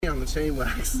the chain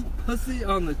wax. Pussy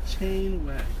on the chain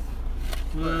wax.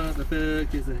 What the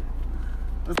fuck is it?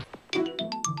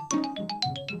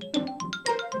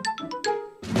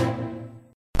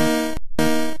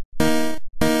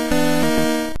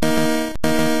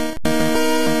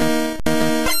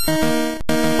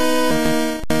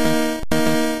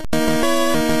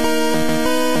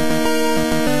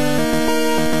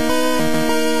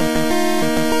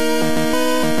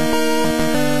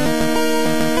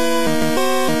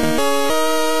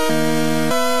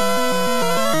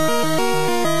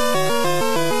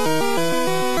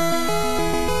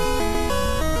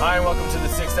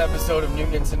 Episode of New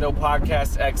Nintendo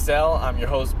Podcast XL. I'm your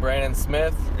host Brandon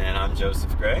Smith. And I'm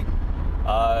Joseph Gray.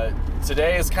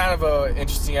 Today is kind of an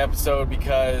interesting episode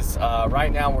because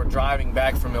right now we're driving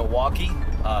back from Milwaukee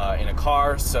in a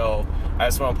car, so I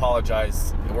just want to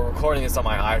apologize. We're recording this on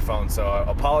my iPhone, so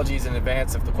apologies in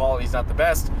advance if the quality's not the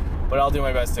best, but I'll do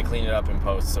my best to clean it up in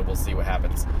post, so we'll see what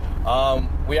happens.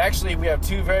 We have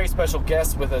two very special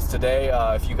guests with us today.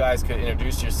 If you guys could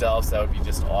introduce yourselves, that would be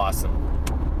just awesome.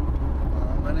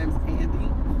 My name's Andy.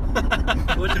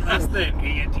 What's your last name?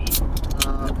 Andy.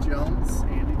 Jones.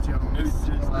 Andy Jones.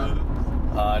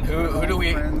 And who do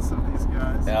we? Friends of these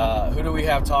guys. Who do we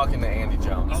have talking to Andy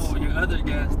Jones? Oh, your other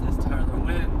guest is Tyler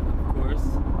Wynn, of course.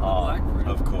 Oh,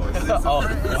 of course. It's a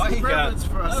privilege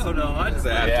for us. Oh no, I just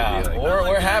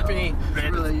we're happy.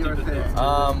 It's really your thing.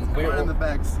 We're in the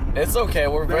back seat. It's okay.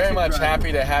 We're very much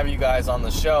happy to have you guys on the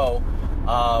show.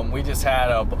 We just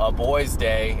had a boys'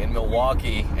 day in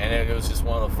Milwaukee, and it was just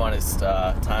one of the funnest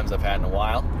times I've had in a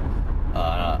while.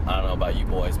 I don't know about you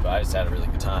boys, but I just had a really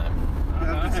good time. You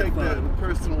have to take the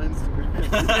personal Instagram.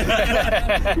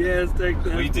 Yes, take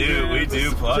that. We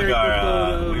do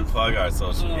plug our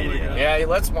social media. Yeah, you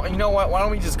know what? Why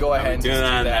don't we just go ahead and just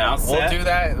do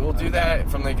that? We'll do that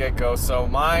from the get-go. So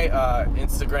my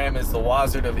Instagram is the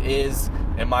Wazard of Is,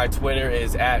 and my Twitter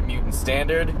is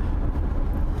 @MutantStandard.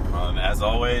 As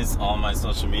always, all my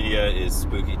social media is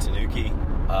Spooky Tanuki.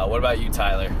 What about you,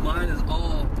 Tyler? Mine is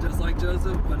all just like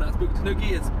Joseph, but not Spooky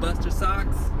Tanuki. It's Buster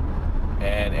Socks.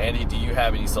 And Andy, do you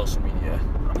have any social media?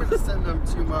 I'm going to send them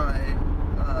to my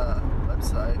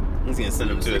website. He's going to send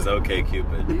them to his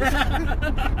OkCupid.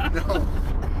 No,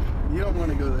 you don't want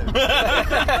to go there.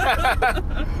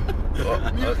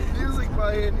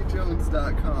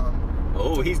 Musicbyandyjones.com.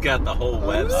 Oh, he's got the whole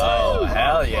website. Oh,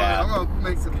 hell yeah. I'm going to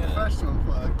make some professional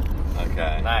plug.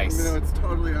 Okay. Nice. Even though it's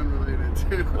totally unrelated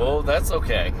to. Well, that's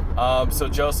okay. So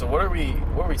Joseph, what are we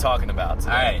talking about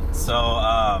today? All right. So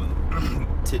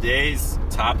today's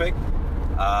topic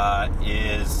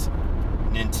is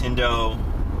Nintendo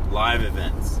live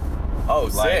events. Oh,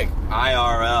 sick.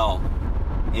 IRL,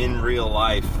 in real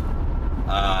life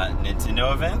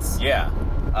Nintendo events. Yeah.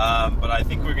 But I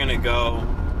think we're going to go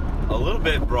a little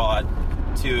bit broad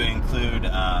to include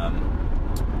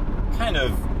kind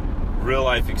of real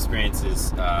life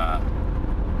experiences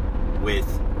with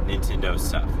Nintendo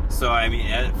stuff. So I mean,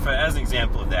 as an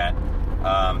example of that,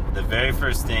 the very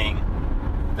first thing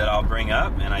that I'll bring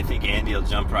up, and I think Andy will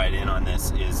jump right in on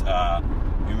this, is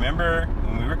remember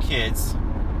when we were kids,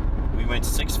 we went to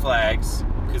Six Flags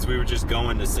because we were just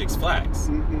going to Six Flags.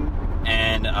 Mm-hmm.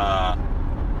 And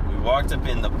we walked up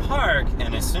in the park,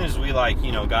 and as soon as we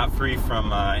got free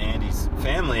from Andy's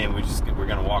family and we're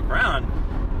gonna walk around,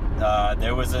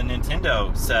 there was a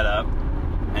Nintendo set up,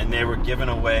 and they were giving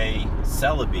away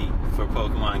Celebi for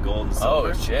Pokemon Gold and Silver.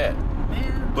 Oh shit.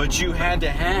 Man. But you had to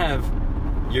have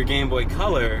your Game Boy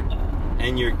Color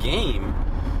and your game.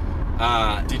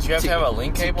 Did you have to have a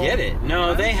link cable? To get it?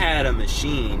 No, they had a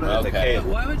machine with a Okay.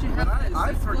 cable. Why would you have that?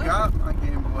 I forgot my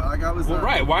Game Boy.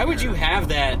 Right. Why would you have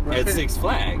that at Six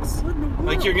Flags? What in the world?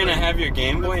 Like, you're gonna have your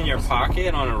Game Boy in your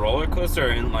pocket on a roller coaster,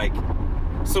 and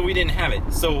so we didn't have it.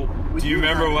 So do you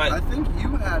remember what? I think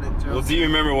you had it, Joseph. Well, do you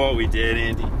remember what we did,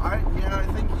 Andy? I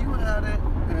think you had it,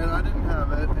 and I didn't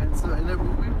have it, and so we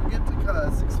would get to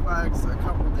Six Flags a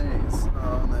couple days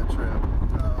on that trip,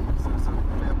 because it was a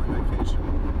family vacation,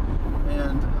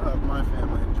 and my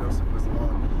family and Joseph was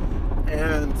along,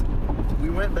 and we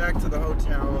went back to the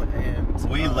hotel, and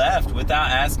We left without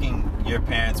asking your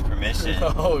parents' permission.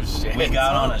 Oh shit. We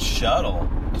got on a shuttle.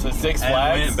 to Six and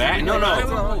Flags. went back. No.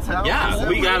 Yeah,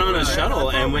 we got on a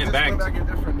shuttle and went back. Went back a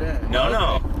different day.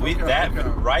 No.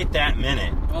 Right that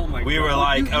minute. Oh my we God. were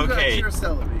like, you okay, got your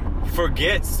Celebi.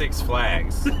 forget Six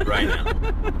Flags right now.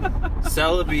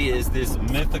 Celebi is this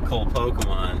mythical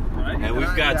Pokemon, Right. and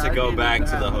we've got to go back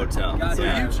to the hotel. Got So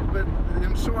Yeah. but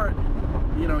in short,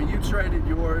 you traded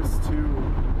yours to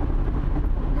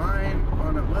mine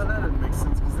on a. Well, that didn't make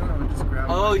sense because then I would just grab.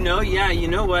 Oh mine. no, yeah, you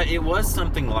know what? It was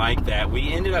something like that.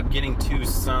 We ended up getting two I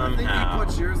somehow. think you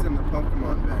put yours in the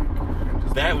Pokemon bank.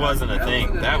 That wasn't a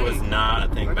thing. That was not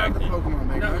a thing I back got the then. Pokemon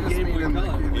Maker. No, I just Game mean Boy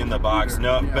Color. In the box,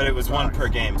 no, Yeah, but it was the one box. per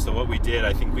game. So what we did,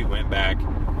 I think we went back,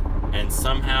 and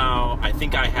somehow I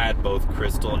think I had both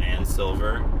Crystal and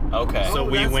Silver. Okay. So Oh,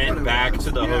 we that's what went it back was.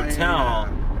 to the Yeah, yeah, hotel yeah.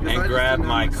 'Cause I and just grabbed didn't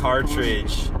my understand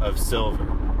cartridge of Silver,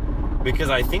 because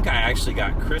I think I actually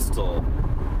got Crystal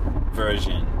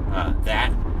version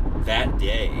that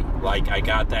day. Like I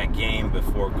got that game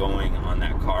before going on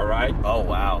that car ride. Oh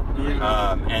wow.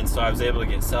 And so I was able to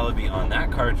get Celebi on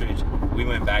that cartridge. We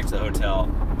went back to the hotel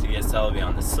to get Celebi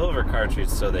on the Silver cartridge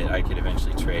so that I could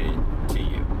eventually trade it to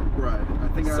you. Right. I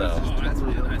think I was So- just Oh, that's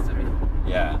totally really nice of you.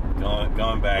 Yeah,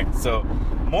 going back. So,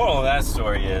 moral of that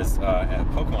story is a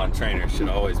Pokemon trainer should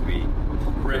always be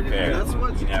prepared. That's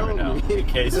what you never told know. me. In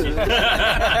case you.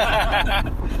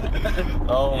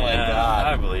 Oh my Yeah, god.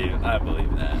 I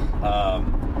believe that.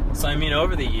 So I mean,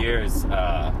 over the years,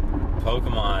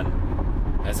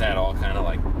 Pokemon has had all kind of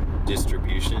like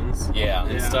distributions Yeah.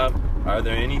 and Yeah. stuff. Are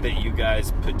there any that you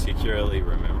guys particularly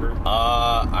remember?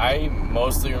 I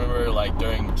mostly remember like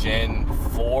during Gen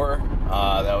 4.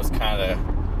 That was kind of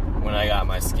when I got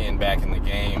my skin back in the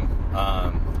game.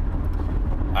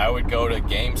 I would go to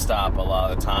GameStop a lot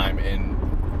of the time, and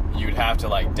you'd have to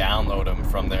like download them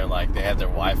from their like they had their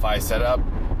Wi-Fi set up,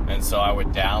 and so I would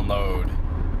download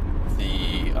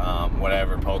the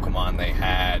whatever Pokemon they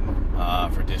had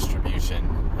for distribution.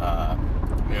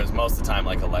 It was most of the time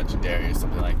like a legendary or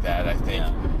something like that. I think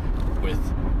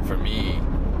for me,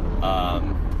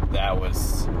 that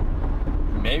was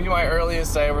maybe my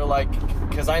earliest I ever like,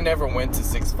 because I never went to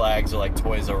Six Flags or like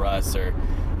Toys R Us or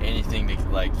anything to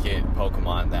like get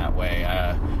Pokemon that way.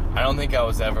 I don't think I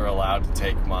was ever allowed to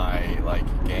take my like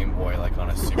Game Boy like on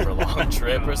a super long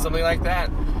trip or something like that.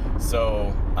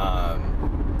 So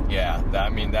yeah, I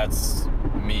mean that's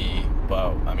me.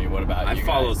 But I mean, what about you I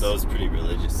followed guys? those pretty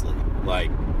religiously.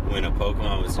 Like when a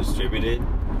Pokemon was distributed,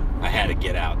 I had to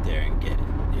get out there and get it.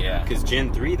 Yeah. Because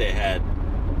Gen 3 they had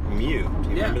Mew. Do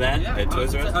you remember that Yeah. at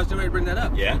Toys R I was Us? getting ready to bring that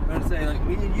up. Yeah. I was saying, like,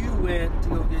 me and you went to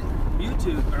go get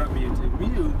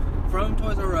Mew from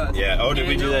Toys R Us. Yeah. Oh, did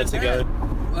we And do that together?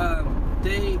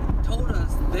 They told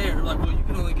us there, like, well, you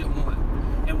can only get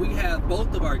one. And we had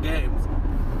both of our games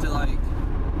to, like,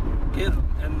 get them.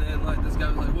 And then, like, this guy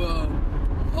was like, well,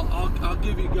 I'll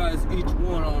give you guys each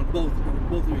one on both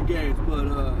of your games, but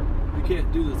you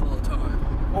can't do this all the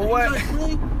time. Well, And what? he was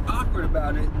like really awkward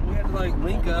about it. And we had to like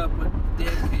link up with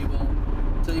damn cable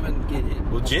to even get it.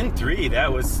 Well, Gen 3,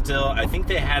 that was still, I think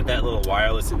they had that little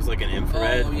wireless, it was like an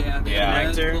infrared Oh yeah, the Yeah.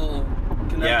 infrared connector. little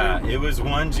connector. Yeah, it was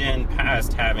one gen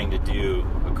past having to do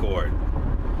a cord.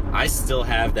 I still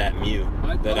have that Mew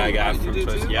that I got you from do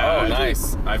Toys. too? Yeah, Oh, I do.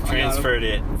 nice. I've I got 'em. transferred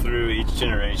it through each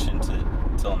generation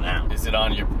till now. Is it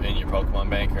on in your Pokemon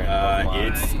bank or in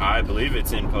Pokemon? I believe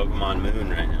it's in Pokemon Moon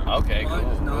right now. Okay, Mine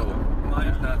is cool. not. cool.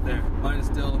 Mine's not there. Mine is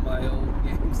still in my old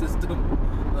game system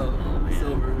of man.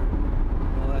 silver,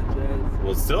 all that jazz.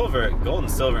 Well, gold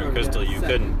and silver and Oh, crystal, yeah, you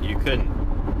second.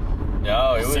 couldn't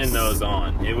No, it was send those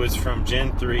on. It was from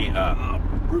Gen 3 up.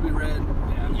 Ruby red.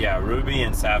 Yeah, Ruby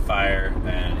and Sapphire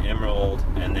and Emerald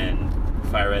and then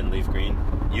Fire Red and Leaf Green.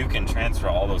 You can transfer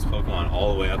all those Pokemon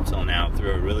all the way up till now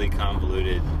through a really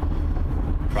convoluted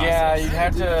process. Yeah, you'd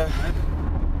have to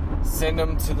send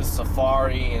them to the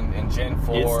Safari in Gen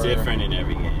 4. It's different in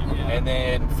every game. Yeah. And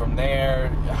then from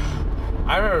there,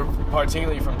 I remember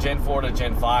particularly from Gen 4 to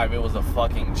Gen 5, it was a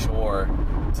fucking chore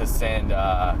to send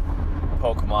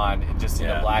Pokemon just in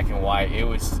Yeah. a black and white. It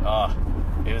was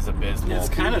abysmal. It's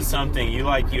kind of something you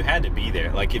had to be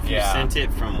there. Like if you Yeah. sent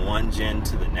it from one gen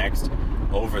to the next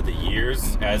over the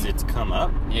years as it's come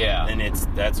up, Yeah. then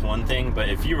that's one thing. But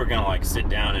if you were gonna like sit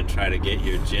down and try to get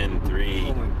your Gen 3,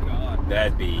 Oh my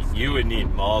god. you would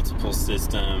need multiple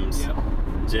systems. Yep.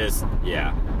 Just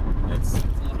it's It's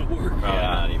a lot of work. probably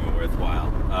Yeah. not even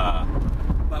worthwhile.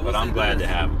 But I'm glad to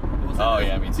have them. Oh,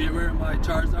 yeah, me too. Do you remember my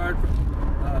Charizard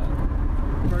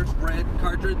from first red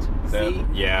cartridge? C?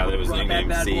 Yeah, that was Brought that nicknamed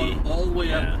bad C. boy all the way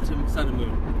Yeah. up to Sun and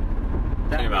Moon.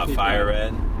 That Talking about makes me Fire proud.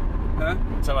 Red. Huh?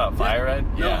 Talking about Fire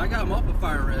Red? No, Yeah. I got them off of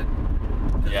Fire Red.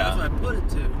 'Cause Yeah. That's what I put it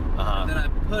to. Uh-huh. And then I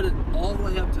put it all the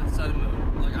way up to Sun and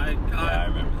Moon. Like I got Yeah, I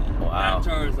remember that. Wow.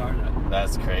 that Charizard.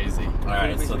 That's crazy. All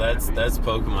right, so that's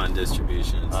Pokemon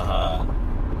distributions. Uh-huh.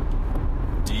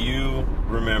 Do you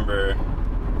remember?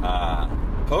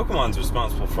 Pokemon's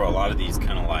responsible for a lot of these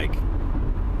kind of like,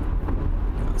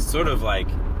 sort of like,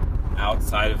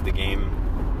 outside of the game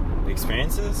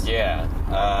experiences. Yeah.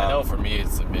 I know for me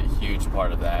it's a huge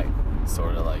part of that.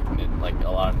 Sort of like a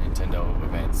lot of Nintendo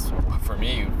events. For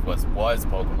me was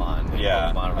Pokemon and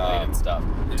Yeah, Pokemon related stuff.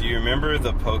 Do you remember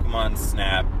the Pokemon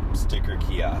Snap sticker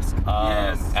kiosk.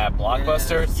 Yes. At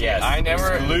Blockbuster. Yes, I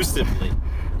never. exclusively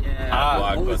Yeah.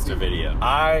 Blockbuster Video.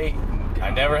 I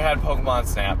never had Pokemon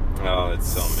Snap. Oh, it's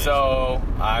so much. So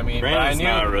I mean, but I Brandon's knew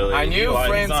not really. I knew Well, he's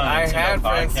friends. on a I Nintendo had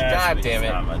friends. podcast, God but damn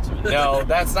he's not much of it! a No,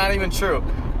 that's not even true.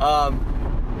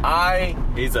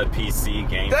 He's a PC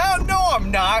gamer. No,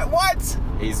 I'm not. What?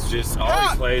 He's just all Ah!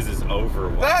 he plays is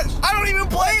Overwatch. I don't even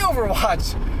play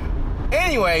Overwatch.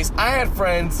 Anyways, I had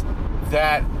friends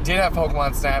that did have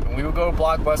Pokemon Snap, and we would go to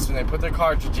Blockbuster and they put their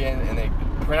cartridge in and they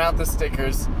print out the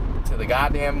stickers to the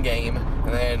goddamn game.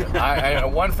 And then I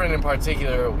one friend in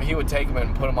particular, he would take them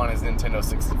and put them on his Nintendo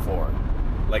 64.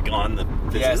 Like on the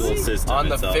physical system on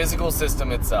itself. the physical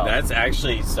system itself. That's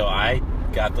actually, so I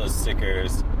got those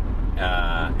stickers,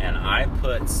 and I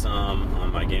put some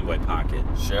on my Game Boy Pocket.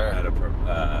 Sure. I had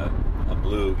a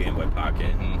blue Game Boy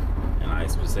Pocket, Mhm. and I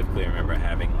specifically remember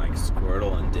having like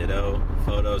Squirtle and Ditto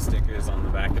photo stickers on the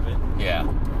back of it, Yeah.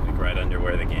 like right under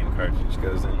where the game cartridge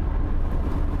goes in.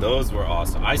 Those were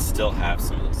awesome. I still have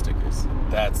some of those stickers.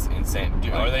 That's insane.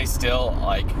 Are they still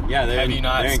like? Yeah, they're Have you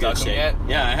not they're in stuck good them shape. yet?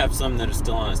 Yeah, I have some that are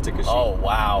still on a sticker sheet. Oh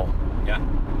wow. Yeah.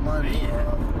 Mine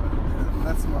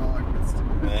that's more like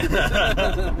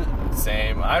this.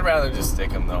 Same. I'd rather just stick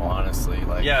them though, honestly.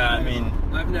 Like. Yeah, I mean,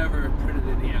 I've never printed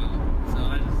any out, so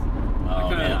I just. oh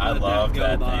kinda man, I let love go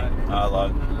that by. thing. I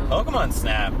love Pokemon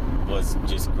Snap was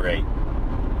just great.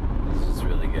 This is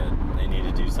really good. They need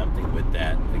to do something with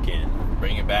that again.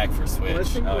 Bring it back for Switch. Well, I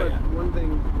think Oh, yeah. one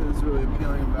thing that is really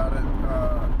appealing about it, I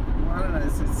don't know,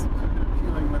 it's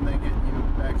appealing when they get you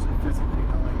actually physically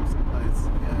going someplace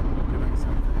and doing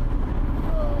something.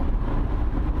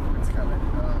 It's kind of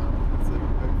it's a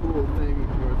cool thing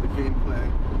where the gameplay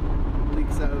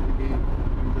leaks out of the game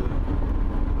into the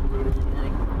real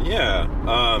world. Yeah.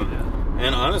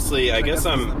 And honestly, I guess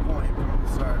that's I'm. the point from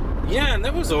the start. Yeah, and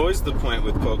that was always the point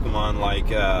with Pokemon. Like,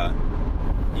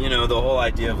 you know, the whole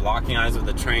idea of locking eyes with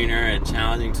a trainer and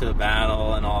challenging to the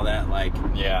battle and all that. Like,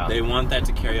 Yeah. they want that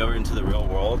to carry over into the real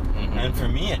world. Mhm. And for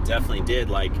me, it definitely did.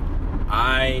 Like,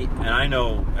 I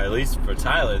know, at least for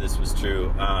Tyler, this was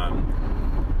true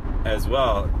as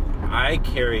well. I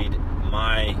carried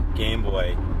my Game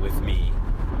Boy with me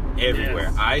everywhere.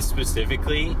 Yes. I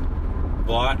specifically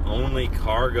bought only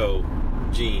cargo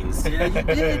jeans. Yeah, you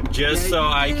did. Just Yeah, so you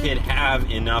I did. could have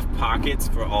enough pockets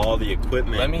for all the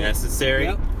equipment necessary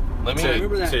Yep. Let I me.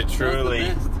 remember that. to That was the truly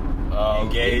best.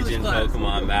 engage English in class.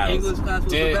 Pokemon battles. English class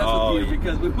was Did- the best oh, with you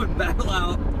because we would battle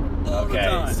out all the Okay,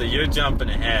 time. so you're jumping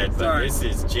ahead, but Sorry. this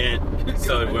is Gen. Go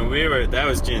So ahead. that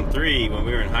was Gen 3 when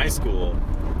we were in high school,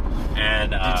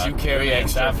 and Did you carry in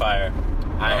extra? Sapphire?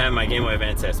 I Oh. had my Game Boy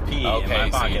Advance SP in Okay, my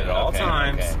so pocket you- at all okay,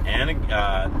 times, okay. and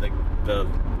the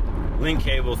link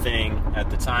cable thing at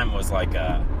the time was like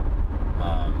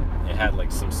it had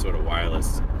like some sort of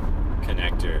wireless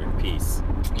connector piece.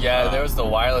 Yeah, there was the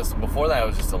wireless. Before that, it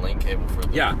was just a link cable for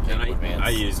the Yeah, Game and Boy Advance. I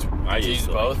used Did you use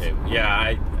the link both? cable.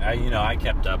 Yeah, I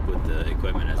kept up with the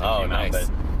equipment as it Oh, came nice. out.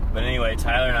 But anyway,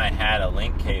 Tyler and I had a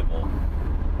link cable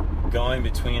going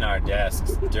between our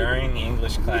desks during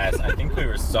English class. I think we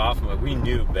were sophomore. We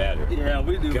knew better. Yeah,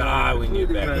 we do. God, better. we knew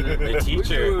better. The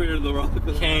teacher we knew we were in the wrong.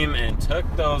 Came and took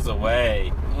those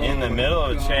away in the Oh, middle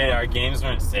of a God. trade. Our games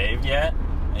weren't saved yet,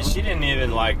 and she didn't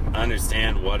even like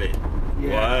understand what it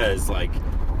was like,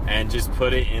 and just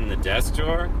put it in the desk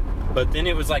drawer. But then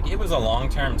it was a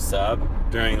long-term sub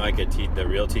during like the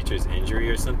real teacher's injury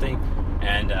or something,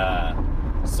 and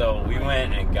so we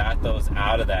went and got those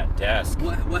out of that desk.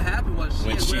 What happened was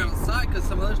When she went outside because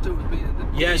some other student was being in the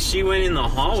Yeah, she went in the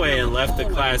hallway and left the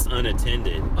hallway. class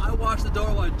unattended. I watched the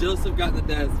door while Joseph got in the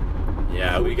desk.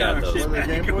 Yeah, So we got our those. shit Were the back.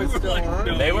 Game We Boys were still like, on?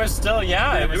 no. They were still,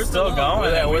 Yeah, it they was were still still on.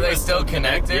 going. Were We they still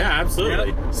connected? Yeah,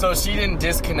 absolutely. So she didn't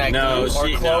disconnect No, them or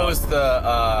she- close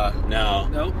the. No,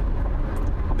 Nope.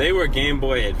 they were Game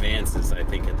Boy Advances, I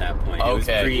think, at that point. It was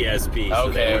Okay. pre-SP. So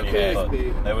Okay, they weren't even okay.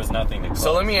 close. There was nothing to close.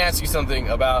 So let me ask you something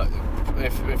about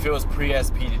if it was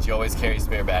pre-SP, did you always carry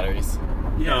spare batteries?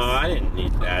 No, I didn't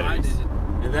need batteries.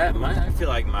 I didn't. I feel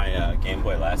like my Game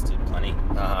Boy lasted plenty.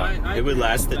 Uh-huh. It would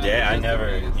last the day. I batteries,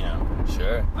 never, batteries.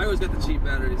 Sure. I always got the cheap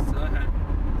batteries, so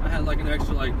I had like an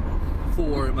extra like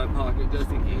 4 in my pocket just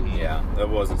in case. Yeah, that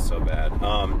wasn't so bad.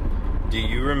 Do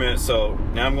you remember? So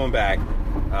now I'm going back.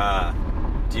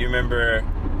 Do you remember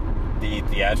the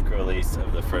theatrical release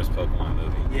of the first Pokemon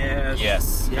movie? Yes.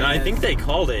 Yes. And I think they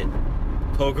called it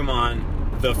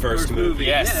Pokemon the first movie.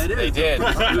 Yes, Yeah, it they is. did.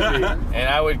 Movie. And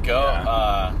I would go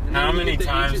Yeah. And How then you many get the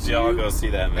times ancient did y'all you. go see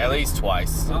that movie? at least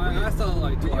twice. I saw it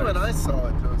like You twice. and I saw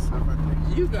it, Joseph, I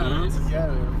think. You guys. Mhm.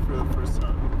 Together for the first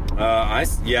time. I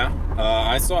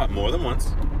saw it more than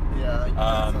once. Yeah,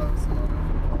 I Um, saw some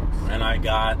other folks. And I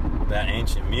got that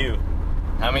Ancient Mew.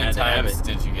 How many Had to have times it.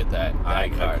 did you get that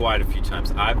card? Quite a few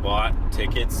times. I bought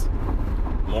tickets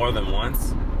more than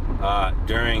once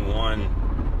during one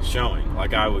showing.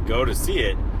 Like I would go to see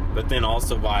it, but then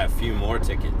also buy a few more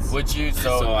tickets. Would you?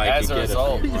 So I as could a get a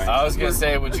result, few more. I was gonna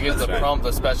say, would you get That's right.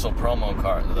 the special promo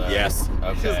card? Yes.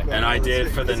 Okay. And I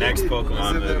did for the next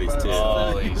Pokemon movies too.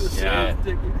 Holy shit. Yeah.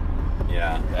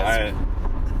 Yeah. That's-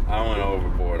 I went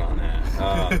overboard on that.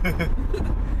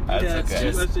 That's yeah, it's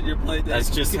okay. too much in your play deck. That's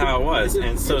just how it was.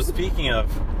 And so speaking of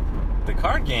the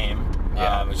card game,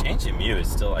 Yeah. which Ancient Mew is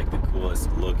still like the coolest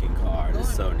looking card.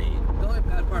 It's so neat. The only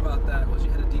bad part about that was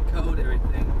you had to decode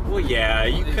everything. Well, yeah,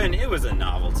 you couldn't. It was a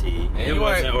novelty. And It you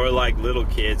weren't- wasn't, or like little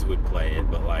kids would play it,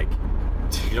 but like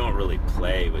you don't really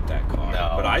play with that card.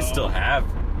 No. But I still have,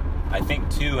 I think,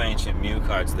 2 Ancient Mew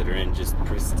cards that are in just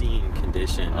pristine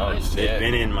condition. Oh, They've shit.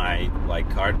 been in my like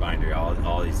card binder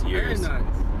all these years. Very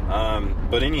nice.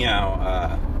 But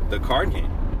anyhow, the card game.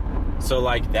 So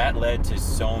like that led to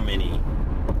so many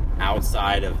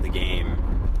outside of the game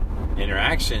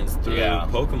interactions through Yeah.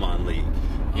 Pokemon League.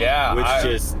 Yeah. Which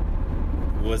just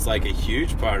was like a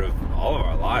huge part of all of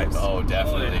our lives. Oh,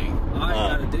 definitely. I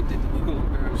got addicted to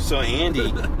Pokemon. So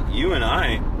Andy, you and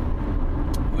I,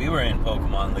 we were in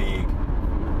Pokemon League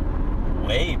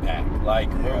way back.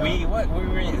 Like, were we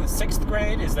in 6th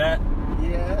grade? Is that?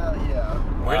 Yeah.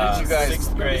 Where did you guys?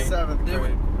 6th grade. 7th They were-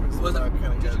 grade. Was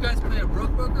it, did you guys play at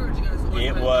Brookbrook or did you guys always It play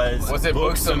at was- Brookbrook? Was it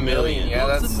Books a Million? Yeah,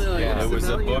 Books that's a Million. yeah. It was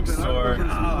a bookstore.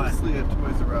 Mostly at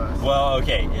Toys R Us. Well,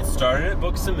 okay, it started at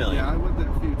Books a Million. Yeah, I went there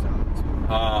a few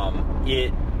times.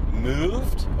 It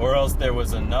moved, or else there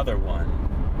was another one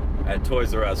at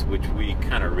Toys R Us, which we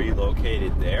kind of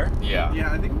relocated there. Yeah.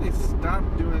 Yeah, I think they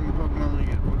stopped doing Pokemon League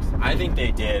at Books. I think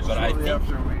they did, but I Shortly think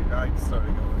after I started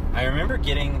going. I remember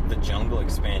getting the Jungle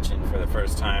expansion for the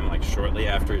first time, like shortly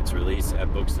after its release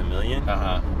at Books a Million.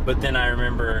 But then I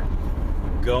remember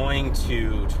going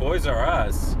to Toys R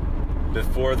Us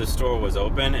before the store was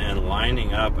open and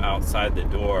lining up outside the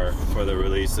door for the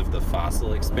release of the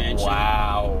Fossil expansion.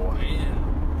 Wow.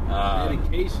 Man,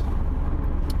 dedication.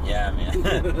 Yeah,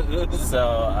 man.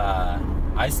 So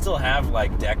I still have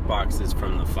like deck boxes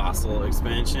from the Fossil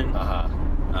expansion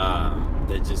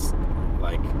that just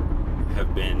like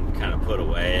have been kind of put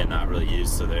away and not really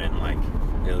used, so they're in like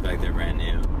they look like they're brand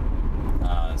new.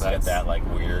 It's got that like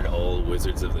weird old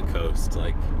Wizards of the Coast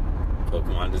like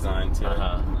Pokemon design to it.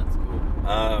 That's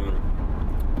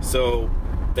cool. So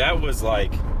that was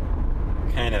like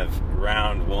kind of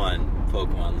round 1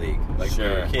 Pokemon League. Like we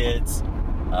were kids,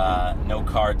 no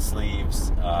card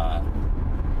sleeves,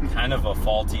 kind of a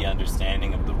faulty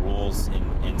understanding of the rules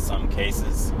in some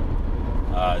cases,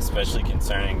 especially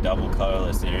concerning double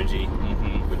colorless energy,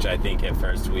 which I think at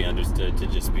first we understood to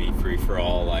just be free for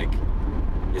all, like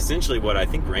essentially what I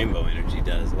think Rainbow Energy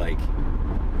does, like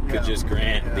could just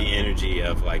grant the energy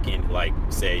of like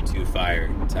say 2 fire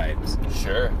types.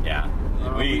 Sure. Yeah.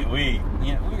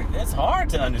 It's hard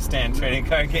to understand trading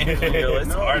card games.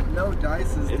 It's hard. No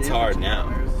dice is It's damage hard now.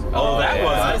 counters. Oh, that yeah. No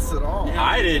was dice at all.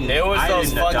 I didn't. It was I those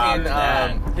didn't adopt fucking,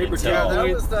 that paper until towel.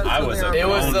 That was the- I was a It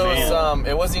was grown those man.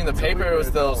 it wasn't even the paper, it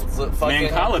was those fucking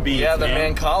Mancala beads, Yeah, the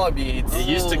man. Mancala beads. It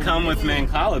used to come with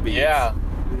Mancala beads. Yeah.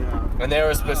 Yeah. And there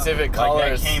were specific Like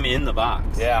colors. that came in the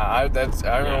box. Yeah, I remember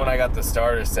Yeah. when I got the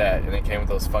starter set and it came with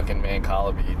those fucking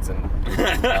Mancala beads and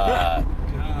God.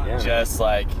 Yeah. just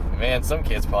like, man, some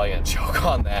kid's probably gonna choke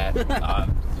on that.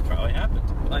 Probably happened.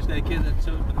 Like that kid that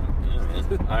choked on.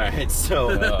 All right, so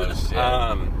Oh, shit.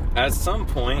 at some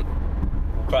point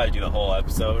we'll probably do a whole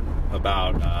episode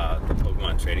about the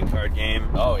Pokemon trading card game.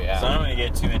 Oh yeah. So I don't want to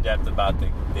get too in depth about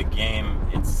the game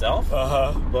itself.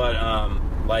 But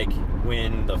like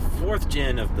when the 4th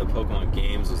gen of the Pokemon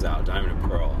games was out, Diamond and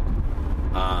Pearl,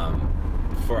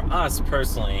 for us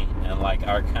personally and like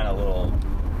our kind of little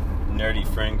nerdy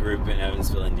friend group in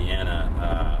Evansville,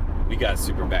 Indiana, we got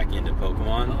super back into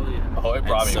Pokemon. Oh yeah. Oh, it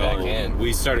brought me And so back in.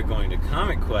 we started going to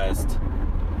Comic Quest,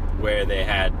 where they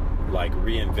had like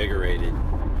reinvigorated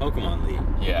Pokemon League.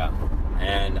 Yeah.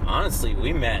 And honestly,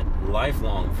 we met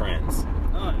lifelong friends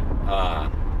Oh yeah.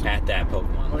 at that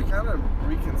Pokemon Well, it League. kind of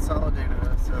reconsolidated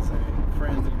us as a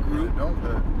friend group.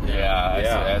 Adulthood. Yeah.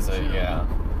 Yeah. Yeah.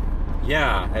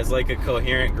 Yeah, as like a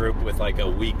coherent group with like a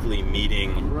weekly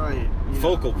meeting Right. Yeah.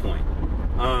 focal point.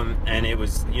 And it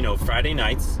was, Friday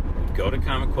nights, we'd go to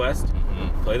Comic Quest,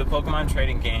 play the Pokemon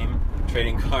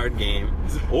trading card game,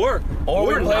 or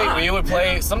we would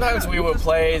play. Sometimes we would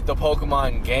play the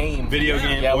Pokemon game, video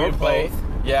game, Yeah, or we would play. both.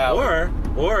 Yeah.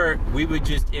 Or we would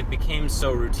just, it became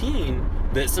so routine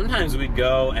that sometimes we'd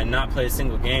go and not play a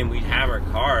single game. We'd have our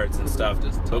cards and stuff,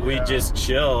 but we'd just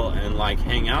chill and like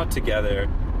hang out together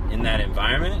in that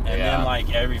environment. And Yeah. then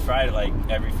like every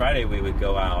Friday we would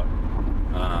go out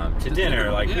to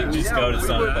dinner. Like Yeah. we'd just Yeah, go to we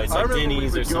some would- place I like remember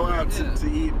Denny's we or would go something. out to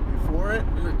eat before it,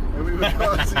 and we would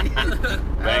go out to eat Bang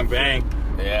after. bang.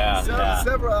 Yeah. Yeah.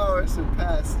 Several hours had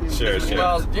passed. in Sure, between. sure.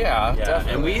 Well, yeah, Yeah,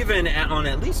 definitely. and we even on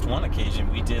at least one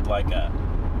occasion we did like a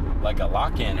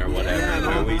lock-in or whatever Yeah,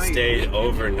 where we overnight. stayed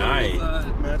overnight.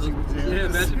 Matching pajamas. Yeah,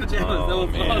 matching pajamas. Oh, that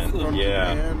was man. awesome. From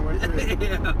Yeah. Japan with it.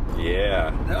 Yeah,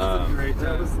 Yeah. that was a great That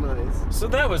time. was nice. So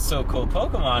that was so cool.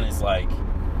 Pokemon is like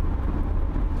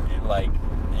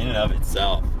in and of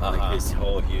itself, Uh-huh. like this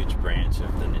whole huge branch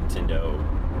of the Nintendo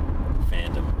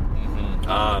fandom.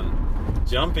 Mhm.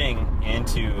 Jumping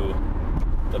into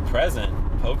the present,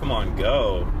 Pokemon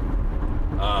Go,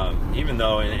 even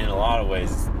though in a lot of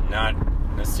ways not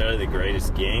necessarily the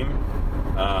greatest game,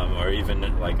 or even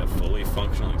like a fully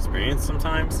functional experience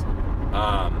sometimes,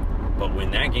 but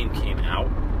when that game came out,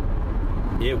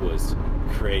 it was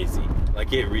crazy.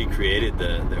 Like it recreated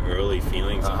the early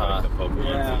feelings of like the Pokemon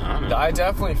Yeah. phenomenon. I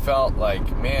definitely felt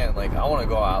like, man, like I want to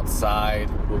go outside.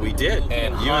 Well, we did,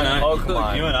 And you and hunt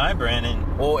Pokemon. you and I, Brandon,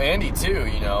 Well, Andy too,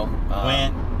 you know.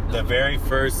 went the very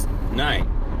first night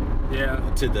Yeah.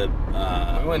 to the.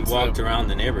 We went to walked the- around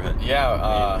the neighborhood.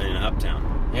 Yeah, in Uptown,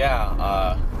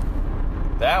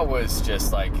 that was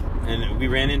just like, and we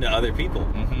ran into other people,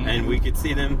 Mhm. and we could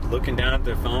see them looking down at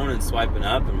their phone and swiping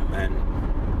up and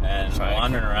Trying.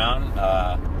 wandering around.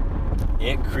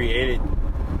 It created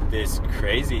this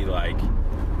crazy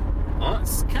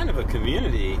it's kind of a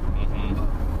community mhm.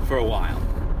 for a while.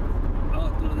 I'll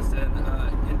throw this in.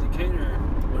 Indicator,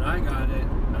 when I got it,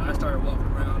 and I started walking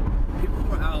around, people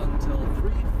were out until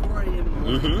 3, 4 a.m. in the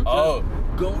morning. Mhm. just Oh.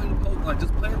 Going Pokemon,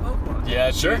 just playing Pokemon.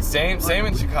 Yeah, Sure. dude, same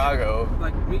in Chicago.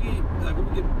 Like me, like we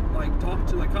would get like talk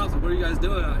to like constantly. What are you guys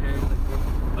doing out here?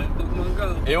 Like playing Pokemon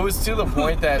Go. It was to the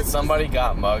point that somebody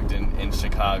got mugged in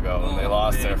Chicago and they Oh,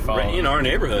 lost man. their phone. Right in our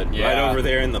neighborhood, right Yeah. over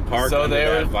there in the park So under they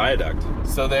that were- viaduct.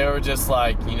 So they were just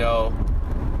like, you know,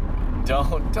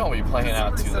 don't be playing Did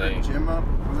out somebody too set a late. gym up?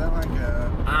 Was that like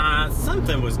a...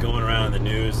 Something was going around in the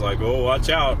news, like, oh, watch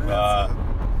out.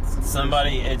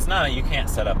 Somebody, it's not, you can't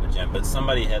set up a gym, but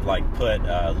somebody had like put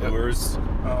lures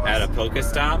at a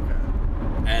Pokestop,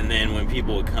 and then when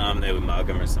people would come, they would mug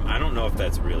them or something. I don't know if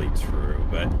that's really true,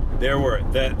 but there were,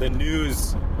 the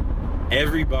news,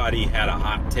 everybody had a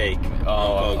hot take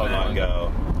on Pokemon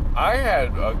Go. I had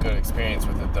a good experience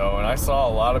with it though, and I saw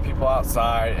a lot of people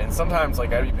outside, and sometimes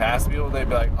like I'd be passing people, they'd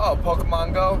be like, "Oh,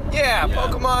 Pokemon Go? Yeah, Yeah.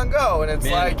 Pokemon Go," and it's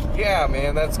Man. like, "Yeah,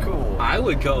 man, that's cool." I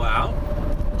would go out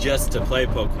just to play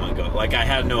Pokemon Go. Like, I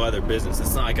had no other business.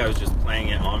 It's not like I was just playing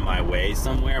it on my way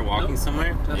somewhere, walking Nope.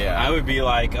 somewhere. Yeah. I would be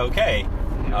like, okay,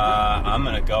 I'm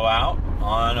going to go out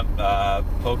on a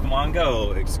Pokemon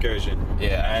Go excursion.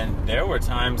 Yeah. And there were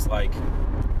times, like,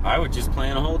 I would just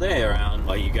plan a whole day around.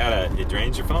 Like, it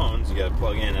drains your phones. You gotta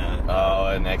plug in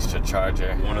an extra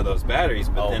charger. one of those batteries.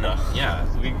 But Oh, then, wow. yeah,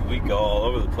 we go all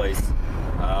over the place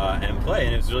and play,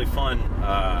 and it was really fun.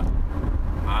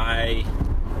 I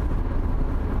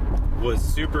was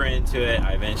super into it.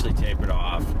 I eventually tapered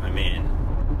off. I mean,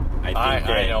 I think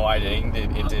I know I didn't.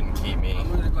 It didn't keep me. I'm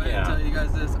gonna go ahead Yeah. and tell you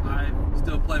guys this. I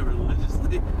still play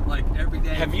religiously, like every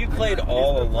day. Have you played Like,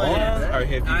 all been playing along, today? or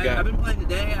have you I've got? been playing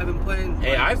today. I've been playing.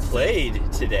 Hey, like, I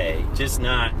played today, just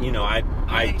not.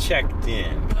 I checked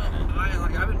in.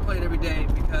 I've been playing every day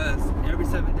because every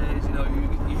 7 days,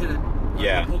 you hit a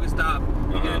Yeah. Pokestop,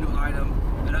 you get Uh-huh. a new item,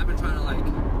 and I've been trying to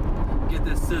get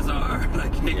this Scizor, and I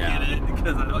can't Yeah. get it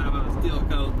because I don't have a steel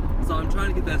coat. So I'm trying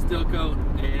to get that steel coat,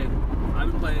 and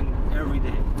I've been playing every day.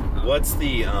 What's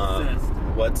the Obsessed.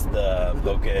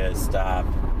 Pokestop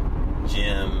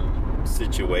gym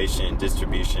situation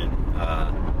distribution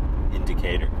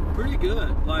indicator? Pretty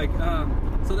good. Like,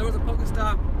 so there was a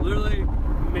Pokestop literally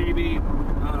maybe,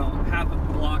 I don't know, half a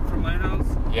block from my house.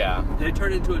 Yeah. They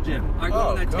turned into a gym. I go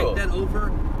Oh, and I cool. take that over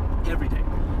every day.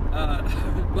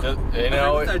 But You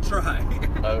know, I try.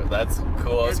 That's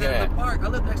cool. I was And then gonna. the park, I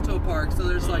live next to a park, so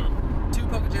there's like 2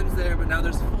 Poke Gyms there, but now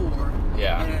there's 4.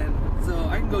 Yeah. And so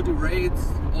I can go do raids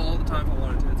all the time if I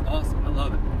wanted to. It's awesome. I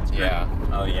love it. It's great. Yeah.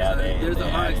 Oh yeah, There's they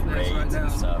a Onyx added nest right raids now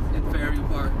and stuff. in Fairview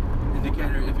Park.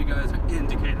 Indicator, if you guys are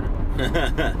Indicator.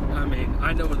 I mean,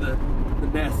 I know where the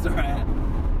nests are at.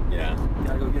 Yeah.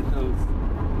 Gotta go get those.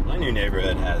 My new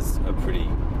neighborhood has a pretty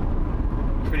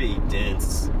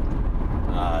dense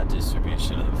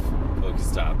distribution of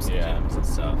Pokestops and Yeah. gyms and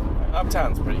stuff.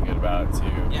 Uptown's pretty good about it too.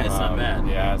 Yeah, it's not bad.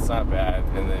 Yeah, it's not bad.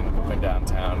 And then going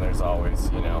downtown, there's always,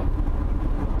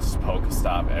 just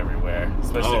Pokestop everywhere.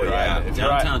 Especially Oh yeah, if you're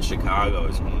downtown Chicago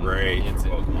is great It's for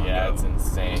Pokemon yeah, Go. it's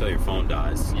insane. Until your phone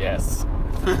dies. Yes.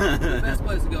 The best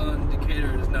place to go in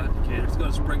Decatur is not Decatur. It's go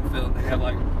to Springfield. They have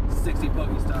like 60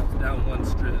 Pokestops down one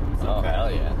strip. So Oh,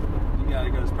 hell yeah. you gotta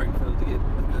go to Springfield to get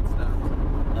the good stuff.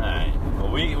 Alright.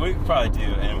 Well, we could probably do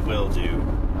and will do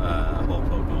a whole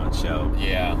Pokemon show.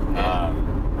 Yeah.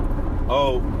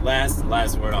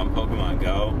 Last word on Pokemon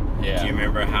Go. Yeah. Do you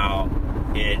remember how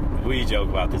we joke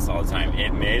about this all the time,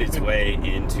 it made its way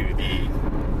into the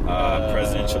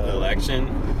presidential election?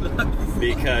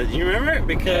 Because, you remember?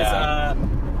 Because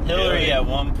Hillary at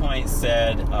one point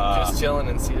said... Just chilling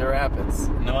in Cedar Rapids.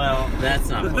 No, well, that's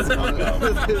not Pokemon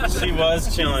Go. She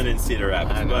was chilling in Cedar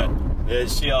Rapids, I know. but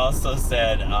she also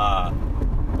said,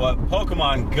 but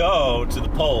Pokemon Go to the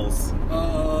polls.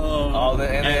 Oh,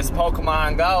 And this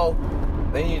Pokemon Go,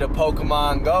 they need a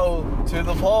Pokemon Go to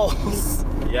the polls.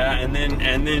 Yeah, and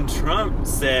then Trump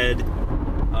said,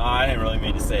 I didn't really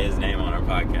mean to say his name on our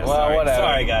podcast. Well, whatever.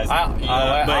 Sorry, guys. I'll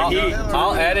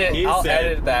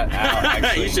edit that out.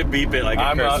 Actually, You should beep it like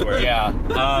a curse word. Yeah.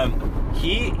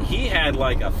 He had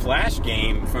like a flash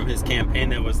game from his campaign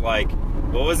that was like,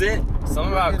 what was it?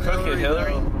 Something about Crooked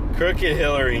Hillary. Crooked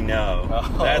Hillary, no.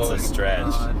 Oh, That's a stretch.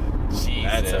 God. Jesus.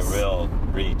 That's a real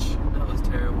reach. That was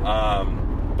terrible.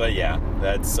 But yeah,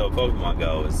 so Pokemon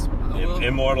Go is Well-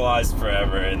 immortalized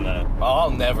forever in the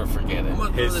I'll never forget it. I'm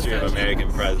gonna throw this history of at you.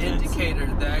 American presidents. In Decatur,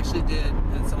 they actually did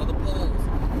in some of the polls,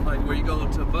 like where you go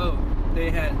to vote, they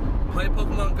had play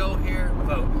Pokemon Go here,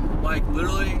 vote. Like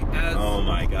literally as Oh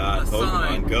my God, a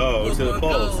sign, Pokemon Go to the Pokemon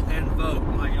polls. Go and vote.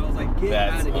 Like I was like, get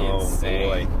That's out of here. Oh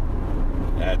insane.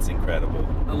 boy, that's incredible.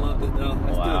 I loved it though.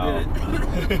 I Wow.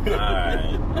 still did it.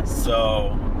 Alright,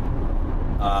 so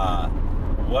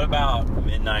what about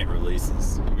midnight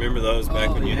releases? Remember those back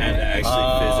Oh, when you had to yeah.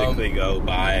 actually physically go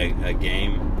buy a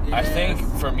game? I think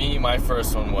Yes. for me, my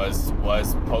first one was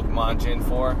Pokemon Gen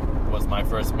 4. Was my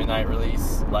first midnight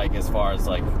release, like as far as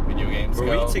like video games Were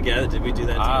go. we together? Did we do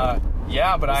that together?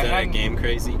 Yeah, but Was I that had at Game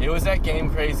Crazy? It was at Game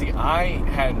Crazy. I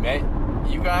had met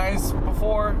you guys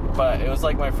before, but it was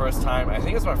like my first time. I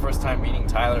think it was my first time meeting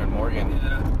Tyler and Morgan,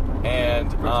 Yeah.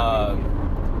 and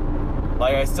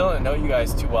like I still didn't know you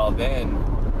guys too well then.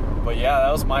 But yeah,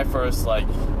 that was my first like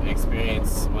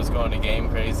experience. Was going to Game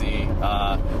Crazy.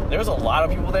 There was a lot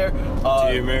of people there. Do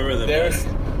you remember the best?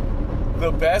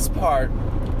 The best part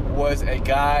was a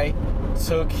guy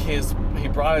he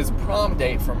brought his prom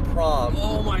date from prom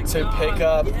Oh my to God. pick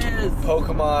up Yes.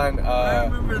 Pokemon I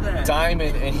remember that.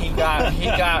 Diamond, and he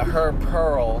got her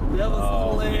Pearl. That was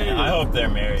Oh, hilarious. man. I hope they're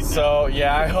married. So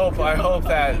yeah, I hope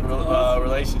that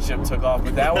relationship took off.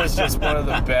 But that was just one of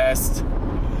the best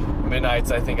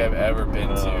midnights I think I've ever been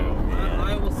Oh, to. man.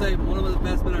 I will say one of the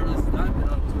best midnight releases I've been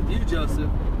on was with you, Joseph,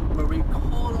 where we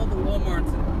called all the Walmarts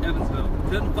in Evansville,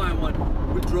 couldn't find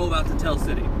one. We drove out to Tell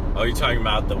City. Oh, you're talking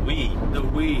about the Wii, The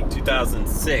Wii.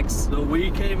 2006. The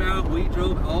Wii came out. We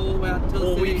drove all the way out to Tell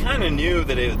Well, City. we kind of knew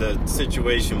that the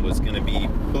situation was going to be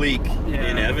bleak Yeah.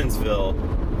 in Evansville,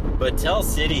 but Tell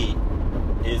City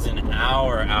is an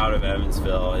hour out of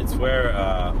Evansville. It's where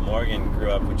Morgan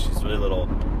grew up when she was really little,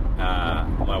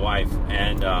 my wife,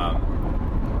 and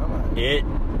it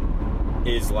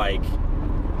is like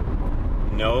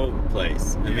no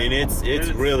place. I mean, it's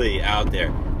really out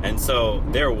there. And so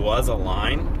there was a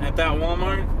line at that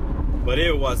Walmart, but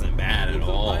it wasn't bad at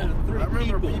all. I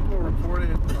remember people reported,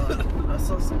 I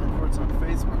saw some reports on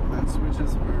Facebook that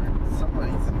switches were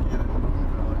somebody's gonna get it in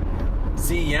Boonville.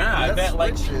 See, yeah, I That bet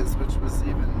like switches, which was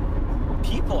even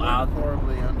people out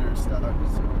horribly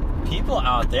understocked. So. people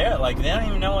out there, like, they don't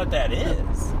even know what that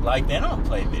is. Like, they don't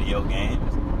play video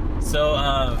games. So,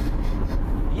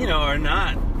 you know, or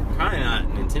probably not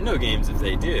Nintendo games if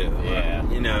they do. Yeah.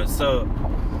 You know, so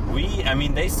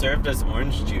they served us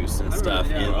orange juice and I stuff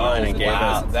remember, yeah. in line Oh, and gave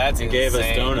wow, us, that's and gave us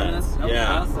insane. donuts. That was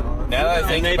Yeah. awesome. Now that I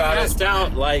think And they about passed it,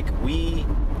 out, like,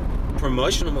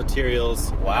 promotional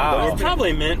materials Wow. that were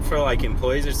probably meant for, like,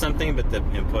 employees or something, but the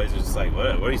employees were just like, what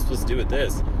are you supposed to do with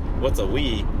this? What's a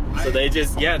Wii? So they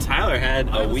just, Tyler had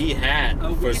a Wii hat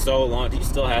for so long. Do you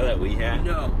still have that Wii hat?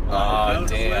 No. Aw, I don't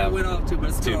know where damn. it went off to, but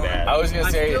it's Too still bad. I was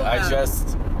gonna say still have-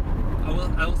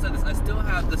 I will say this. I still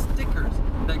have the stickers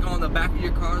that go on the back of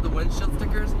your car, the windshield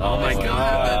stickers. Oh my I still God.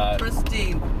 have that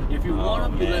pristine. If you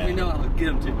want them, you let me man. know. I'll give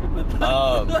them to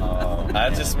you.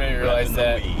 That just made me realize Repping the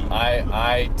that Wii.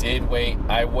 I did wait.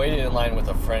 I waited in line with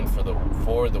a friend for the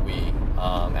Wii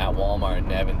at Walmart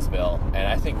in Evansville, and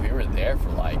I think we were there for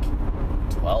like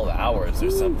 12 hours or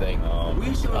something. Oh,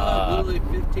 We showed up literally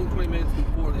 15, 20 minutes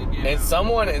before they gave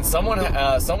And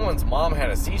out. someone's mom had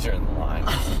a seizure in the line.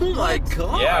 oh my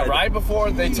God. Yeah, right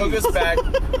before they took us back.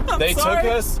 They took sorry.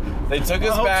 us I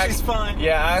hope back. she's fine.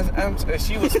 Yeah,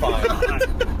 she was fine.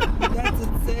 That's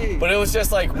insane. But it was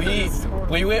just like we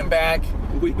went back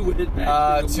we went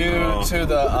back to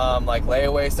the like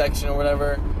layaway section or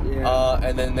whatever. Yeah.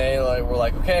 And then they were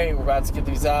like, okay, we're about to get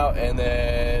these out, and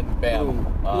then bam. Boom.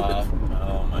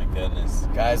 Oh my goodness.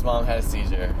 Guy's mom had a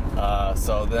seizure.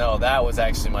 So no, that was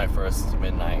actually my first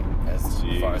midnight as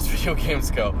Jeez. far as video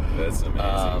games go. That's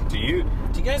amazing. Do you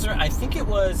guys? I think it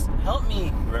was. Help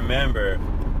me remember.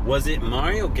 Was it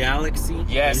Mario Galaxy?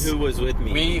 Yes. And who was with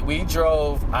me? We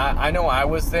drove. I know I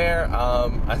was there.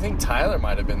 I think Tyler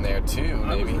might have been there too.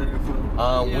 Maybe.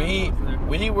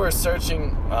 We were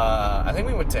searching. I think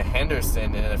we went to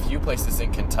Henderson and a few places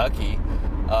in Kentucky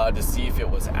to see if it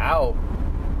was out.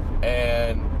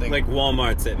 And Like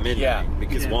Walmart's at midnight. Yeah.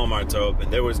 Because Yeah. Walmart's are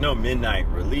open. There was no midnight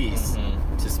release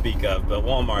to speak of, but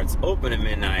Walmart's open at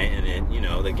midnight, and it,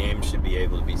 the game should be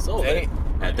able to be sold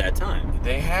at that time.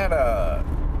 they had the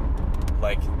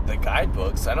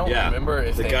guidebooks. I don't remember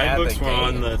if the they guidebooks had the were game.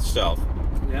 on the shelf.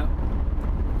 Yeah.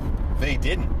 They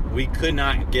didn't. We could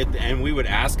not get and we would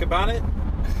ask about it.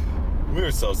 We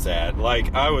were so sad.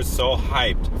 Like, I was so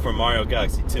hyped for Mario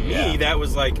Galaxy. To Yeah. me, that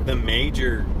was like the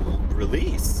major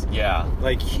release. Yeah.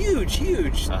 Like, huge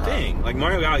thing. Like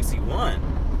Mario Galaxy 1.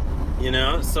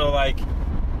 So like,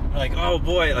 oh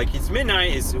boy, like it's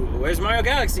midnight. Where's Mario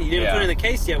Galaxy? You didn't put it in the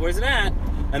case yet. Where's it at?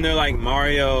 And they're like,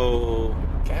 Mario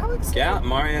Galaxy?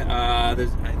 Mario, I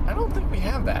don't think we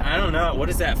have that. I don't know. What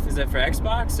is that? Is that for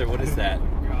Xbox or what is that?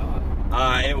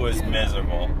 God. It was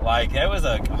miserable. Like, it was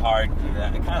kind of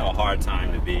a hard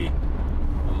time to be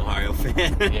a Mario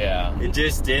fan. Yeah. It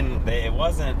just didn't. It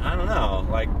wasn't. I don't know.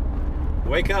 Like,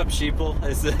 wake up, sheeple!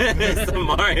 It's the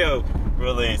Mario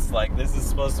release. Like, this is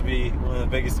supposed to be one of the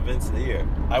biggest events of the year.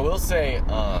 I will say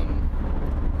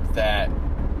that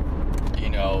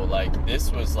like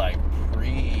this was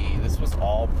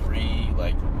all pre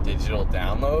like digital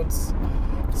downloads.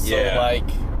 So like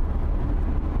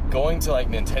going to like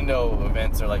Nintendo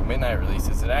events or like midnight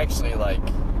releases, it actually like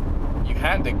you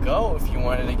had to go if you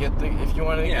wanted to get the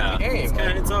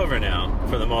game. It's over now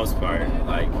for the most part.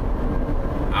 Like,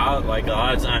 a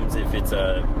lot of times if it's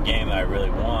a game that I really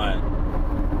want,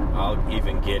 I'll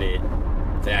even get it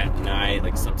that night.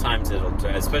 Like, sometimes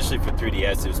especially for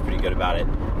 3DS, it was pretty good about it.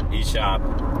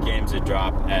 eShop games would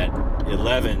drop at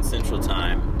 11 Central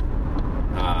Time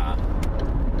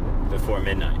before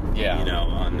midnight. Yeah.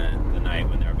 On the night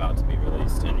when they're about to be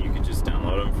released, and you can just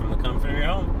download them from the comfort of your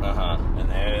home. And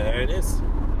there it is.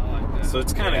 I like that. So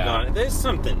it's kind of gone. There's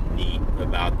something neat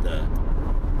about the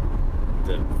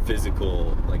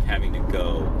physical, like having to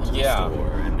go to the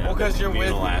store and the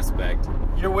communal aspect.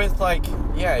 You're with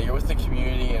you're with the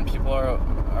community and people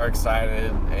are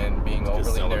excited and being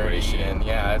overly nerdy, and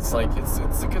it's like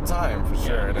it's a good time for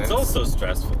sure. And it's also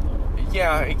stressful though.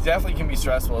 Yeah, it definitely can be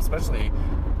stressful, especially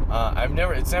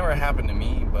it's never happened to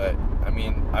me, but I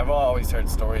mean, I've always heard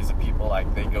stories of people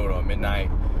like they go to a midnight,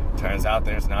 turns out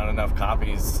there's not enough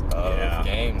copies of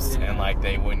games, and like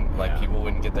they wouldn't people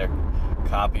wouldn't get their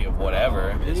copy of whatever.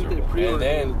 And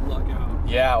then luck out.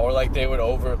 Or like they would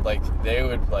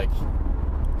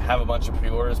have a bunch of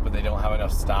pre-orders, but they don't have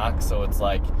enough stock, so it's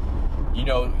like you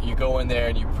go in there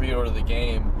and you pre-order the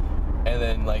game, and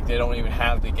then like they don't even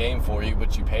have the game for you,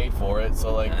 but you paid for it,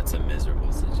 so like that's a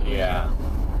miserable situation. Yeah.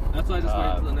 That's why I just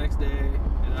wait till the next day,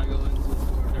 and I go into the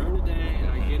store during the day, and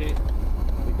I get it,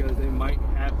 because they might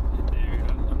have it there, and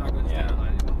I'm not going to stand in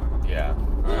line anymore. Yeah.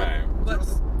 All right. But,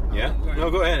 Yeah? No,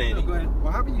 go ahead, Andy. No, go ahead.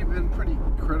 Well, haven't you been pretty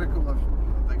critical of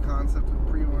the concept of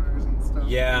pre-orders and stuff?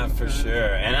 Yeah, for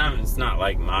sure. And it's not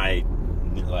like my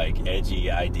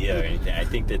edgy idea or anything. I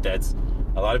think that's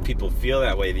a lot of people feel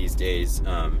that way these days.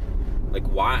 Like,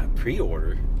 why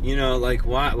pre-order?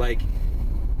 Why? Like,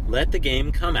 let the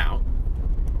game come out.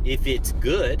 If it's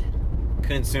good,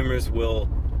 consumers will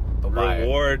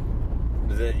reward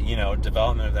the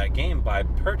development of that game by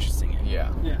purchasing it.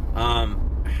 Yeah.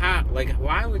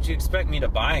 Why would you expect me to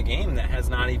buy a game that has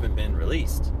not even been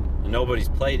released and nobody's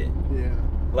played it? Yeah.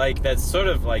 Like, that's sort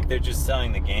of like they're just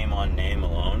selling the game on name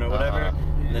alone or whatever.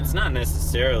 And it's not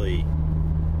necessarily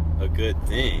a good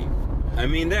thing. I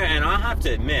mean, and I'll have to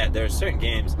admit, there are certain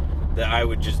games that I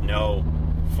would just know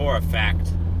for a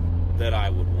fact that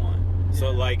I would want. So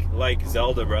like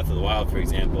Zelda Breath of the Wild, for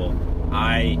example,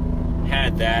 I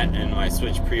had that and my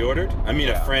Switch pre-ordered. I mean,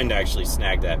 a friend actually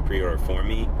snagged that pre-order for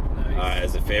me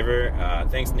as a favor.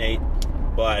 Thanks, Nate.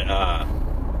 But, I'm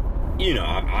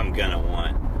gonna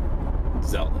want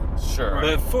Zelda. Sure.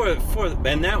 But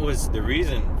and that was the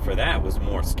reason for that was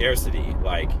more scarcity.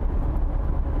 Like,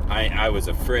 I was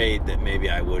afraid that maybe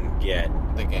I wouldn't get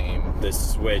the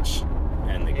Switch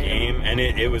and the game, and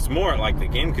it was more like the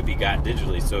game could be got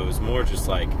digitally, so it was more just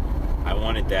like I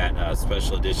wanted that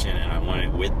special edition, and I wanted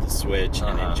it with the Switch,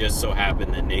 and it just so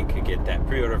happened that Nate could get that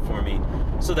pre-order for me.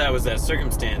 So that was that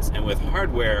circumstance. And with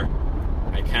hardware,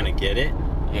 I kind of get it.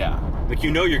 Yeah. Like,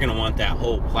 you're going to want that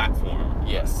whole platform.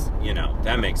 Yes.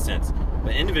 That makes sense.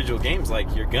 But individual games,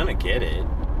 like, you're going to get it.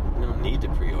 You don't need to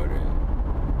pre-order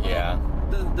it. Yeah.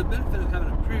 The benefit of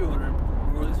having a pre-order,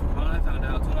 or at least from what I found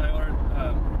out, is when I ordered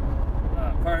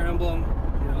Fire Emblem,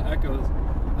 Echoes,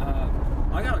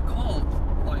 I got a call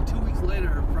like 2 weeks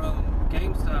later from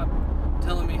GameStop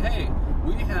telling me, hey,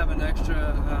 we have an extra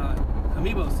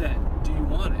amiibo set. Do you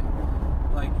want it?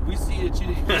 Like, we see that you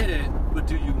didn't get it, but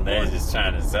do you want They're it? just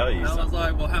trying to sell you And I was something.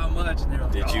 like, well, how much? And they were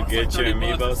like, Did you it's get like your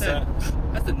 $30 amiibo a set?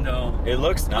 I said no. It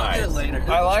looks I'll nice. get it later. It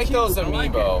I looks like cute. those I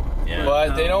like amiibo, it. Yeah.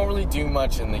 but they don't really do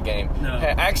much in the game. No.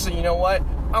 Hey, actually, you know what?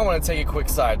 I want to take a quick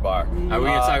sidebar. Are we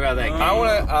going to talk about that game? I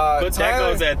want to. Put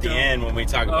Echoes at the end when we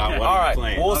talk about Okay. what All we're right,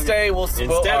 playing. we'll Okay. stay. We'll Instead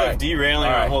all of right. derailing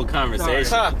All our right. whole conversation.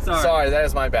 Sorry. Sorry, that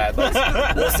is my bad.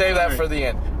 We'll save that for the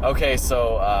end. Okay,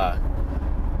 so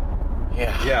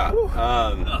yeah.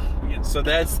 Yeah. So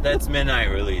that's midnight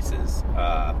releases.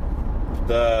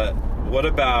 What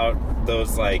about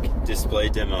those like display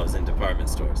demos in department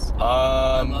stores?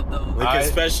 I love those. Like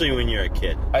especially when you're a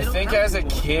kid. I They don't think have as a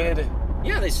them anymore. kid,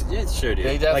 Yeah, they sure do.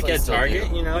 They like definitely at still Target,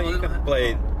 do. you know, Oh, you they don't can have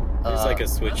play. There's like a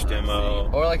Switch that's what I'm demo.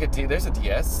 or like there's a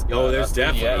DS. Oh, there's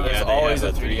definitely. Yeah, there's they always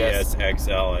have a 3DS. 3DS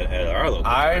XL at our local.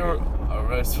 Target.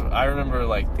 I remember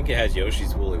like. I think it has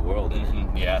Yoshi's Woolly World in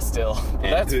it. Yeah, still. But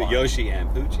And that's fine. Yoshi and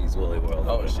Poochie's Woolly World.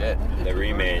 Oh shit. The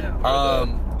remade.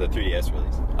 The 3DS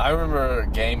release. I remember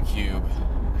GameCube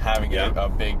having Yeah. a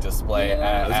big display Yeah.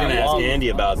 at I was gonna at ask Walmart. Andy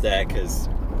about that because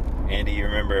Andy, you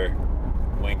remember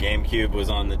when GameCube was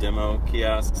on the demo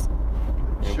kiosks?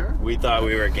 And Sure. We thought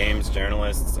we were games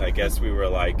journalists. I guess we were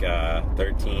like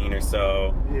 13 or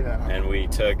so, Yeah. and we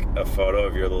took a photo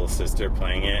of your little sister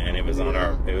playing it, and it was on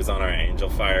our Angel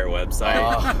Fire website.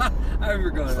 Oh, I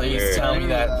remember going. Please Weird. tell me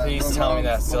that. Yeah, Please my tell me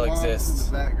that mom's- still my mom's exists.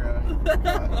 in the background.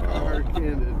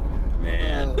 Hard-handed.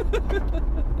 Man,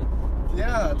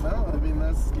 Yeah, no, I mean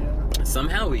that's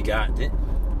somehow we got. Do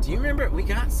you remember we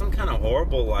got some kind of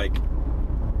horrible like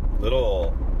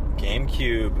little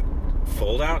GameCube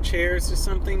fold-out chairs or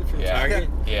something from Yeah. Target?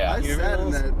 Yeah. I You sat in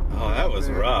remember that. Oh, that was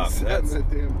man, rough. I sat That's- in that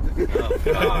damn thing. Oh,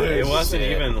 God. It wasn't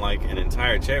Shit. even like an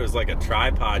entire chair. It was like a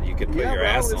tripod you could put Yeah, your but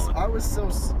ass I on. was so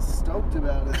stoked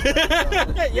about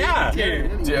it. Yeah.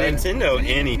 Dude. Nintendo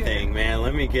anything, man.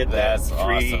 Let me get that That's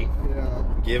free Yeah.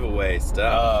 giveaway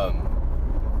stuff.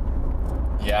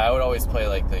 Yeah, I would always play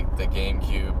like the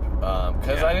GameCube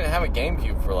because Yeah. I didn't have a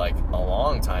GameCube for like a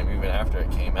long time. Even after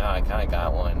it came out, I kind of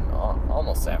got one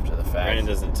almost after the fact. Brandon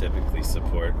doesn't typically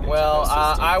support Nintendo Well,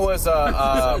 I systems. was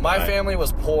my Right. family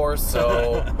was poor,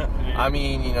 so I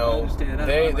mean, you know, understand. I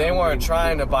they bought my own weren't GameCube.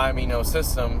 trying to buy me no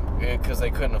system because they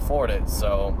couldn't afford it.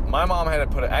 So my mom had to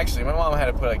put a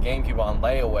GameCube on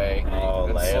layaway Oh,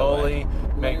 and layaway. slowly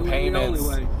make The only payments.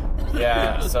 way.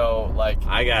 Yeah, so like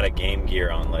I got a Game Gear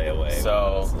on layaway.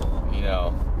 so you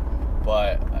know,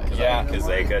 but yeah, because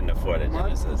they couldn't afford a My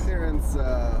Genesis. parents, when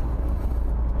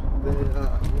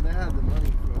they had the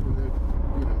money for it, they're,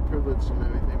 privileged and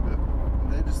everything, but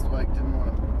they just like didn't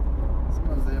want to.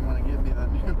 Sometimes they didn't want to give me that.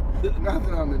 Not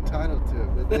that I'm entitled to it,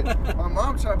 but my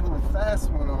mom tried to pull a fast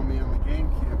one on me on the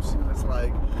GameCube. She was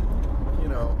like,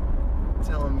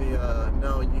 telling me,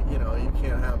 no, you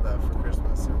can't have that for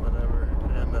Christmas or whatever,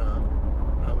 and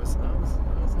I was not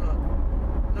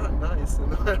nice,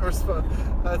 and I responded,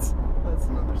 that's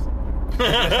another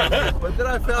subject. But then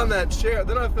I found that chair.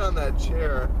 That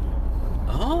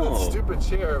Oh, stupid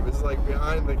chair was like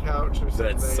behind the couch or something.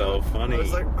 that's so funny. I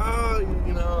was like,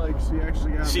 like she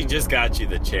actually got She me. just got you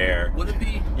the chair. Would it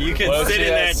be? You can Well, sit she in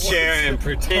that has- chair and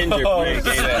pretend you're Oh, playing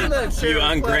shit. Sat in that chair You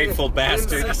and ungrateful played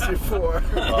bastard. N64.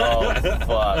 oh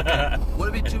fuck. Would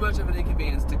it be too much of an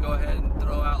inconvenience to go ahead and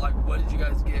throw out like what did you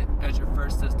guys get as your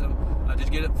first system? Did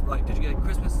you get it did you get a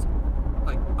Christmas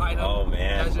item? Oh,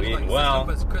 man. As your, We- system well,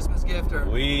 as a Christmas gift or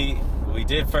We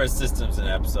did First Systems in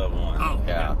episode 1. oh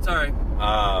Yeah. sorry.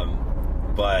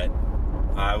 But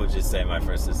I would just say my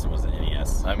first system was the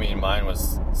NES. I mean, mine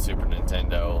was Super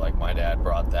Nintendo. Like my dad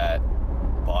bought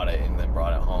it, and then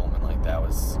brought it home, and like that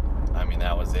was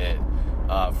it.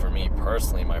 For me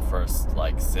personally, my first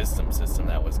system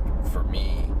that was for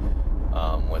me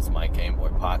was my Game Boy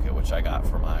Pocket, which I got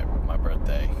for my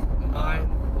birthday. Mine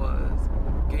was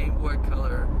Game Boy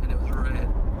Color and it was red.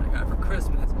 I got it for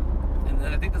Christmas. And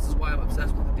then I think this is why I'm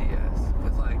obsessed with the DS.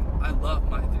 Because I love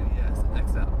my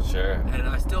 3DS XL. Sure. And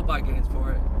I still buy games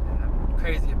for it. And I'm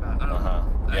crazy about it. I don't know.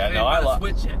 Yeah, haven't no, I bought a love.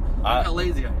 Switch yet. Look how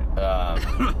lazy I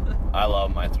am. I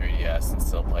love my 3DS and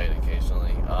still play it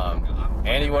occasionally.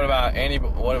 Andy, what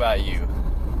about you?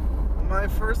 My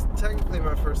first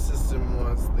system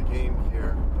was the Game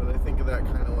Gear, but I think of that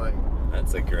kind of like.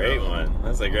 That's a great one.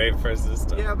 That's a great first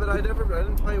system. Yeah, but I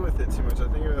didn't play with it too much. I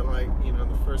think of it like,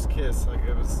 the first kiss, like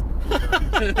it was,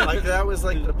 like that was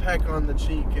like the peck on the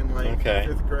cheek in like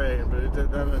 5th grade, but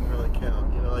that didn't really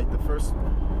count. Like the first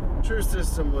true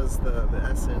system was the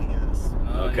SNES.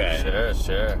 Okay.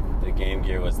 Sure. The Game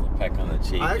Gear was the peck on the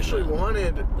cheek. I actually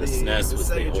wanted the SNES was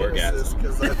Sega the orgasm.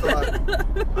 because I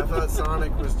thought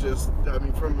Sonic was just,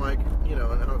 from like, an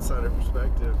outsider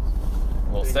perspective.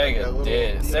 Well,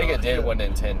 Sega did what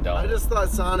Nintendo. I just thought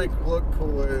Sonic looked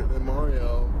cooler than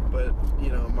Mario, but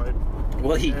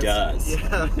Well, he does.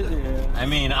 Yeah. I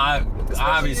mean, Especially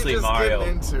obviously just Mario.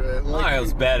 getting into it. Like,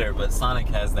 Mario's better, but Sonic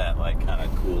has that like kind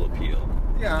of cool appeal.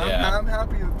 Yeah, I'm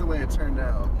happy with the way it turned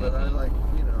out, but I like,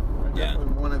 I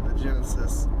definitely wanted the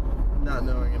Genesis, not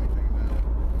knowing anything about it.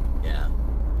 Yeah.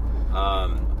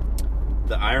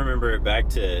 I remember back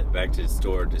to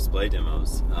store display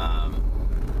demos.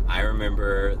 I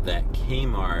remember that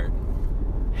Kmart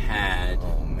had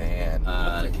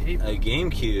a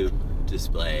GameCube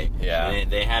display. Yeah.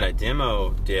 And they had a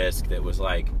demo disc that was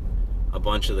like a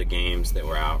bunch of the games that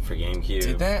were out for GameCube.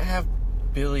 Did that have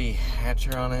Billy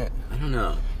Hatcher on it? I don't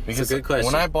know. Because it's a good question.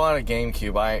 when I bought a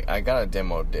GameCube, I got a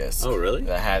demo disc. Oh, really?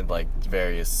 That had like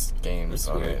various games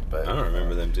on it. But I don't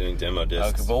remember them doing demo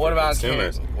discs. Okay, but what about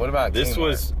consumers? What about this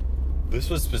Kmart? This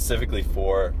was specifically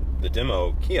for the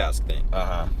demo kiosk thing.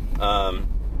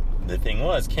 The thing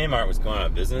was, Kmart was going out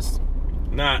of business.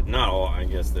 Not all. I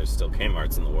guess there's still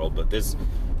Kmart's in the world, but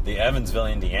the Evansville,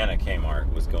 Indiana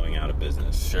Kmart was going out of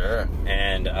business. Sure.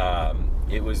 And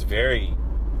it was very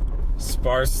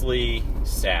sparsely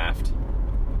staffed,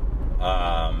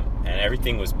 and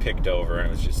everything was picked over, and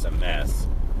it was just a mess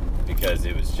because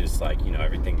it was just like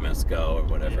everything must go or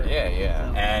whatever.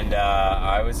 Yeah. And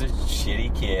I was a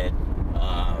shitty kid.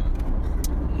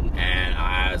 And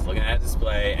I was looking at a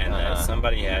display, and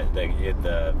somebody had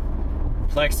the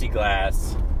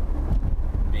plexiglass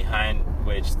behind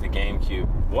which the GameCube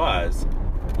was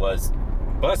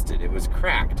busted. It was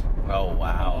cracked. Oh,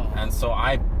 wow. And so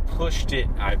I pushed it,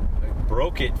 I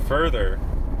broke it further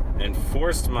and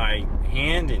forced my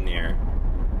hand in there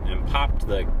and popped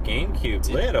the GameCube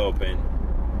lid open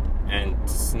and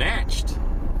snatched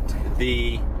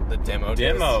the demo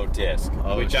disc,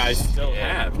 which I still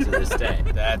have to this day.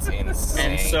 That's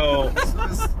insane. And so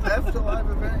is theft a live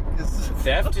event?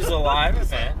 Theft is a live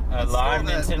event, a live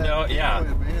Nintendo.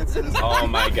 Oh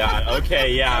my God.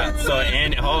 Okay, yeah. So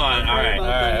Andy, hold on. All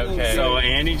right. Okay. So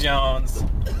Andy Jones,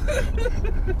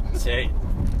 take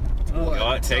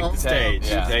the stage.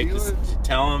 Yeah.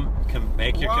 Tell him.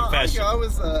 Make your confession. I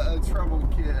was a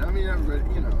troubled kid. I mean, I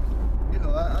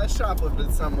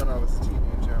shoplifted some when I was a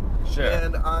teenager. Sure.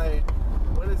 And I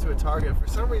went into a Target. For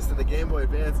some reason, the Game Boy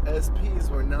Advance SPs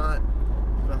were not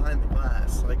behind the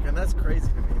glass. And that's crazy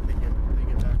to me,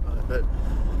 thinking back on it. But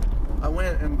I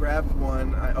went and grabbed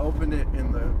one. I opened it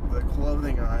in the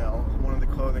clothing aisle, one of the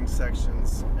clothing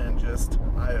sections, and just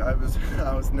I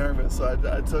was nervous. So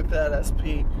I took that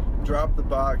SP, dropped the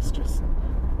box, just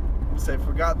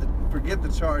forget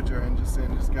the charger, and just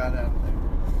got out of there.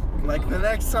 Like the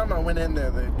next time I went in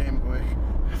there, the Game Boy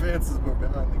Advances were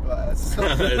behind the glass.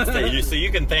 So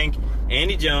you can thank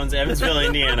Andy Jones, Evansville,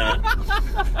 Indiana,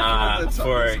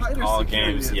 for all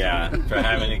games. Yeah, for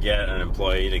having to get an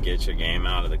employee to get your game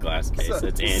out of the glass case.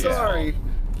 That's Andy's sorry. fault.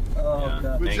 Oh, Yeah.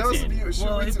 but Thanks, Joseph, Andy.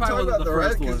 should we talk about the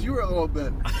rest? Because you were a little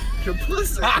bit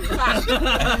complicit.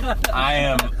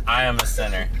 I am a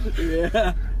sinner.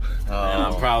 Yeah. And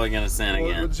I'm probably gonna sin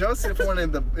again. Well, Joseph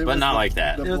wanted but not like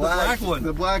that. The It was the black one.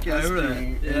 The black SP.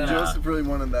 Yeah. And Joseph really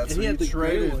wanted that. And So he had the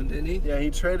gray one, didn't he? Yeah, he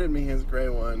traded me his gray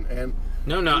one. And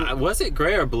No, was it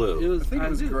gray or blue? I think it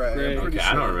was gray. I'm pretty Okay,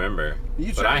 I sure. don't remember. You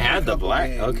But traded I me had a the couple black.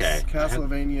 games. Okay.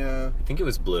 Castlevania. I think it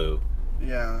was blue.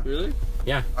 Yeah. Really?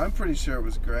 Yeah. I'm pretty sure it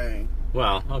was gray.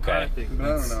 Well, okay. But I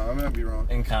don't know. I might be wrong.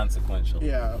 Inconsequential.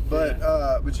 Yeah,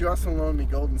 but you also loaned me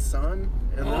Golden Sun,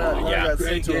 and then I yeah. got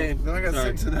Great sent to game. then I got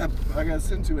sent to that. I got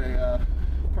sent to a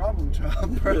problem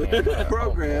child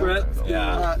program. Brett.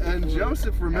 Yeah. And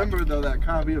Joseph remembered though that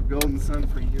copy of Golden Sun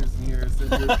for years and years.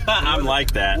 And I'm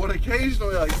like that. would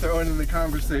occasionally throw it in the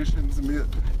conversations and be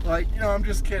like, I'm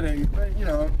just kidding. But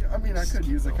I mean, I could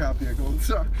use a copy of Golden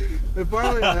Sun. And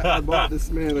finally, I bought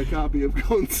this man a copy of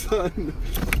Golden Sun.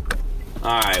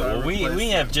 All right. Well, we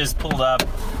have just pulled up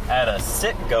at a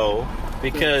sit-go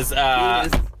because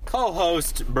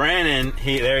co-host Brandon,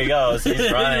 there he goes.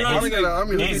 He's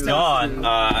running. He's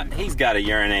gone. He's got to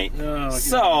urinate.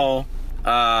 So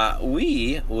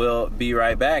we will be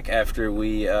right back after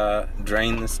we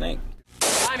drain the snake.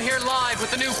 I'm here live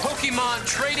with the new Pokemon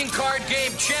trading card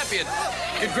game champion.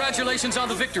 Congratulations on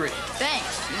the victory.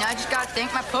 Thanks. I just gotta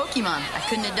thank my Pokemon. I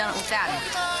couldn't have done it without him.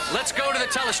 Let's go to the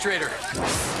telestrator.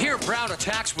 Here, Brown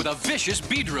attacks with a vicious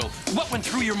Beedrill. What went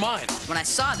through your mind? When I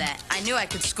saw that, I knew I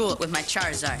could school it with my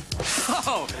Charizard.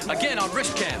 Oh, again on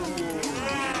wrist cam.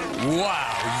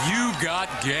 Wow, you got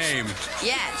game.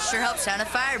 Yeah, it sure helps having a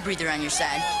fire breather on your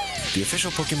side. The official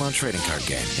Pokemon trading card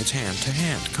game. It's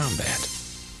hand-to-hand combat.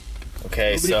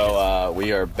 Okay, so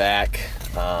we are back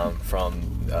from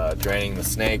draining the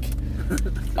snake.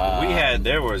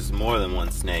 There was more than one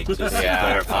snake, just to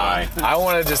clarify. I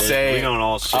wanted to say, we don't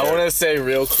all share. I want to say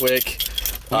real quick.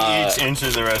 We each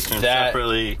entered the restroom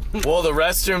separately. Well, the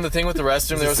thing with the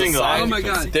restroom, there was a sign. Oh my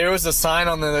God. There was a sign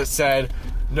on there that said,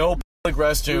 "No public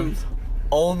restrooms,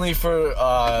 only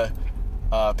for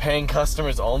paying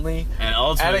customers only." And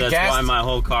ultimately, that's why my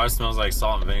whole car smells like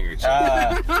salt and vinegar chicken.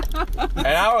 And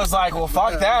I was like, well,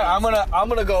 fuck that. I'm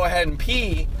gonna go ahead and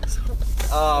pee.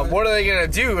 What are they gonna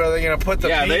do? Are they gonna put the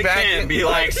pee back in? Yeah, they can't be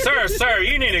like, sir,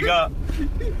 you need to go.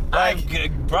 I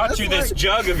brought you this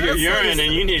jug of your urine,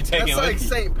 and you need to take it with you.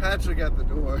 That's like St. Patrick at the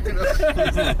door. You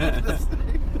know?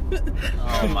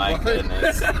 Oh my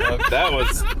goodness, that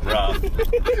was rough.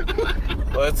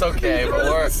 Well, it's okay,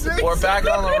 but we're back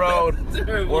on the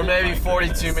road. We're maybe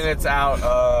 42 minutes out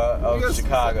of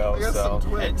Chicago. I got some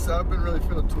Twix. I've been really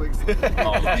feeling Twix.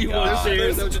 Oh my You want to God. share?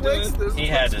 Is that what you're doing? He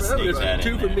had to sneak that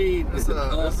in. Two for me. There's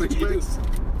For you. Twix.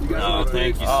 You guys Oh, want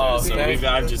thank you, sir. Oh, So thank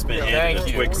I've just been Thank handed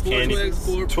you. Twix candy,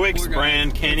 Twix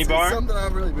brand candy It's bar. something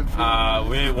I've really been feeling.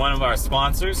 We're one of our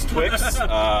sponsors, Twix.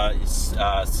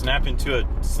 Snap into a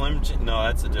Slim. No,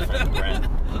 that's a different brand.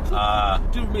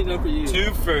 Two for me, not for you.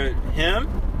 Two for him.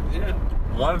 Yeah.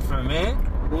 One for me.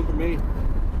 One for me.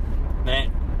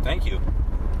 Man, thank you.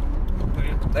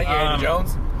 Thank you, Andy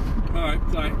Jones. All right,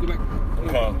 sorry. Go back.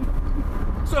 Okay.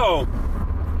 So,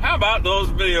 how about those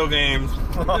video games?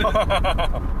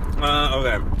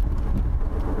 Okay.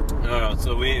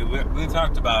 So we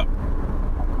talked about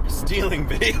stealing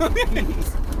video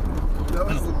games. That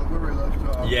was where we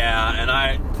left off. Yeah, and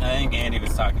I think Andy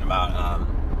was talking about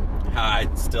how I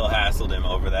still hassled him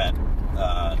over that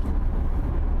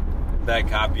that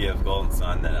copy of Golden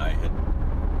Sun that I had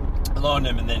loaned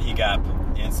him, and then he got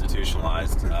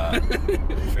institutionalized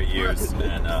for years.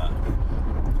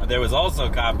 And there was also a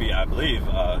copy, I believe,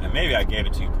 and maybe I gave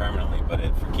it to you permanently, but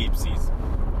for keepsies.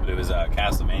 But it was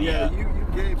Castlevania. Yeah, you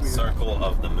gave me Circle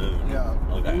of the Moon. Yeah.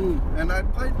 Okay. And I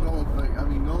played Golden. I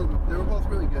mean, they were both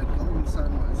really good. Golden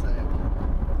Sun was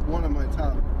one of my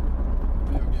top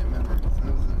video game memories.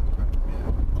 That was an incredible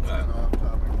game. It's kind of off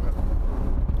topic,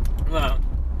 but Well,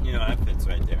 that fits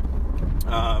right there.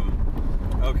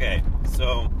 Okay,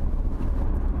 so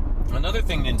another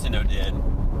thing Nintendo did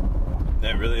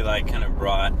that really kind of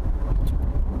brought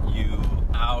you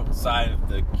outside of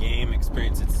the game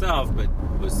experience itself, but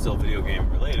was still video game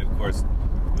related, of course,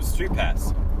 was Street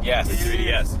Pass. Yes. The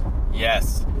 3DS.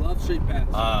 Yes. Love Street Pass.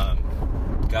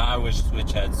 God, I wish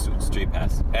Switch had Street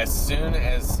Pass. As soon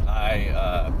as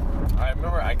I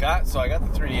remember I got the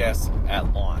 3DS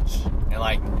at launch,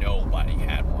 and nobody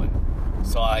had one.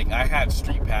 So I had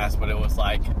Street Pass, but it was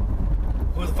like,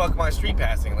 who the fuck am I Street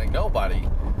Passing? Nobody.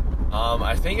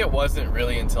 I think it wasn't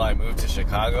really until I moved to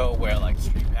Chicago where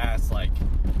Street Pass,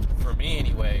 for me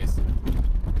anyways,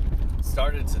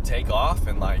 started to take off,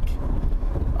 and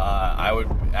I would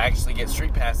actually get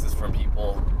Street Passes from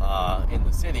people in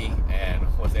the city, and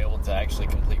was able to actually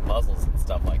complete puzzles and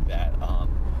stuff like that.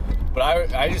 But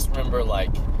I just remember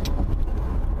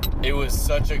it was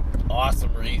such an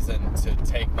awesome reason to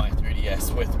take my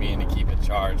 3DS with me and to keep it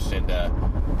charged, and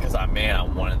because I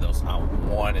wanted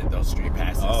those Street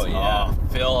Passes. Oh yeah.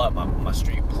 Fill up my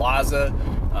Street Plaza,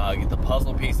 get the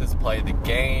puzzle pieces, play the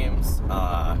games.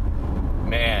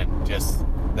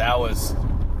 That was,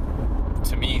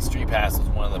 to me, Street Pass was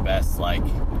one of the best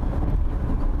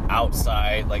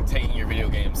outside, taking your video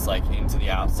games into the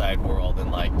outside world,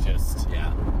 and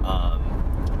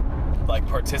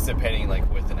participating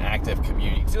with an active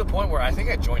community, to the point where I think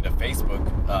I joined a Facebook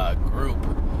group.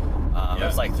 It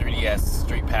was 3DS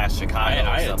Street Pass Chicago.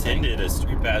 I attended a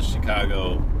Street Pass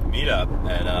Chicago meetup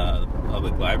at the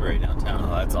public library downtown.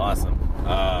 Oh, that's awesome.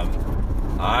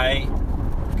 I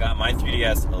got my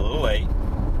 3DS a little late,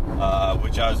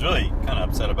 which I was really kind of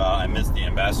upset about. I missed the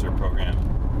ambassador program.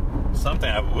 Something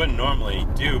I wouldn't normally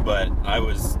do, but I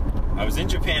was in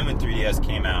Japan when 3DS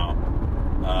came out,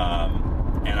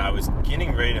 and I was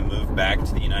getting ready to move back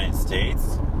to the United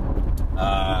States,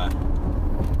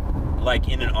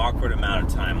 in an awkward amount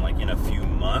of time, in a few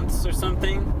months or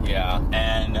something. Yeah.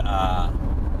 And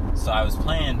so I was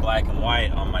playing Black and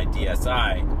White on my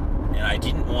DSi, and I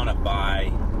didn't want to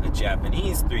buy a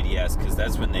Japanese 3DS because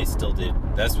that's when they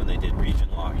did region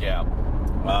lock. Yeah.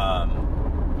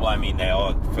 Well, I mean, they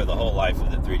all, for the whole life of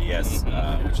the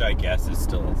 3DS, which I guess is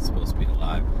still supposed to be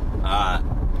alive,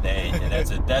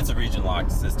 that's a region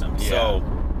locked system. Yeah. So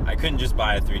I couldn't just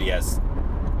buy a 3DS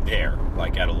there,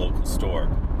 like at a local store.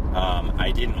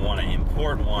 I didn't want to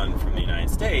import one from the United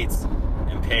States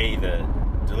and pay the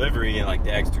delivery and like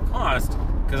the extra cost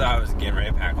because I was getting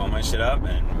ready to pack all my shit up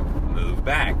and move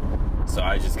back. So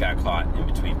I just got caught in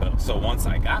between both. So once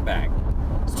I got back,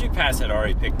 Street Pass had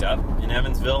already picked up in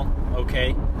Evansville,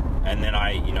 okay, and then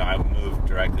I moved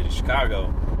directly to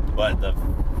Chicago. But the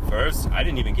first, I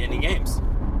didn't even get any games.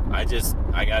 I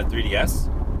got a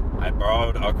 3DS. I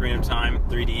borrowed Ocarina of Time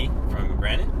 3D from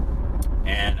Brandon,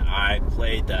 and I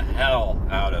played the hell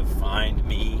out of Find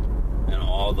Me and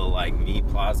all the like Me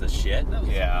Plaza shit.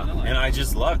 Yeah. And I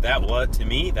just loved that. To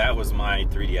me, that was my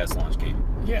 3DS launch game.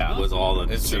 Yeah. Was all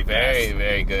the It's a Street very, Pass,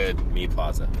 very good Me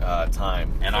Plaza.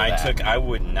 time. And I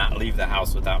would not leave the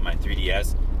house without my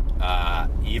 3DS,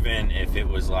 even if it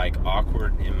was like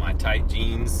awkward in my tight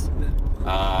jeans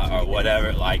or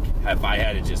whatever. Like if I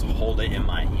had to just hold it in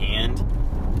my hand,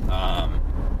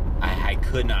 I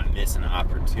could not miss an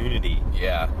opportunity.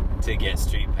 Yeah. To get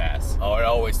Street Pass. Oh, I'd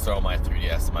always throw my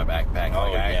 3DS in my backpack.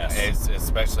 Oh, yes.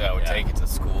 Especially I would take it to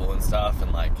school and stuff,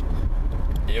 and like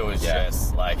it was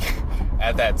just like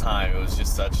at that time it was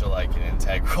just such a an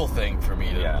integral thing for me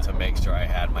to make sure I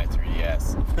had my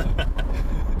 3DS.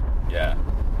 Yeah.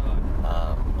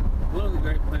 One of the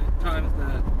great times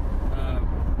that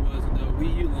was the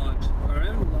Wii U launch, or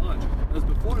even launch. It was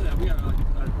before that. We got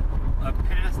a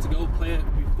pass to go play it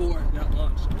before it got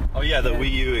launched. Oh yeah, the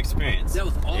Wii U experience. That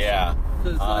was awesome. Yeah.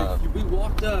 Because we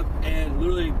walked up and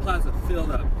literally Plaza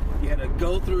filled up. You had to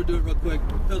go through, do it real quick,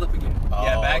 filled up again.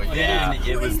 Yeah, back then yeah.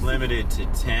 it was limited to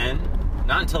 10.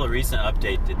 Not until a recent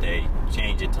update did they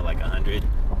change it to like 100.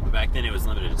 But back then it was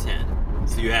limited to 10.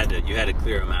 So you had to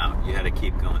clear them out. You had to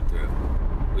keep going through,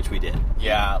 which we did.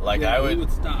 Yeah, we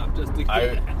would stop just to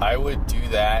I would do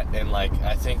that, and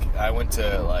I think I went to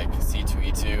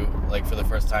C2E2 for the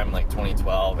first time in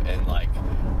 2012, and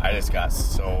I just got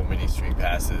so many Street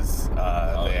Passes there.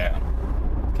 Yeah.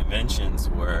 Conventions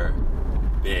were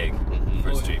big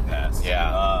for Street Pass.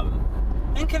 Yeah.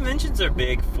 And conventions are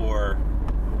big for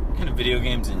kind of video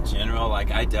games in general.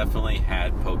 I definitely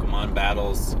had Pokemon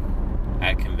battles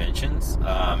at conventions,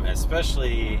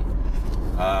 especially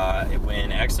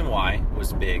when X and Y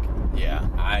was big. Yeah.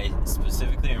 I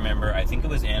specifically remember, I think it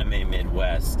was Anime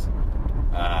Midwest,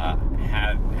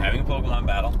 having a Pokemon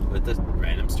battle with a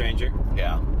random stranger.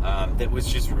 Yeah. That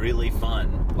was just really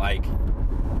fun.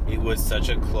 It was such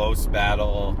a close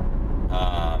battle.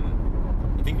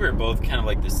 I think we were both kind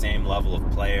of the same level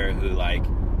of player who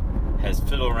has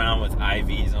fiddled around with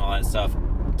IVs and all that stuff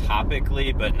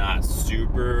topically, but not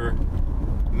super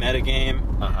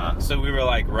metagame. So we were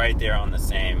right there on the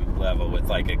same level with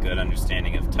a good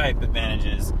understanding of type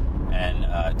advantages and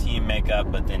team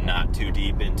makeup, but then not too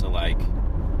deep into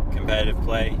competitive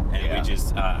play. And we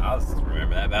just I'll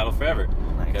remember that battle forever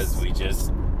because we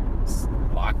just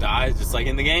locked eyes just like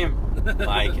in the game.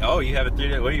 Oh, you have a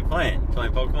 3D, what are you playing? You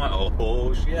playing Pokemon?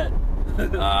 Oh shit.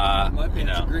 My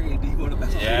pants green. Do you want to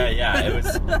battle? Yeah, it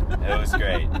was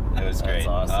great. It was great. That's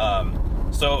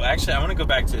awesome. So actually I want to go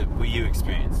back to Wii U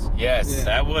experience. Yes. Yeah.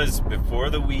 That was before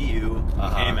the Wii U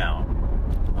came out.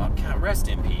 Oh God, rest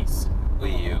in peace,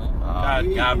 Wii U.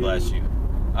 God bless you.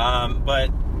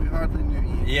 But We hardly knew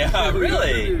you. yeah,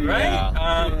 really, right?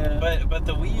 Yeah. But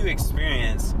the Wii U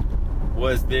experience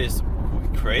was this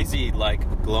crazy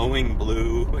glowing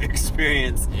blue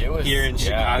experience here in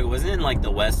Chicago. Wasn't it in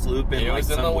the West Loop in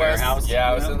some the warehouse?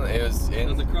 Yeah, it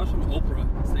was across from Oprah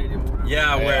Stadium or whatever.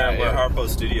 Yeah, where Harpo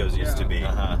Studios used to be.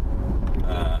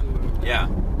 Yeah.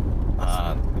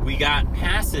 We got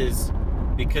passes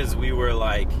because we were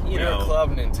we were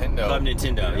Club Nintendo. Club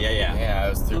Nintendo, yeah. Yeah, it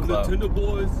was through Club. Nintendo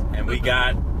boys. And we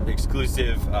got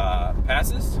exclusive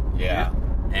passes. Yeah.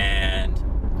 And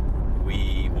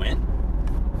we went.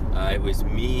 It was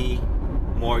me,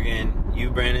 Morgan, you,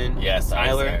 Brandon, Yes,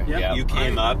 I was Tyler. there. Yep. You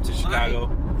came up to Chicago.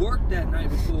 I worked that night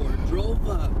before, drove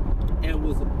up, and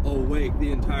was awake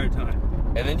the entire time.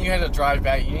 And then you had to drive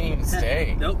back. You didn't even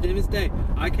stay. Nope, didn't even stay.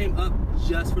 I came up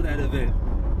just for that event,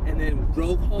 and then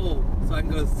drove home so I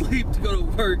can go to sleep to go to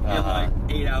work in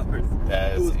 8 hours.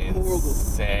 That is it was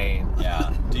insane.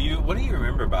 Yeah. What do you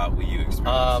remember about Wii U experience?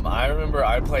 I remember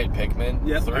I played Pikmin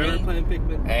 3. I remember playing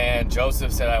Pikmin. And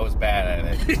Joseph said I was bad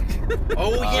at it.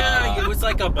 Oh yeah, it was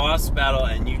like a boss battle,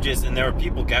 and and there were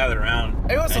people gathered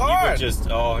around. It was and hard. You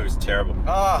would it was terrible.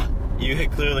 You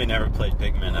had clearly never played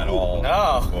Pikmin at all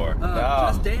No. before. No.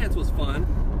 Just Dance was fun.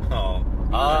 Oh.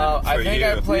 I For think you.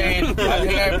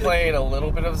 I played a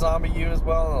little bit of Zombie U as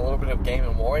well, and a little bit of Game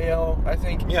 & Wario, I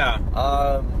think. Yeah.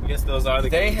 I guess those are the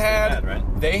games they had,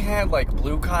 right? They had like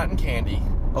blue cotton candy.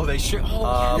 Oh, they sure.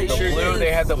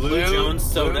 They had the Blue Jones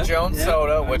soda. Blue Jones Yeah.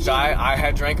 soda, which I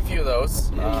had drank a few of those.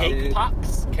 Cake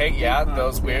pops.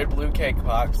 Those weird blue cake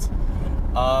pops.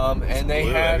 And they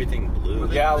Blue, had everything blue.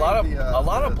 yeah, a lot of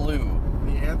the- blue.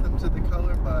 The anthem to the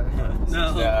color by.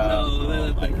 No, Yeah. no.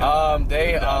 Oh my God.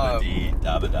 They Dabba-dee,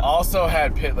 dabba-da. also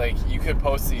had you could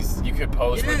post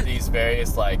with Yes. these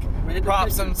various like Random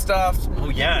props and stuff. Oh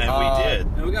yeah, and we did.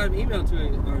 And we got an email to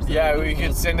it. Or Yeah, we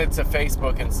could send it to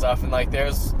Facebook and stuff, and like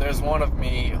there's one of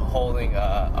me holding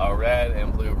a red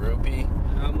and blue rupee,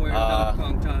 I'm wearing a Donkey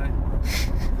Kong tie.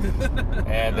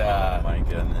 and Oh my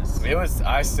goodness. it was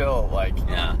I still like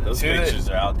Yeah, those to pictures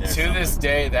are out there. to somewhere. this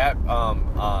day that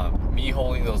me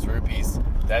holding those rupees,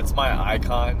 that's my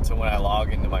icon to when I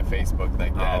log into my Facebook.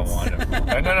 Like that's wonderful.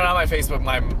 no, not my Facebook,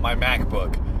 my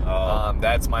MacBook. Oh.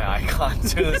 That's my icon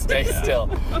to this day still.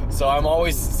 So I'm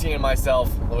always seeing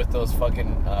myself with those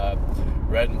fucking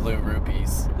red and blue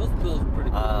rupees. Those pills were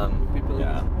pretty cool. People-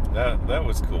 Yeah, that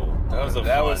was cool. That was a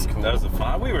That fun. was cool. That was a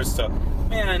fun. We were so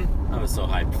I was so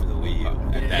hyped for the Wii U.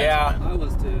 At that Yeah. time. I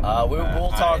was too. We'll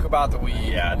talk about the Wii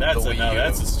U. Yeah, the Wii U.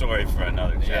 that's a story for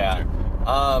another chapter.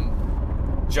 Yeah.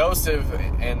 Joseph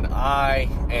and I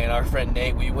and our friend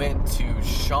Nate, we went to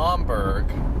Schaumburg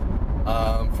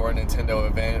for a Nintendo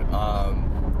event.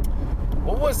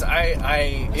 What was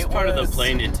It's part of the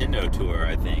Play Nintendo tour,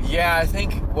 I think. Yeah, I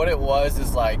think what it was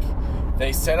is like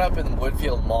they set up in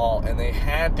Woodfield Mall and they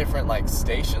had different like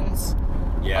stations.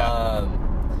 Yeah.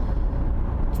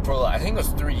 For I think it was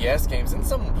 3DS games and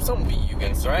some Wii U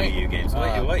games, right? Wii U games.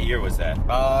 What year was that?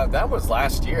 That was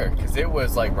last year because it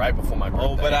was like right before my birthday.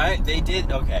 Oh, but they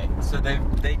did. Okay, so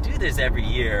they do this every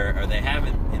year, or they have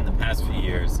it in the past few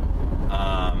years.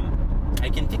 I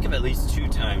can think of at least 2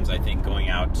 times. I think going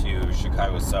out to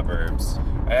Chicago suburbs.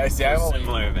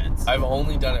 Similar events. I've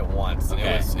only done it once, and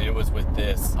Okay. it was with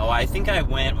this. Oh, I think I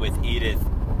went with Edith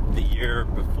the year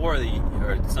before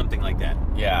or something like that.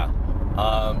 Yeah.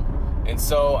 And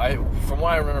so from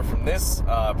what I remember from this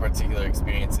particular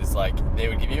experience is like they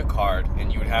would give you a card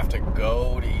and you would have to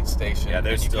go to each station. Yeah,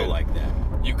 they're and you still could- like that.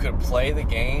 You could play the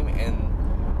game and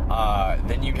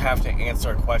then you'd have to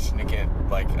answer a question to get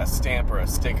like a stamp or a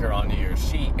sticker onto your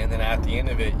sheet, and then at the end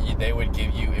of it, they would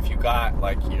give you, if you got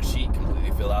like your sheet completely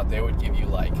filled out, they would give you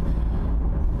like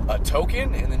a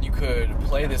token, and then you could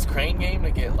play this crane game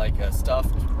to get like a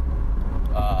stuffed.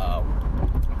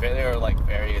 There are like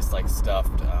various like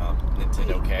stuffed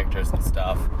Nintendo characters and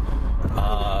stuff.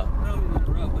 I don't mean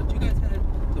to interrupt, but you guys had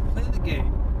to play the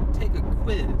game, take a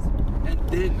quiz, and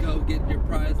then go get your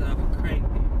prize out of a crane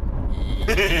game.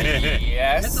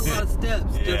 Yes. That's a lot of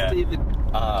steps just Yeah. to even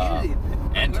get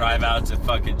anything. And drive out to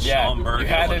fucking Yeah, Schaumburg, you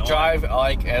had to Illinois. drive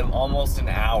like almost an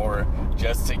hour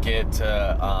just to get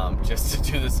to just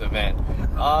to do this event.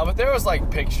 But there was like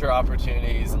picture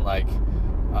opportunities and like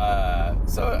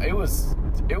so it was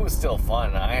still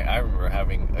fun. I remember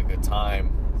having a good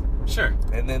time. Sure.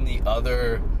 And then the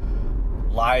other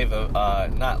live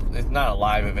it's not a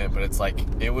live event, but it's like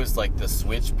it was like the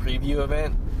Switch preview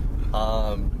event.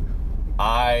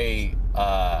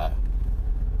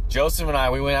 Joseph and I,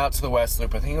 we went out to the West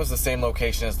Loop. I think it was the same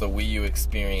location as the Wii U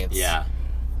experience. Yeah.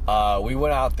 We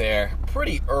went out there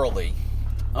pretty early.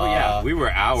 Oh yeah, we were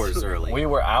hours early. We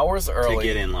were hours early to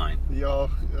get in line Y'all,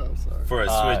 I'm sorry. for a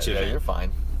Switch yeah, event. you're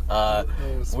fine. Oh,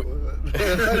 spoil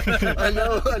it.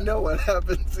 I know what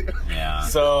happens here. Yeah.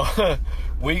 So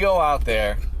we go out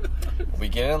there, we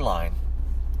get in line,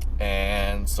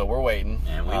 and so we're waiting.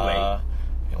 And we wait.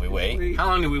 And we wait. How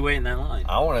long did we wait in that line?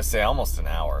 I want to say almost an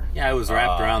hour. Yeah, it was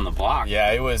wrapped around the block.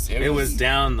 Yeah, it was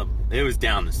down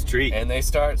the street. And they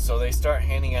start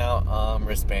handing out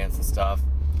wristbands and stuff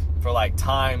for like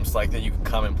times like that you can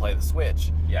come and play the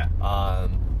Switch. Yeah.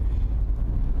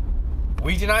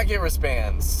 We did not get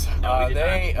wristbands. No, we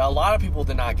did A lot of people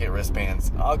did not get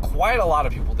wristbands. Quite a lot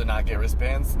of people did not get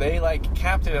wristbands. They like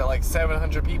capped it at like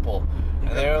 700 people,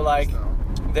 and they were like,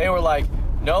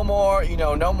 no more,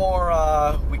 no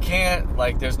more. We can't.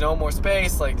 Like, there's no more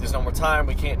space. Like, there's no more time.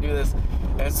 We can't do this.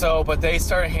 And so, but they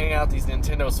started handing out these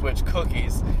Nintendo Switch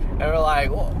cookies, and we're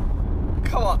like, well,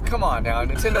 come on now,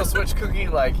 Nintendo Switch cookie,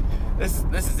 like. This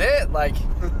is it. Like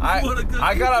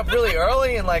I got up really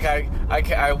early and like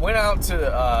I went out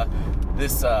to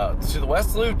to the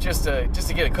West Loop just to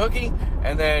get a cookie,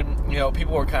 and then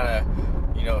people were kind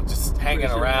of just hanging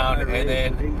around, and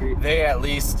then they at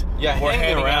least were hanging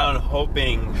handing around out.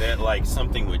 hoping that like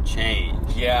something would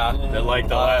change. Yeah, That like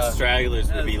the last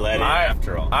stragglers would be let in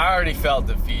after all. I already felt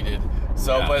defeated.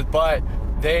 So, Yeah. but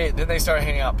they started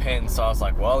handing out pins. So I was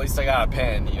like, well, at least I got a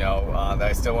pin, that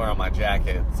I still wear on my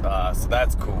jacket. So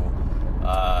that's cool.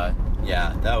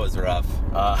 Yeah, that was rough.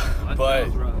 But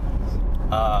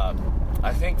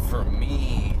I think for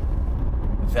me,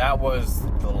 that was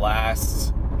the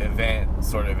last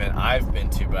sort of event I've been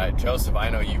to. But Joseph, I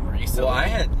know you recently.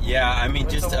 Well,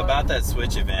 just to one? about that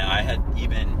Switch event,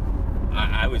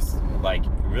 I was like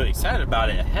really excited about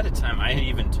it ahead of time. I had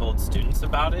even told students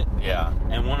about it. Yeah.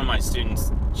 And one of my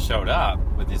students showed up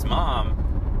with his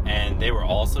mom, and they were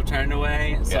also turned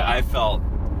away. So Yeah. I felt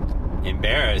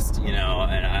embarrassed, and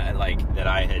I like that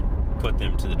I had put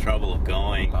them to the trouble of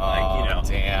going. Oh,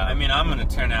 damn. I mean, I'm going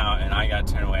to turn out, and I got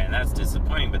turned away, and that's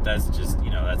disappointing. But that's just,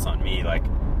 that's on me. Like,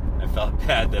 I felt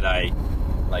bad that I,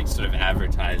 like, sort of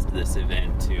advertised this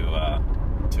event to a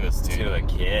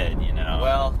kid,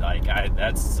 Well, like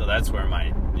that's where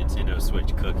my Nintendo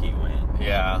Switch cookie went.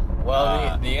 Yeah.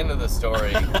 Well, the end of the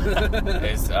story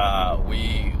is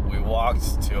we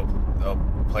walked to a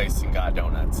place and got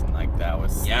donuts, and like that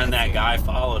was. Yeah, and that guy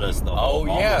followed us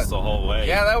almost the whole way.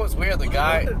 Yeah, that was weird.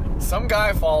 Some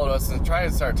guy followed us and tried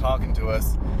to start talking to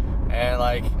us, and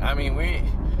we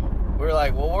were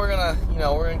like, well, we're gonna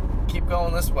keep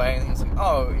going this way, and he's like,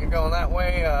 oh, you're going that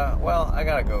way? Well, I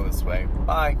gotta go this way.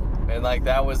 Bye. And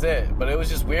that was it. But it was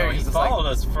just weird. He followed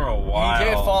us for a while. He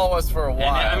did follow us for a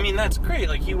while. And that's great.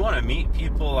 Like, you want to meet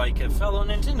people, like a fellow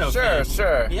Nintendo fan.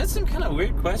 Sure. He had some kind of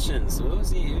weird questions. What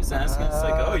was he? He was asking us,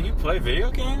 like, oh, you play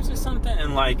video games or something?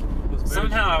 And, like,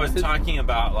 somehow I was talking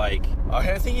about, like...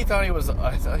 I think he thought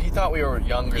he thought we were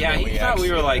younger than we he thought we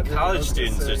were, like, Yeah, college I was gonna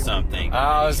students or say. something.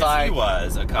 I was like... He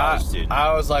was a college student.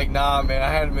 I was like, nah, man, I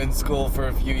hadn't been in school for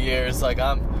a few years. Like,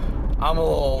 I'm a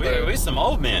little older. We're some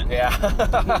old men.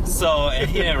 Yeah. So, and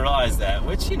he didn't realize that,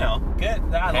 which, good.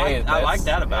 I like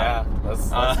that about him. That's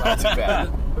not too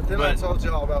bad. But then I told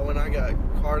y'all about when I got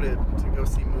carded to go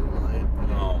see Moonlight.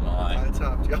 Oh, my. I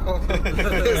topped y'all. Yeah.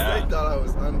 They thought I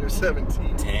was under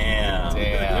 17. Damn.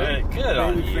 Good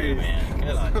on Baby you, face. man.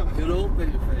 Good on you. Good old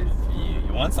baby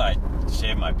face. Once I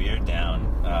shaved my beard down,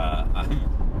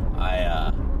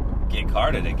 I get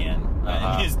carded again.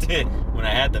 I used to, when I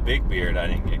had the big beard, I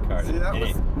didn't get carded. See, that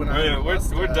was when I had a we're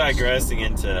mustache. digressing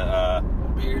into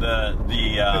Beard.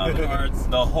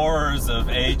 the horrors of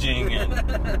aging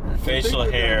and facial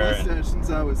hair. Mustache,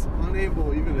 since I was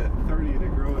unable, even at 30, to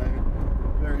grow a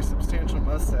very substantial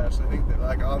mustache. I think that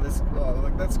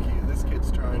that's cute. This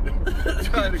kid's trying to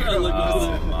grow a Oh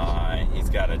mustache. my, he's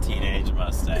got a teenage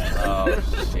mustache. Oh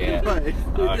shit. Right.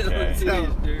 Okay.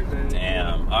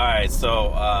 Damn. All right.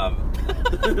 So,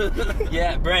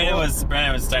 yeah, Brandon was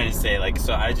starting to say, like,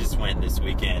 so I just went this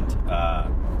weekend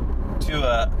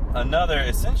to another,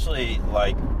 essentially,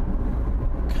 like,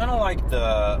 kind of like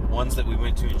the ones that we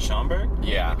went to in Schaumburg.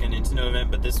 Yeah. Like a Nintendo event,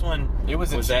 but this one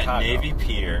was in at Chicago. Navy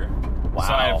Pier. Wow.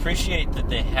 So I appreciate that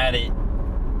they had it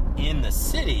in the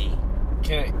city.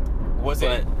 I was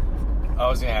gonna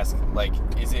ask, like,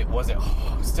 was it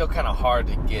still kind of hard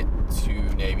to get to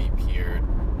Navy Pier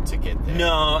to get there?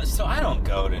 No, so I don't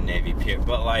go to Navy Pier,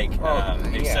 but like,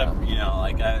 except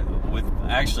like with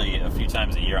actually a few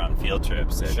times a year on field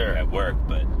trips at work.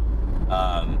 But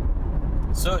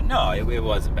so no, it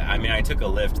wasn't bad. I mean, I took a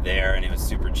Lyft there, and it was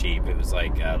super cheap. It was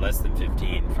like less than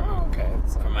 15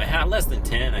 from my house, less than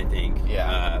 10, I think.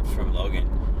 Yeah. From Logan,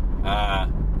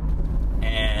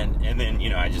 and then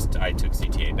I took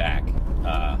CTA back.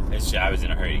 I was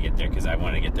in a hurry to get there because I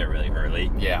wanted to get there really early.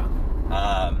 Yeah.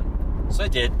 So I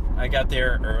did. I got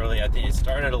there early. I think it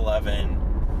started at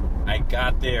 11. I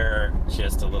got there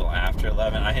just a little after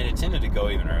 11. I had intended to go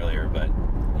even earlier, but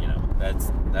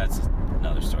that's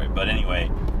another story. But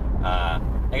anyway, I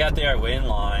got there. I waited in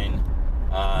line.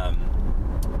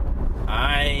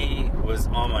 I was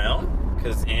on my own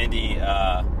because Andy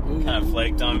kind of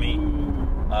flaked on me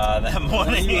that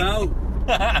morning. You out.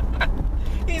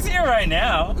 He's here right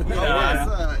now.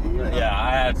 Yeah,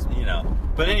 I had,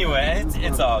 But anyway,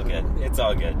 it's all good. It's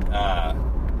all good.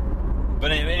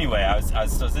 But anyway, I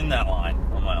was in that line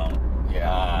on my own.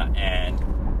 Yeah. And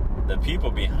the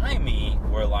people behind me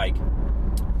were like,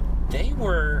 they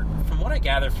were, from what I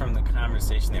gathered from the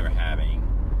conversation they were having,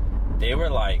 they were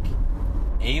like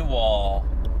AWOL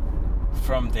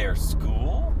from their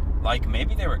school. Like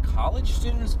maybe they were college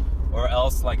students, or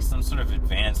else like some sort of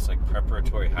advanced, like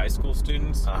preparatory high school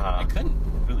students. I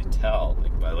couldn't really tell,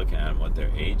 like by looking at them, what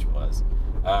their age was.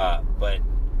 But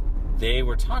they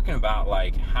were talking about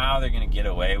like how they're gonna get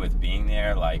away with being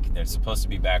there. Like they're supposed to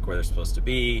be back where they're supposed to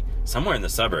be, somewhere in the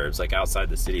suburbs, like outside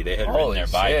the city. They had ridden Holy their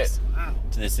shit. bikes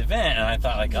to this event, and I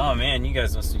thought like, oh man, you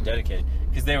guys must be dedicated,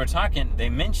 because they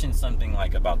mentioned something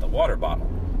like about the water bottle,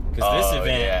 because this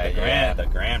event, the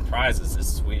grand prize is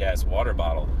this sweet ass water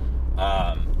bottle,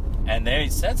 and they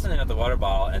said something about the water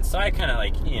bottle, and so I kind of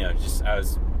like, I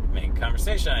was making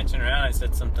conversation. I turned around and I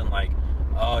said something like,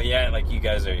 oh yeah, like you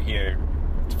guys are here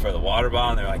for the water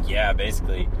bottle, and they're like, yeah,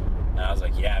 basically. And I was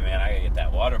like, yeah, man, I gotta get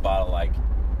that water bottle, like,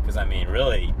 because I mean,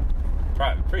 really,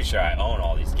 pretty sure I own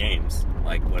all these games,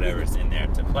 like whatever's in there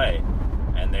to play.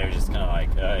 And they're just kind of like,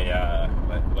 oh yeah,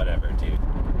 whatever, dude.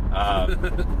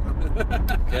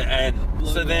 And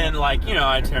so then, like,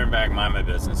 I turn back, mind my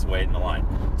business, wait in the line.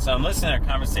 So I'm listening to their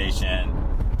conversation,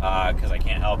 because I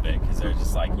can't help it, because they're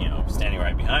just like, standing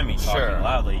right behind me, talking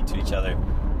loudly to each other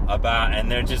about, and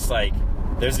they're just like,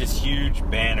 there's this huge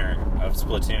banner of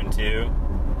Splatoon 2,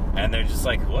 and they're just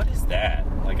like, what is that?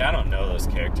 Like, I don't know those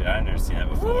characters. I've never seen that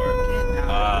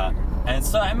before. And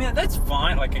so, I mean, that's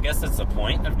fine. Like, I guess that's the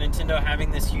point of Nintendo having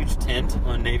this huge tent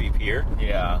on Navy Pier.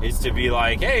 Yeah. Is to be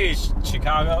like, hey,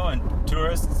 Chicago and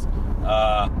tourists,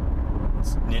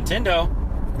 Nintendo,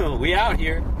 we out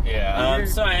here. Yeah.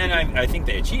 I think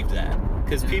they achieved that.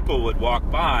 Because people would walk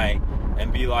by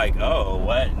and be like, oh,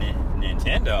 what,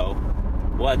 Nintendo?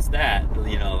 What's that?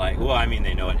 Like, well, I mean,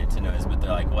 they know what Nintendo is, but they're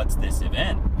like, what's this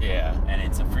event? Yeah. And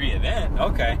it's a free event.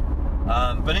 Okay.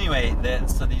 But anyway,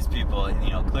 so these people,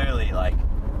 clearly, like,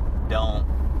 don't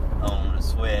own a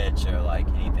Switch or, like,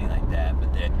 anything like that.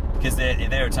 But because they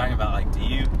were talking about, like,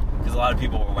 because a lot of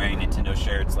people were wearing Nintendo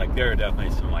shirts. Like, there are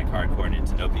definitely some, like, hardcore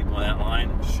Nintendo people in that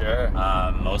line. Sure.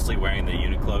 Mostly wearing the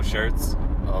Uniqlo shirts.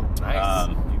 Oh, nice.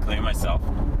 Including myself.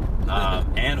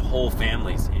 And whole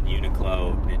families in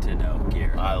Uniqlo Nintendo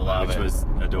gear. I love it. Which was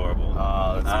adorable.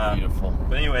 Oh, that's beautiful.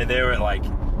 But anyway, they were like,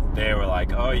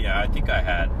 oh yeah, I think I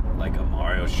had like a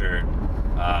Mario shirt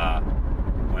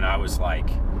when I was like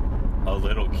a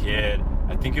little kid.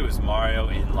 I think it was Mario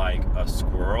in like a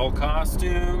squirrel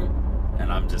costume.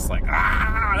 And I'm just like,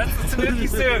 that's the Tanuki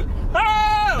suit.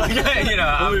 Like,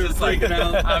 I'm just like,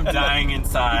 I'm dying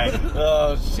inside.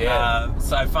 Oh shit.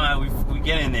 So I finally, we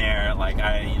get in there, like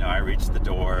I reach the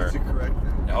door. Did you correct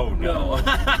that? Oh no.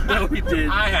 No, we did.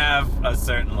 I have a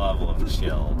certain level of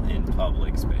chill in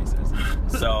public spaces.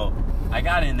 So I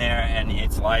got in there, and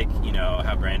it's like,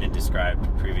 how Brandon described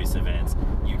previous events.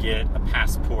 You get a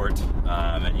passport,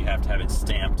 and you have to have it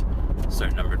stamped a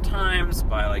certain number of times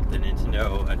by like the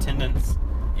Nintendo attendants.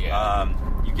 Yeah.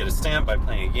 You get a stamp by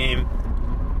playing a game.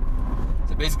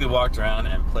 So I basically walked around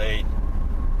and played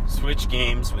Switch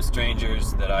games with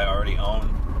strangers that I already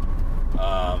own.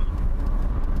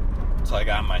 So I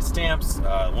got my stamps.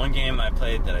 One game I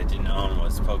played that I didn't own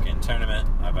was Pokken Tournament.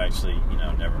 I've actually,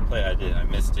 never played. I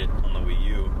missed it on the Wii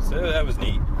U, so that was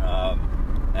neat.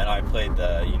 And I played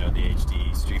the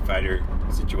HD Street Fighter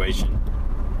situation.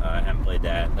 I haven't played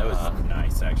that. That was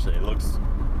nice, actually. It looks.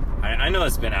 I know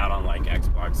it's been out on like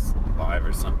Xbox Live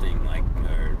or something, like,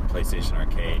 or PlayStation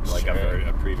Arcade, like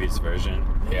a previous version.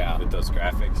 Yeah. With those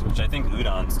graphics, which I think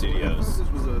Udon Studios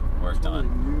worked on.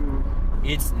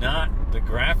 It's not. The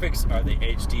graphics are the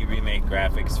HD remake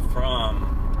graphics from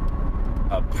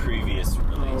a previous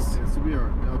release. Oh, okay, so we are.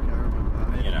 Okay, I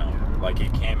remember that. Like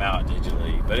it came out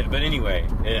digitally. But anyway,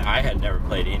 I had never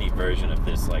played any version of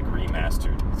this like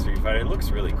remastered Street Fighter. It looks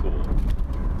really cool.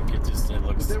 It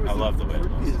looks. I love the way it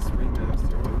looks. Previous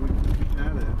remaster. We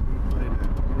had it. We played it. I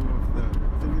don't know if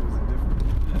I think it was a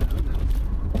different.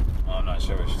 I'm not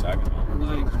sure what you're talking about.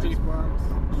 Like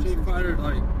Street Fighter,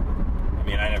 like. I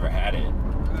mean, I never had it.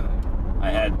 I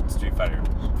had Street Fighter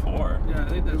 4. Yeah, I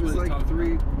think that's it was like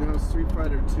Street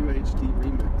Fighter 2 HD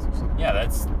remix or something. Yeah,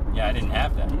 I didn't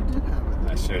have that. You did have it.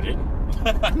 I sure didn't.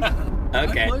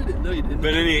 Okay. I played it. No, you didn't.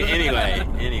 But anyway,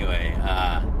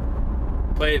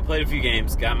 played a few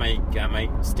games, got my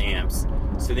stamps.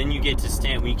 So then you get to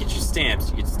stand. When you get your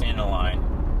stamps, you get to stand in a line,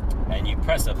 and you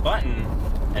press a button,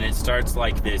 and it starts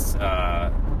like this,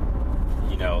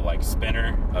 like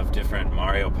spinner of different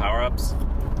Mario power-ups.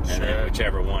 And then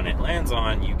whichever one it lands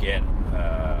on, you get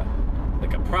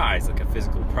like a prize, like a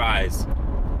physical prize,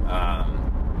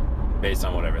 based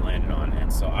on whatever it landed on.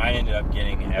 And so I ended up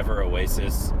getting Ever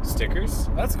Oasis stickers.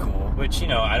 That's cool. Which,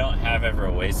 I don't have Ever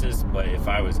Oasis, but if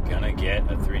I was gonna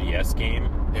get a 3DS game,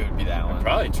 it would be that one. I'd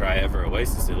probably try Ever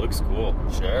Oasis. It looks cool.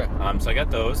 Sure. So I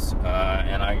got those,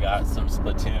 and I got some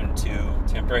Splatoon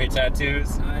 2 temporary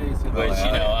tattoos. Nice. Which,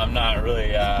 I'm not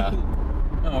really...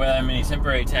 I don't wear that many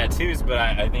temporary tattoos, but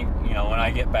I think, when I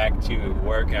get back to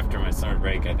work after my summer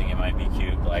break, I think it might be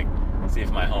cute. Like, see if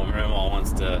my homeroom all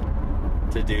wants to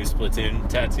to do Splatoon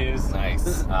tattoos.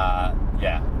 Nice.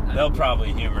 Yeah, they'll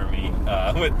probably humor me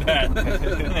with that.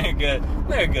 They're good.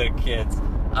 They're good kids.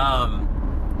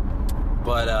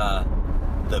 But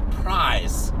the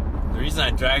prize, the reason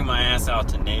I dragged my ass out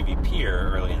to Navy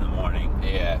Pier early in the morning,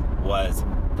 was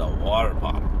the water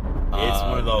bottle. It's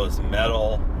one of those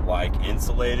metal, like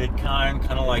insulated kind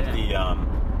of like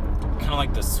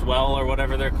the Swell or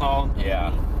whatever they're called.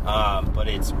 Yeah. But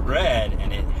it's red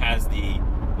and it has the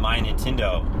My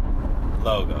Nintendo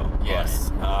logo.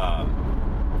 Yes. On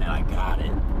it. And I got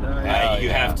it. You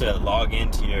have to log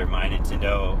into your My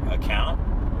Nintendo account,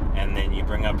 and then you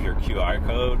bring up your QR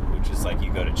code, which is like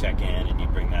you go to check in and you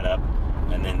bring that up,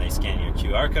 and then they scan your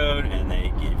QR code and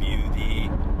they give you the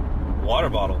water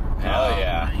bottle. Hell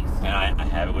yeah. And I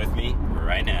have it with me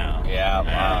right now. Yeah,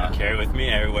 wow. I carry it with me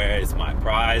everywhere. It's my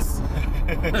prize.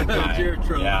 Your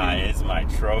trophy. Yeah, it's my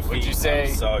trophy. Would you say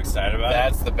I'm so excited about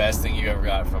that's the best thing you ever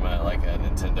got from a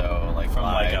Nintendo, like from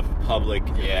live? like a public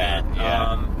event?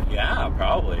 Yeah,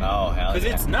 probably. Oh, hell yeah. Because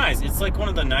it's nice. It's like one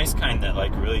of the nice kind that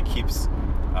like really keeps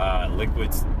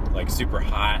liquids like super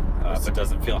hot, but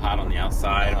doesn't feel hot on the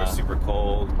outside or super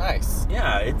cold. Nice.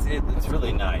 Yeah, it's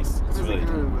really nice. It's really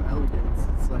kind of elegance.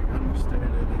 It's like understated.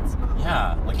 It's not.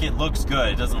 Yeah, like it looks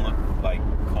good. It doesn't look like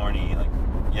corny. Like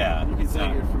yeah, You can it's take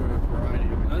not. it for a variety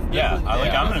of Yeah,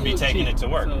 I'm gonna be taking it to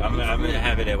work. So I'm gonna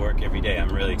have it at work every day. I'm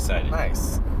really excited.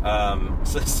 Nice.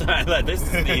 So this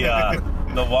is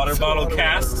the water bottle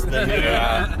cast, the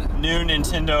new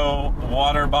Nintendo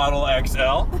water bottle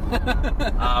XL,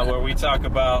 where we talk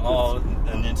about all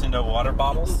the Nintendo water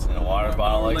bottles And water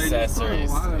bottle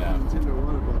accessories. Yeah. Nintendo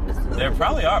water bottles. There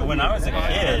probably are. When I was a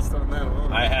kid,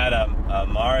 I had a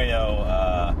Mario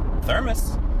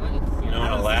thermos. You know,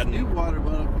 an Aladdin. New water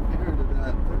bottle compared to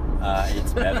that.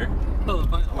 It's better. A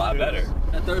lot better.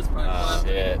 That thirst probably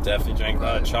Shit. Definitely drank a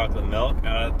lot of chocolate milk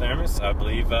out of that thermos. I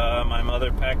believe my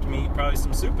mother packed me probably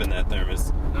some soup in that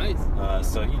thermos. nice.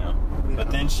 So, you know.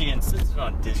 But then she insisted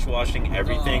on dishwashing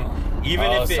everything. Even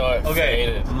Oh, if it... so it okay,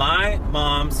 faded. my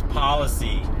mom's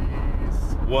policy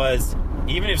was,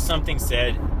 even if something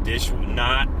said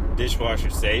not dishwasher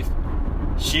safe,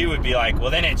 she would be like, well,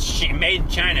 then it's made in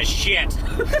China shit.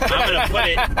 I'm going to put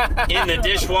it in the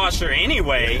dishwasher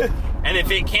anyway. And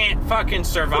if it can't fucking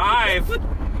survive,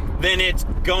 then it's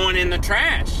going in the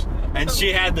trash. And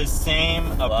she had the same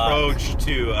approach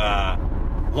to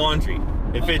laundry.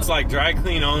 If it's like dry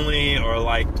clean only or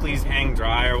like please hang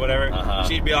dry or whatever,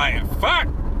 she'd be like, fuck,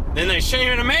 then they shouldn't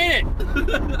even have made it.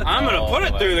 I'm going to put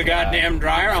it through the goddamn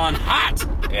dryer on hot.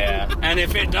 Yeah. And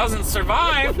if it doesn't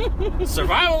survive,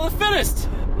 survival of the fittest.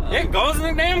 It goes in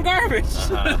the damn garbage.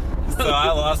 So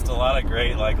I lost a lot of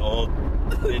great like old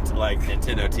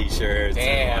Nintendo t-shirts.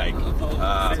 Damn.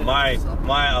 And like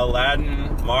my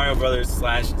Aladdin Mario Brothers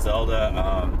 /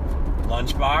 Zelda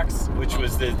lunchbox, which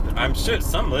was I'm sure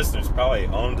some listeners probably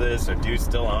owned this or do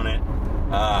still own it.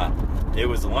 It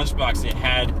was a lunchbox. It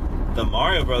had the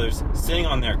Mario Brothers sitting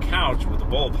on their couch with a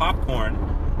bowl of popcorn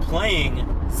playing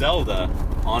Zelda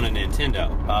on a Nintendo.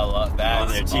 I love that. On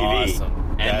their TV. Awesome.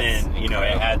 And That's then, you know,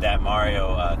 incredible. it had that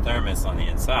Mario thermos on the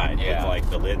inside with like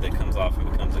the lid that comes off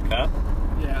and becomes a cup.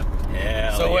 Yeah.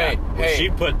 Yeah. So wait, hey. She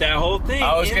put that whole thing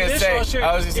I was in gonna the say- dishwasher.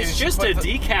 I was gonna say, It's she just put a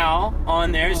the- decal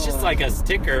on there. It's just like a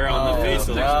sticker on the face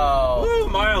of the no. Woo,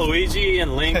 Mario, Luigi,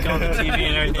 and Link on the TV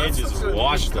and everything. It That's just such a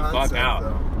washed neat the fuck concept, out.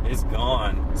 though. It's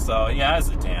gone. So yeah, that's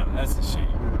a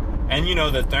shame. And you know,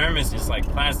 the thermos is like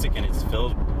plastic and it's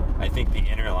filled. I think the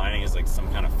inner lining is like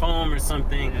some kind of foam or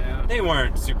something. Yeah. They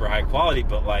weren't super high quality,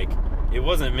 but like it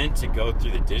wasn't meant to go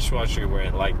through the dishwasher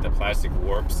where like the plastic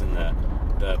warps and the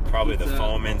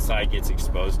foam inside gets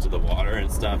exposed to the water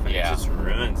and stuff, and it just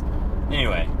ruins.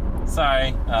 Anyway,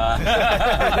 sorry.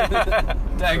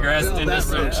 Digressed into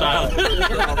some childhood.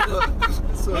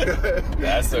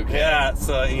 That's okay. Yeah,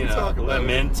 so you know, talk about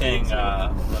lamenting the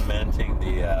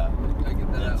Gotta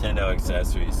get that out. Nintendo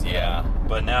accessories. Yeah.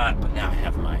 But now I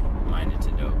have my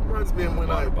Nintendo Reminds me of when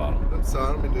water bottle. I'm sorry,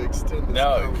 I don't mean to extend this.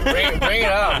 No, bring it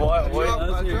up. What?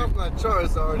 I dropped my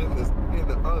Charizard in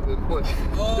the oven. What?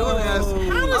 Oh. Don't ask.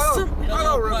 I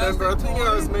don't remember. I think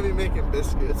I was plastic maybe making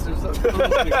biscuits or something. Oh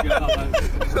my god.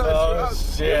 Oh,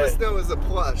 shit. It was a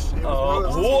plush. It was one of Oh,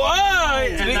 those- what?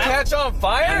 Did it catch on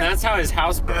fire? And that's how his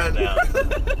house burned down.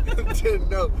 Didn't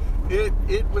know.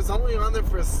 It was only on there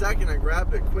for a second. I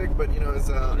grabbed it quick, but you know, it was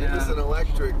an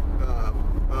electric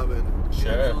oven.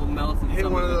 Sure. It hit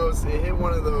one of those. It hit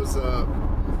one of those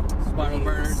spiral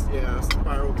burners. Yeah,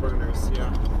 spiral burners.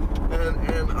 Yeah,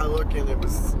 and I look and it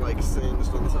was like singed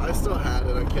on the side. I still had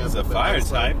it. I kept It's a it, but I fire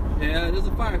was like, type. Yeah, it is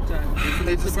a fire type.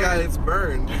 it's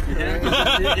burned. Yeah,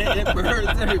 Right? it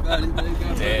burns everybody. But it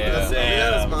got Damn.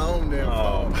 That was my own damn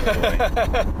Oh, fault.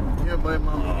 boy. You can't blame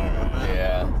my mom on that.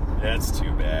 Yeah. That's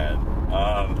too bad.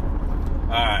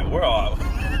 Alright, we're all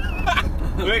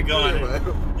we're going. Anyway.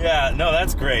 Yeah, no,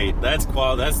 that's great. That's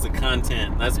the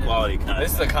content. That's quality content.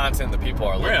 This is the content that people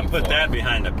are We're looking gonna put for. that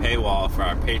behind a paywall for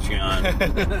our Patreon.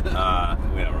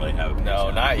 We don't really have a Patreon. No,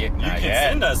 not yet. You Not can yet.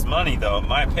 send us money though.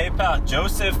 My PayPal,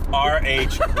 Joseph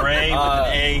R.H. Gray with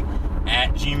an A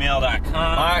at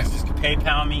gmail.com. Just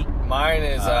PayPal me. Mine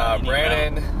is Any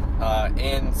Brandon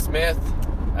N. Smith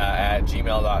at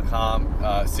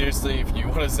gmail.com. Seriously, if you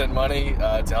want to send money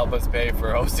to help us pay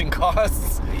for hosting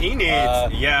costs, He needs.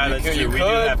 you That's could- true. you We do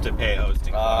could. have to pay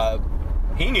hosting costs.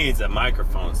 He needs a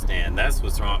microphone stand. That's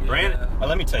what's wrong. Yeah. Brandon,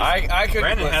 let me tell you. something. I could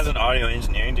Brandon has listen. an audio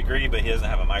engineering degree, but he doesn't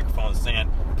have a microphone stand.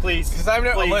 Please, Because I've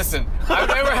never please. I've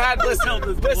never had Tell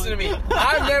this listen boy. to me.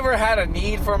 I've never had a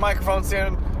need for a microphone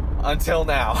stand until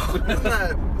now.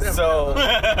 So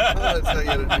That's how you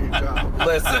gotta do your job. I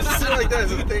listen, just feel like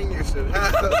that's a thing you should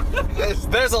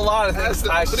have. there's a lot of things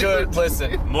I should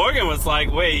listen. Morgan was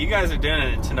like, "Wait, you guys are doing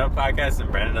a Nintendo podcast,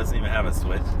 and Brandon doesn't even have a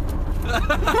Switch."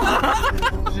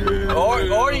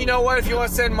 Or you know what? If you want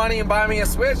to send money and buy me a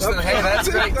Switch, then hey, that's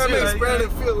great That makes too. Brandon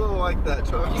feel a little like that,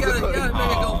 Charles. You gotta make it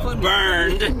go fun.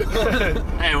 Burned.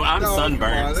 Hey, well, I'm No,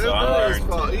 sunburned, come so on, I'm it's his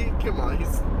fault. burned. Come on,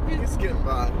 he's getting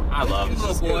by. I love He's this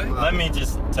just little getting boy. by. Let me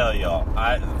just tell y'all,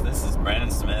 this is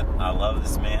Brandon Smith. I love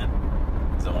this man.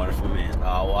 He's a wonderful man.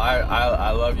 Well,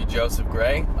 I love you, Joseph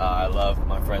Gray. I love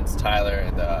my friends Tyler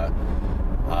and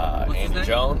What's his Andy name?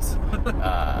 Jones. He can't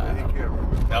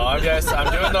remember. No,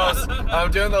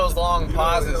 I'm doing those long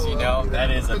pauses, you know.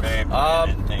 That is a very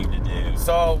Brandon thing to do.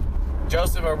 So,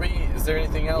 Joseph, is there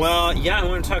anything else? Well, yeah, I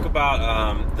want to talk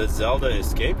about the Zelda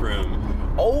escape room.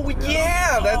 Oh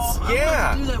yeah, that's I yeah.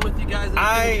 wanted to do that with you guys. And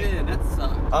I- couldn't get in. That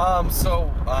sucked. So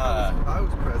I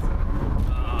was present.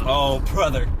 Oh,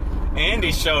 brother.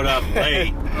 Andy showed up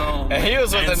late. Oh, and he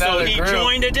was with And so another he group.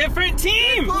 joined a different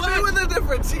team. Put me with a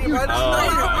different team. I just Oh, know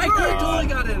you're my I right. totally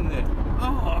got in there.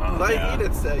 Oh, Like Yeah. he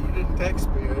didn't say, you didn't text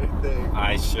me or anything.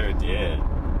 I sure did.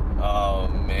 Oh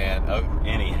man.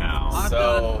 Anyhow.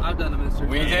 I've done a mystery.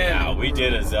 we Club. did. Anyhow, we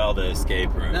did a Zelda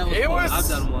escape room. That was It fun. was. I've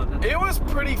done one. It was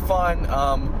pretty fun.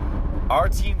 Our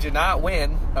team did not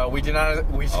win. We did not.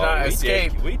 We did not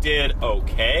escape. We did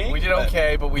okay. We did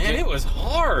okay, but we Man, did. it was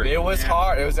hard. It was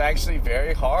hard. It was actually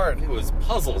very hard. It was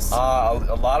puzzles. A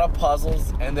lot of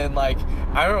puzzles, and then like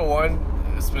I remember one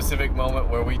specific moment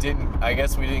where I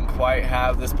guess we didn't quite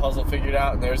have this puzzle figured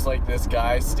out, and there's like this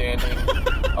guy standing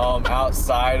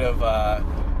outside of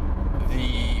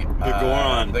the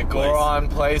Goron the place. Goron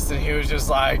place, and he was just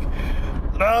like,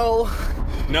 no.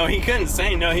 No, he couldn't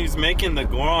say no. He was making the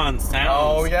Goron sounds.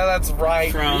 Oh yeah, that's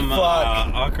right. From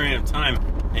Fuck. Ocarina of Time,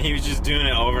 and he was just doing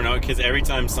it over and over because every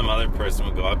time some other person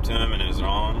would go up to him and it was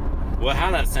wrong. Well,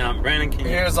 how that sound, Brandon? Can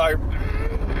He you was like,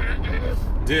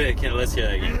 do it? Let's hear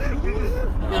that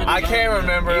again. I can't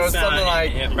remember. It was something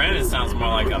like, Yeah, Brandon sounds more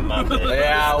like a Muppet.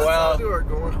 yeah, well. You are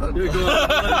going on.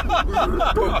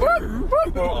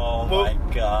 Oh my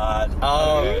God.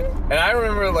 And I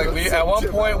remember, like, at one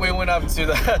point we went up to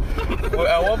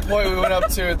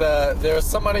there was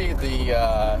somebody,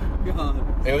 God.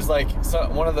 it was like,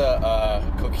 one of the,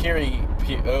 Kokiri,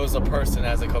 it was a person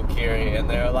as a Kokiri, and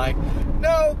they were like,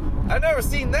 no, I've never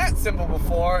seen that symbol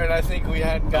before, and I think we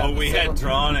hadn't gotten We the had symbol.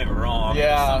 drawn it wrong.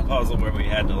 Yeah. Some puzzle where we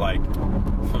had to, like,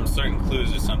 from certain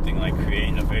clues or something, like,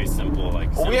 create a very simple,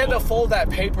 like, Well, we had to symbol. fold that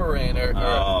paper in,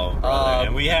 Oh, brother.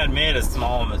 And we had made a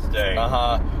small mistake.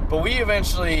 But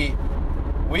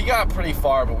we got pretty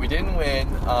far, but we didn't win.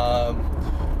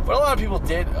 But a lot of people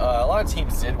did. A lot of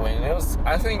teams did win.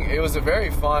 I think it was a very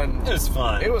fun. It was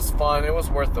fun. It was fun. It was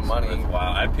worth the money.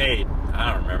 Wow, I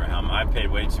don't remember how much. I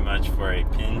paid way too much for a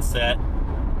pin set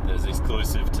that was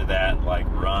exclusive to that, like,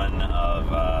 run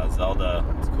of Zelda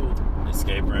That's cool.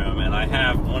 escape room. And I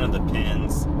have one of the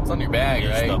pins. It's on your bag,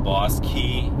 It's right? the boss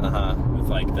key. With,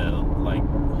 like, the, like,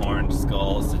 horned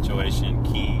skull situation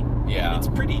key. Yeah. It's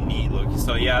pretty neat looking.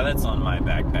 So, yeah, that's on my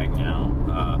backpack now.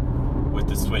 With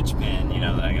the Switch pin,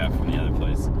 that I got from the other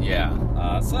place. Yeah.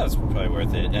 So that was probably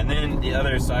worth it. And then the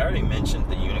others, I already mentioned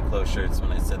the Uniqlo shirts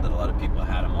when I said that a lot of people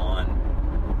had them on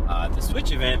at the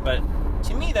Switch event, but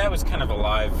to me that was kind of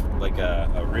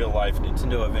a real life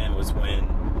Nintendo event was when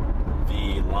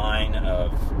the line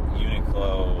of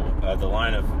Uniqlo, the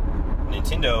line of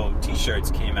Nintendo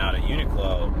t-shirts came out at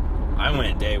Uniqlo. I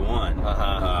went day one.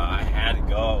 I had to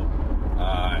go.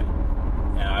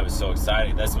 And I was so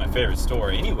excited. That's my favorite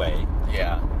store anyway.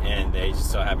 Yeah. And they just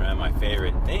so happen to have my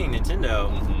favorite thing, Nintendo.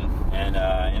 Mm-hmm. And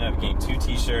I ended up getting 2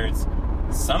 T-shirts.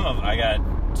 I got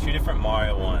 2 different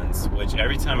Mario ones, which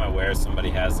every time I wear, somebody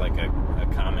has like a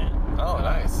comment. Oh,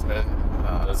 nice.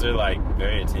 Those are like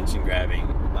very attention-grabbing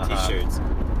T-shirts.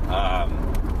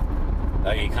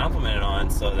 I get complimented on,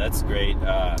 so that's great.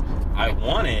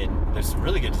 There's some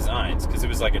really good designs because it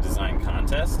was like a design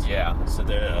contest. Yeah. So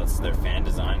they're fan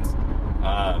designs.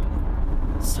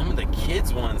 Some of the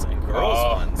kids ones and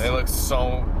girls ones. They look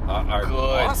so are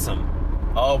good. Awesome.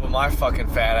 Oh, but my fucking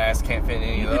fat ass can't fit in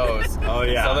any of those. Oh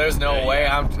yeah. So there's no way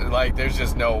there's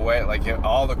just no way. Like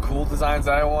all the cool designs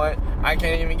that I want, I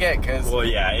can't even get because. Well,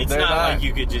 yeah, it's not like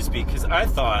you could just be. Because I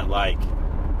thought like,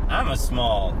 I'm a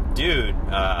small dude.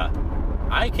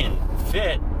 I can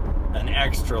fit an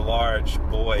extra large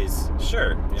boy's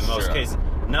shirt in most cases.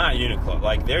 Not Uniqlo.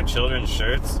 Like their children's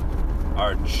shirts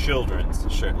are children's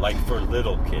shirt, like for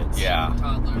little kids. Yeah.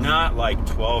 Not like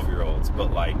 12-year-olds,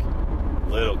 but like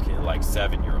little kid, like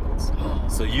 7-year-olds.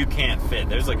 So you can't fit.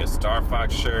 There's like a Star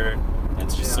Fox shirt, and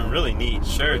it's just some really neat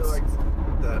shirts. I really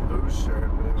like that Boo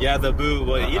shirt. Yeah, the Boo.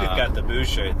 Well, Edith got the Boo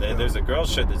shirt. There's a girl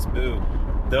shirt that's Boo.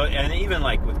 Though, and even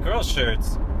like with girl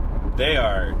shirts, they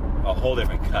are a whole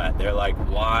different cut. They're like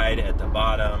wide at the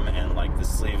bottom, and like the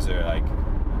sleeves are like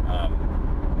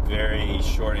very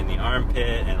short in the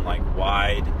armpit and like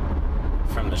wide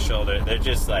from the shoulder. They're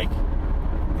just like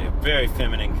very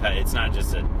feminine cut. It's not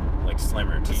just a like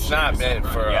slimmer t-shirt. It's not meant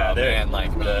for a man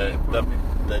like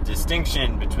the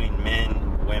distinction between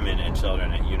men, women, and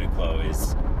children at Uniqlo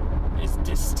is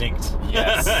distinct.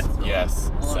 Yes. Yes.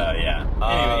 So yeah.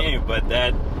 Anyway, but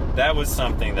that was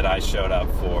something that I showed up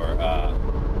for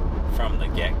from the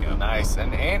get-go. Nice.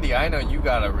 And Andy, I know you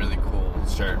got a really cool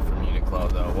shirt from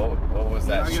Uniqlo though. What was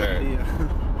that shirt?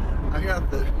 I got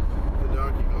the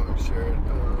Donkey Kong shirt.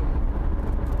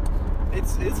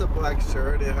 It's a black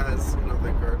shirt. It has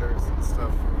the girders and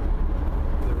stuff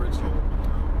from the original.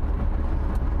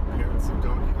 Appearance of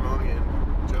Donkey Kong and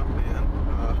Jumpman.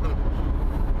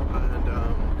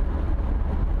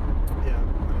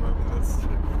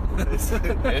 It's a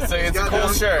cool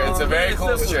shirt. It's a very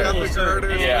cool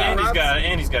shirt. Yeah.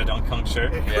 Andy's got a Donkey Kong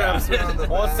shirt. Yeah.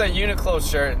 Well, it's a Uniqlo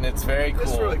shirt, and it's very cool.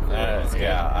 It's really cool.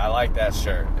 Yeah, I like that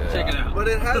shirt. Check it out. But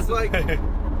it has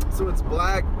so it's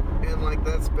black, and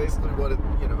that's basically what the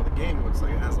game looks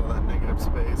like. It has all that negative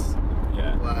space.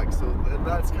 Yeah. Black. So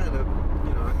that's kind of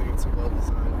I think it's a well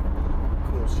designed,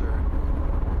 cool shirt.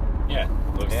 Yeah.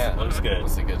 Looks good.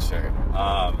 It's a good shirt.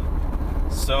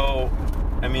 So,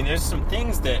 I mean, there's some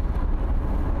things that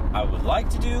I would like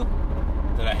to do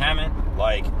that I haven't.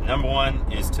 Like, number one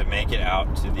is to make it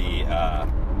out to the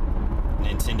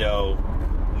Nintendo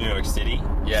New York City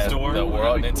store. The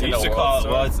Nintendo World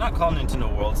Store. Well, it's not called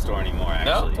Nintendo World Store anymore,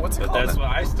 actually. No? What's it called? But that's what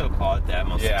I still call it that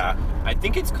most of the time. I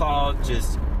think it's called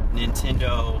just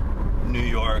Nintendo New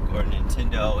York or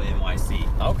Nintendo NYC.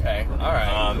 Okay. All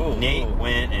right. Cool, Nate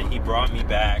went and he brought me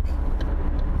back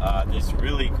this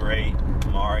really great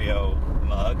Mario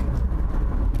mug.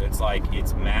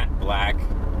 It's matte black,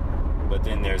 but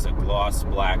then there's a gloss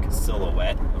black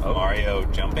silhouette of Mario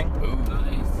jumping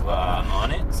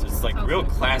on it. So it's real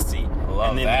classy. I love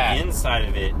and then that. The inside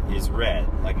of it is red,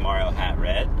 like Mario hat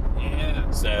red. Yeah.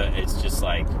 So it's just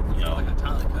like a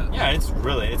tile cut. Yeah, it's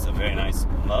a very nice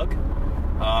mug.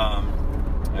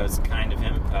 It was kind of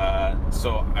him.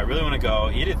 So I really want to go.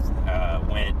 Edith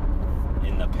went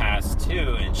in the past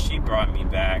too, and she brought me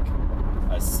back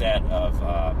a set of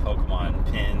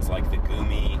Pokemon pins, like the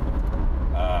Gumi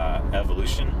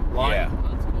Evolution line. Yeah.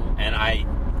 That's cool. And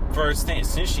as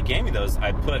soon as she gave me those,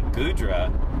 I put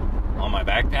Gudra on my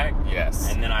backpack. Yes.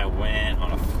 And then I went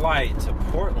on a flight to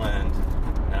Portland,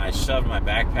 and I shoved my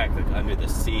backpack under the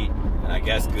seat, and I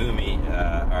guess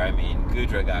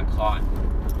Gudra got caught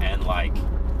and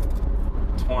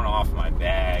torn off my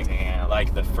bag. Damn.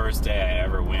 The first day I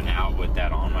ever went out with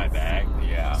that on my bag.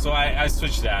 Yeah. So I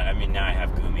switched that. I mean, now I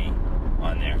have Gumi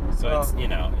on there. So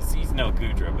he's no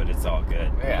Gudra, but it's all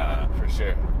good. Yeah, for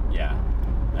sure. Yeah.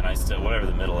 And I still, whatever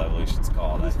the middle evolution's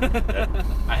called,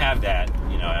 I have that,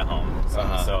 at home. So,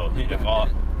 so if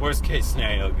worst case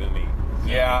scenario, Gumi.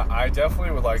 Yeah, I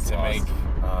definitely would like to make.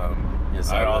 Yes,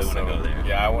 I really want to go there.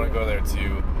 Yeah, I want to go there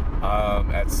too.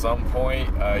 At some point,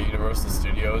 Universal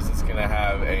Studios is gonna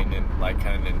have a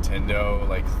kind of Nintendo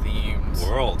themed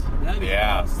world. That'd be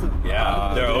awesome.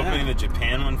 Yeah, they're opening the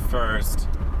Japan one first,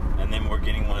 and then we're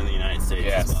getting one in the United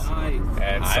States as well. Nice.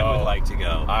 And I would like to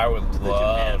go. I would to the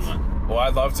love. Japan one. Well,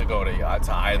 I'd love to go to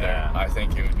either. Yeah. I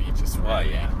think it would be just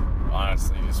really,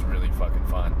 honestly, just really fucking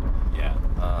fun. Yeah.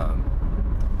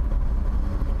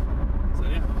 So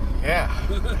yeah.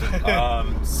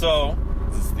 Yeah. So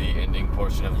This is the ending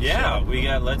portion of the show.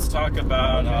 Let's talk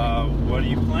about what are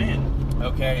you playing?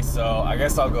 Okay, so I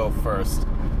guess I'll go first.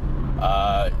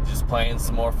 Just playing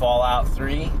some more Fallout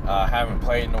 3. Haven't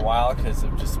played in a while because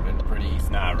I've just been pretty... He's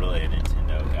not really a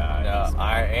Nintendo guy. No,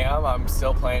 I am. I'm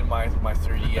still playing my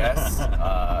 3DS.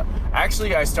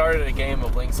 Actually, I started a game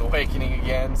of Link's Awakening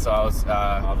again, so I was...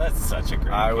 oh, that's such a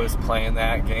great I game. was playing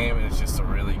that game, and it's just a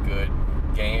really good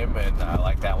game, and I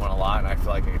like that one a lot, and I feel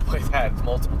like I can play that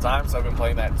multiple times, so I've been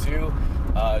playing that too.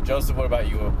 Joseph, what about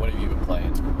you? What have you been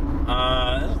playing? Playing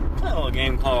a little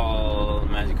game called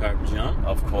Magikarp Jump.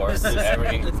 Of course,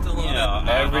 every It's still on.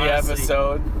 every honestly-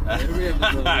 episode. Every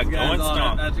episode, these guys Going all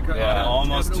strong. have Magikarp. Yeah. I'm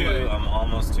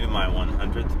almost to my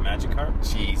 100th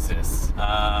Magikarp. Jesus.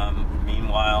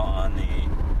 Meanwhile, on the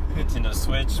Nintendo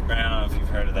Switch, Brown, I don't know if you've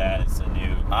heard of that. It's a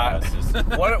new system.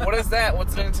 What is that?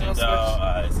 What's the Nintendo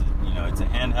Switch? It's a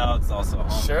handheld. It's also a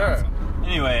home Sure. console.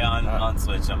 Anyway, on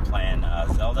Switch, I'm playing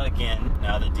Zelda again.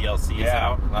 Now the DLC is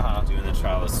out. Doing the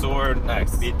Trial of Sword.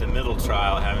 Nice. Beat the middle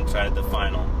trial. Haven't tried the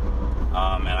final.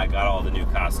 And I got all the new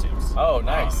costumes. Oh,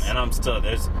 nice. And I'm still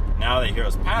now that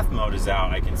Heroes Path mode is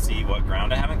out, I can see what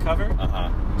ground I haven't covered.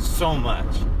 So much.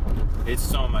 It's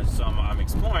so much. So I'm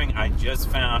exploring. I just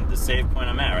found the save point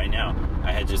I'm at right now.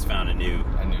 I had just found a new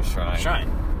shrine.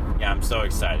 Yeah, I'm so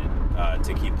excited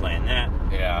to keep playing that.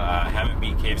 Yeah. I haven't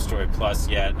beat Cave Story Plus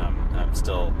yet. I'm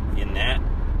still in that.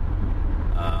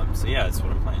 So yeah, that's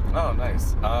what I'm playing. Oh,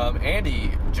 nice.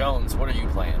 Andy Jones, what are you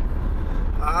playing?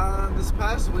 This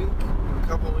past week, a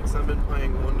couple weeks, I've been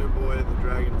playing Wonder Boy: The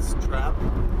Dragon's Trap,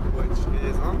 which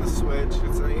is on the Switch.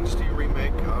 It's an HD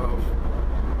remake of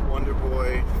Wonder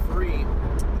Boy 3: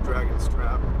 The Dragon's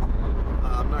Trap.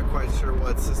 I'm not quite sure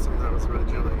what system that was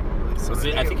originally released on.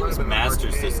 I think it was might have been Master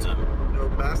arcade. System. No,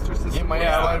 Master System. It might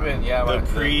have been, yeah. It was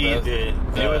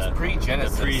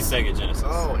pre-Genesis. The pre-Sega Genesis.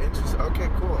 Oh, interesting. Okay,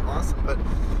 cool, awesome. But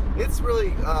it's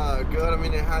really good. I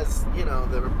mean, it has, the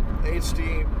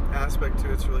HD aspect to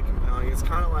it's really compelling. It's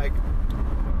kind of like,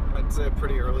 I'd say, a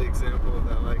pretty early example of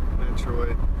that, like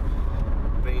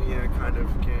Metroidvania kind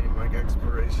of game, like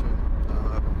exploration.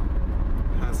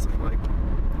 Has some like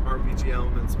RPG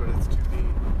elements, but it's 2D.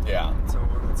 Yeah. And so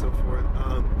on and so forth.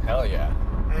 Hell yeah.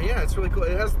 And yeah, it's really cool.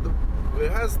 It has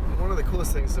one of the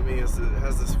coolest things to me is that it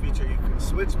has this feature you can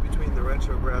switch between the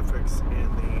retro graphics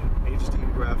and the HD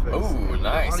graphics. Ooh, And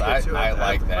nice. the audio, too, I at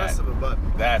like the that. press of a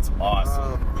button. That's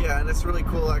awesome. Yeah, and it's really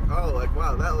cool. Like,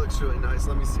 wow, that looks really nice.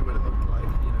 Let me see what it looked like.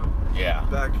 Yeah.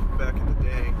 Back in the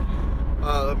day.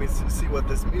 Let me see what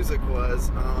this music was.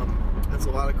 It's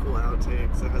a lot of cool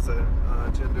outtakes. It has a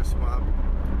gender swap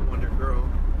Wonder Girl.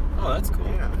 Oh, that's cool.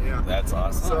 Yeah. That's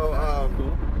awesome. So,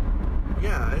 Cool.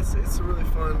 yeah, it's a really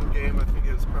fun game. I think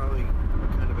it was probably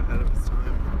kind of ahead of its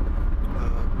time.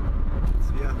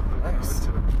 So yeah, I'm Nice.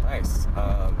 into it. Nice.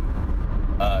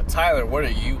 Tyler, what are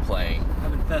you playing?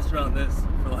 I've been fessing around this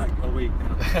for like a week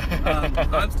now.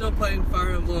 I'm still playing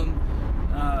Fire Emblem.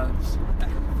 I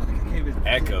can't even.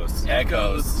 Echoes.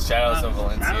 Echoes. Shadows of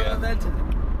Valencia. Shadow of Valencia.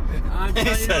 I'm He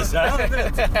telling you, says Shadow of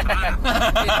Valencia.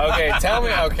 Okay, tell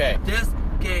me. Okay. This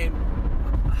game.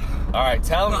 All right,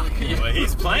 tell me. Well,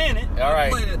 he's playing it. All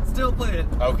right. Play it. Still play it.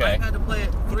 Okay. I've had to play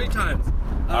it 3 times.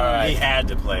 All right. He had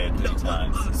to play it 3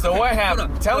 times. So what happened?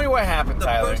 hold on. Tell me what happened, the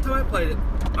Tyler. first time I played it,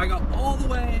 I got all the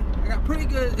way. I got pretty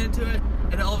good into it,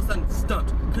 and then all of a sudden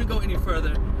stumped. Couldn't go any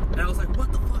further, and I was like,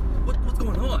 "What the fuck? What's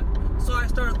going on?" So I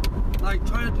started like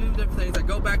trying to do different things. I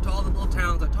go back to all the little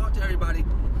towns. I talk to everybody.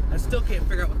 I still can't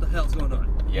figure out what the hell's going on.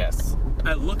 Yes.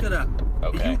 I look it up.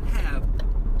 Okay. You have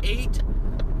 8,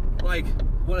 like,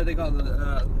 what do they call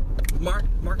the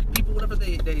market people? Whatever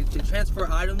they transfer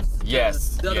items. To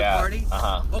Yes, the other yeah, party.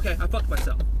 Okay, I fucked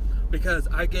myself because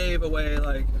I gave away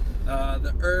like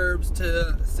the herbs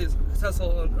to Cecil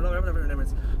or whatever her name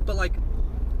is. But like,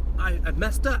 I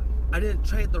messed up. I didn't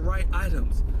trade the right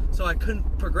items, so I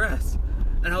couldn't progress.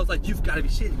 And I was like, "You've got to be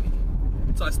shitting me."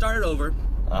 So I started over.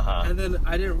 And then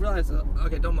I didn't realize,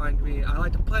 okay, don't mind me. I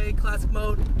like to play classic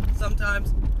mode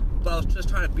sometimes, but I was just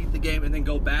trying to beat the game and then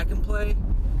go back and play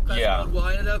classic mode. Well,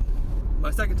 I ended up, my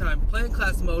second time, playing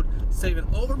classic mode, saving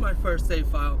over my first save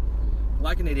file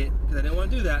like an idiot, because I didn't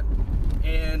want to do that,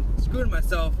 and screwing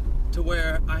myself to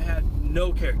where I had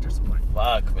no characters to play.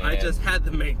 Fuck, man. I just had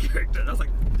the main character, and I was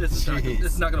like, this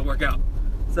is not going to work out.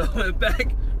 So I went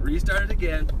back, restarted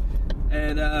again,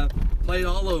 and played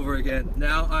all over again.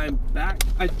 Now I'm back.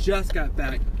 I just got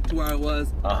back to where I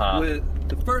was with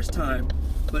the first time,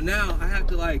 but now I have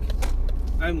to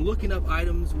I'm looking up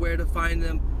items, where to find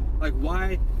them. Like,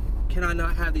 why can I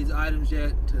not have these items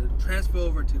yet to transfer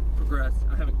over to progress?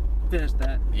 I haven't finished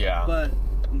that. Yeah. But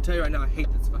I'm gonna tell you right now, I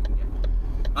hate this fucking game.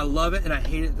 I love it and I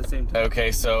hate it at the same time.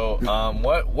 Okay, so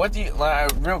what do you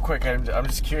real quick? I'm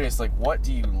just curious. Like, what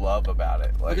do you love about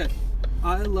it? Like, Okay,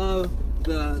 I love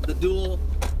the dual,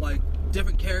 like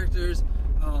different characters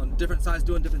on different sides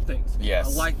doing different things. Yes.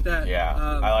 I like that. Yeah,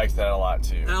 I like that a lot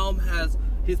too. Alm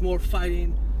he's more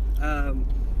fighting, and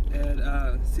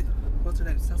what's her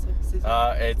name? Cecil? It's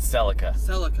Celica.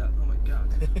 Celica. Oh my god.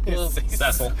 Well,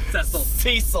 Cecil.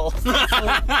 Cecil.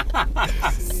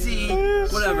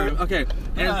 Whatever. Okay.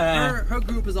 And her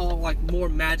group is all like more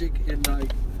magic and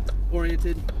like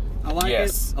oriented. I like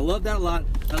Yes. it. I love that a lot.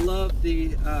 I love the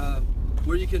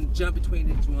where you can jump between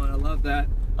each one. I love that.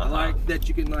 I like that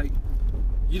you can like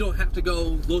you don't have to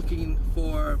go looking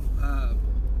for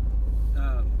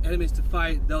enemies to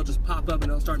fight. They'll just pop up and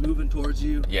they'll start moving towards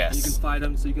you. Yes. And you can fight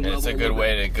them, so you can level. It's a good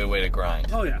way to grind.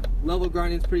 Oh yeah, level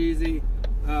grinding is pretty easy.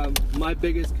 My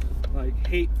biggest like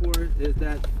hate for it is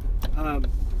that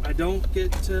I don't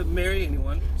get to marry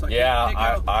anyone. So I can't pick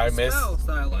out I the miss. spouse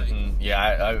that I like.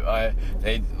 Yeah,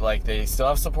 they still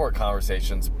have support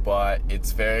conversations, but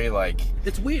it's very like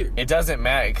It's weird. it doesn't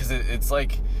matter because it's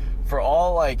like for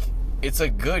all like it's a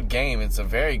good game. It's a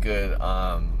very good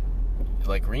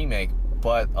like remake,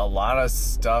 but a lot of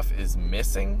stuff is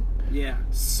missing. Yeah.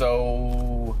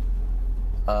 So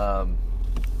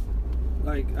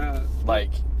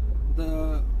Like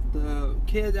the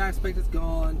kid aspect is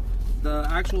gone. The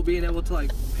actual being able to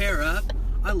like pair up.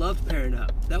 I loved pairing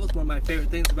up. That was one of my favorite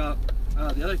things about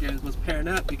the other games was pairing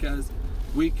up because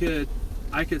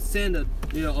I could send a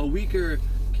weaker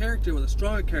character with a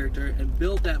stronger character and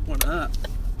build that one up,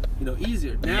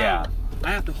 easier. Now Yeah. I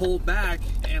have to hold back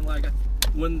and like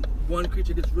when one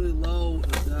creature gets really low,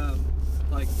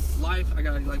 like life, I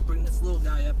gotta like bring this little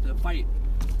guy up to fight,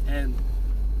 and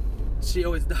she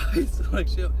always dies. Like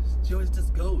she always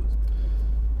just goes.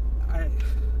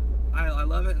 I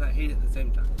love it and I hate it at the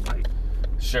same time. Like,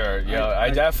 Sure,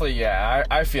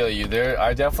 I feel you.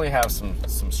 I definitely have some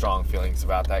strong feelings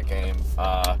about that game.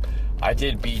 I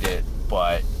did beat it,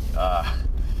 but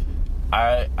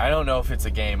I don't know if it's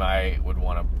a game I would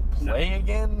want to play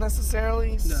again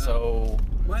necessarily. No. So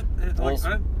what? Like,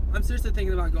 I'm seriously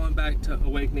thinking about going back to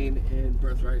Awakening and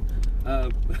Birthright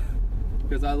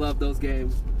because I love those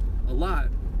games a lot.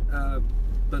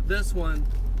 But this one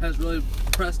has really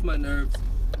pressed my nerves.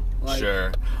 Like,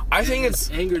 sure, I think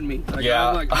it's angered me. Like, Yeah.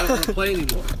 I don't want to play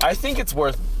anymore. I think it's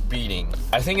worth beating.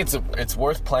 I think it's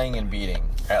worth playing and beating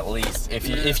at least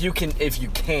if you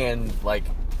can like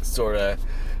sort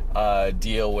of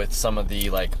deal with some of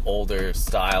the like older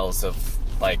styles of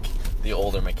like the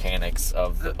older mechanics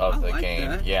of the like game.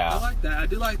 That. Yeah, I like that. I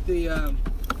do like the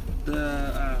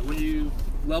when you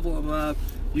level them up,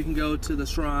 you can go to the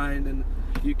shrine and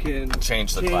you can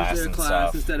change the class their and class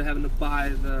stuff instead of having to buy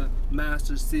the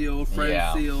master seal, friend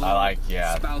seal, I like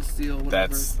spouse seal,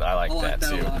 whatever. I like that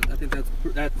too. too. A lot. I think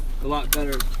that's a lot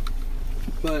better.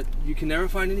 But you can never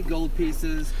find any gold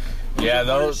pieces. Yeah,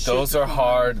 Those those are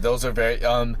hard. Those are very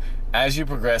as you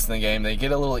progress in the game, they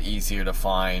get a little easier to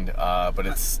find, but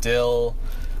it's still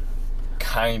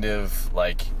kind of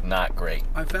like not great.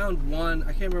 I found one.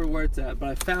 I can't remember where it's at, but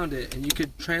I found it, and you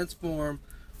could transform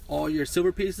all your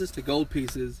silver pieces to gold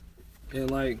pieces, and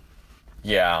like.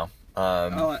 Yeah.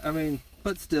 I mean,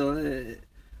 but still,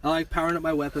 I like powering up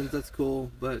my weapons. That's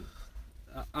cool, but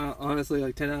honestly,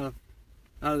 like 10 out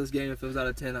of this game, if it was out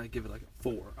of 10, I'd give it like a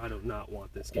 4. I do not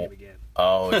want this game again.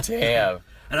 Oh damn.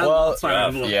 And I love Fire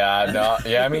Emblem.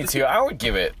 Me too. I'd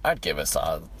give it a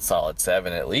solid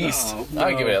 7 at least. No.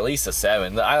 I'd give it at least a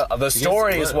 7. The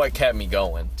story is what kept me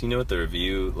going. Do you know what the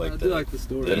review I do like the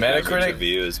story. The Metacritic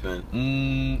review has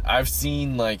been? I've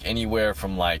seen like anywhere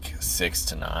from like 6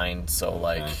 to 9. So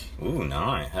like, ooh,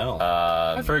 9. Hell,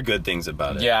 I've heard good things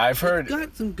about it. Yeah, I've heard.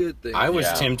 Got some good things. I was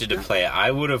tempted to play it.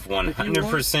 I would have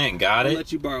 100% got I'll it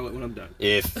let you borrow it when I'm done.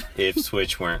 if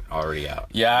Switch weren't already out.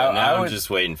 Yeah, But now I would, I'm just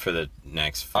waiting for the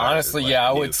next. honestly,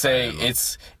 I would say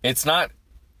it's not.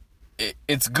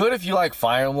 It's good if you like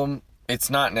Fire Emblem. It's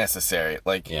not necessary.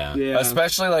 Like, Yeah.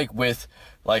 especially like with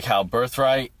like how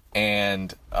Birthright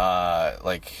and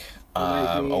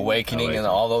Awakening and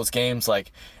all those games,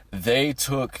 like they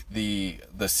took the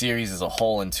series as a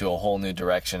whole into a whole new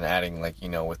direction, adding like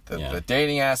with the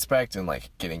dating aspect and like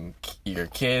getting your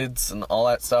kids and all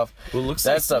that stuff. Well, looks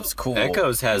that like stuff's cool.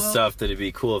 Echoes has stuff that'd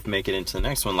be cool if make it into the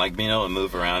next one, like being able to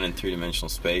move around in 3-dimensional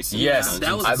space. And Yes,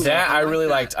 that was cool. I really I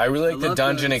like liked. I really liked the love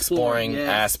dungeon the exploring exploring,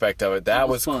 aspect of it. That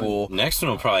was fun. cool. Next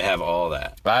one will probably have all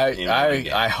that.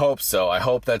 I hope so. I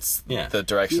hope that's Yeah. the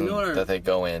direction what that they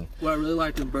go in. What I really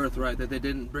liked in Birthright that they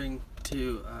didn't bring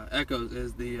to Echoes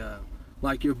is the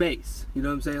like your base. You know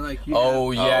what I'm saying? Like you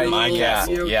Oh, have yeah, your My little-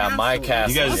 Castle. your Yeah, My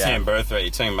Castle. You guys are Yeah. saying Birthright.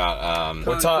 You're talking about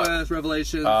We're talking- Conquest,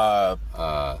 Revelations.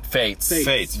 Fates.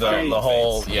 Fates. The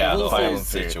whole, yeah, The the whole whole Fates.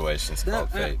 situations That- called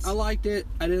I Fates. liked it.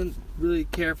 I didn't really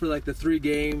care for like the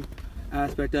 3-game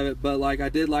aspect of it, but like I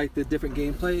did like the different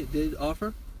gameplay it did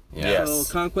offer. Yes. So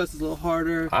Conquest is a little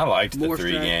harder. I liked the more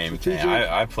 3-game thing. strategic.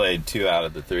 I played 2 out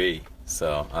of the 3,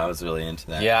 so I was really into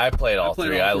that. Yeah, I played all played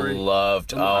 3. all I 3.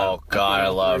 loved. I Oh God, played I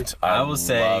all loved. 3. I will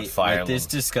say loved Fire with this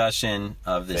Emblem. discussion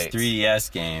of this Fates. 3DS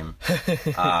game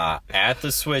at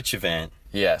the Switch event,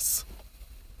 Yes.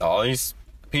 all these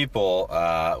people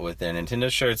with their Nintendo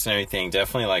shirts and everything,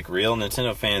 definitely like real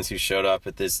Nintendo fans who showed up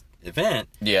at this event.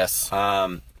 Yes.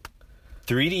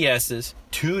 3DSs,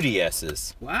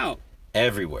 2DSs, Wow.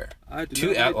 everywhere. I did Two,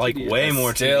 not get like 2DS. way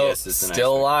more still 2DSs than I still expected.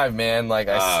 alive, man. Like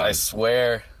I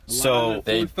swear. So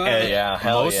They, 45. yeah,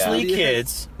 hell mostly yeah.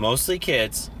 mostly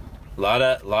kids. A lot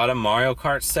of Mario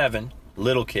Kart 7,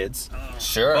 little kids.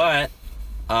 Sure. But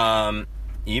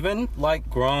even like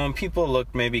grown people,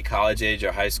 look maybe college age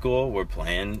or high school, were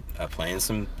playing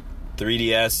some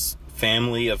 3DS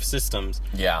family of systems.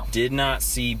 Yeah. Did not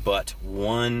see but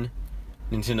one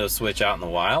Nintendo Switch out in the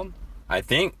wild. I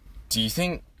think Do you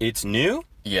think? it's new.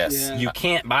 Yes. Yeah. You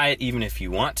can't buy it even if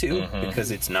you want to because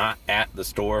it's not at the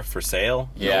store for sale.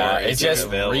 Yeah, nor it is just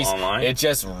available online. It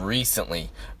just recently,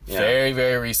 Yeah. very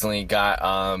very recently got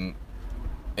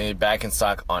back in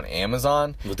stock on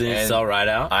Amazon. Well, did it and sell right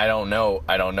out? I don't know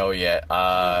yet.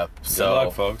 So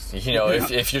luck, folks. You know,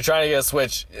 if you're trying to get a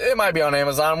Switch, it might be on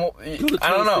Amazon. Well, I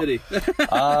don't know. City.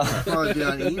 Probably be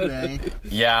on eBay.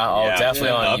 Yeah, Yeah, definitely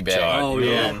on upcharge, eBay. Oh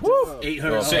man. yeah.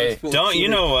 $800. Hey, for a Don't you Switch.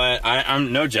 know what?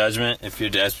 I'm no judgment. If you're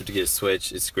desperate to get a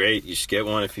Switch, it's great. You should get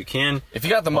one if you can. If you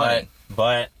got the money,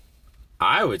 But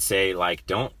I would say like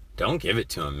don't give it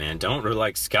to him, man. Don't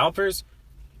like scalpers.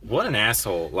 What an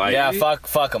asshole! Like yeah,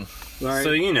 fuck them. Right.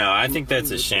 So I think that's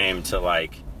a shame to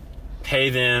like pay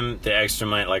them the extra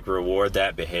money, like reward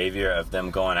that behavior of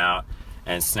them going out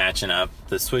and snatching up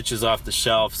the Switches off the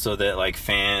shelf so that like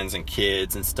fans and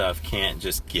kids and stuff can't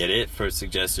just get it for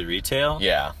suggested retail.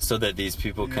 Yeah. So that these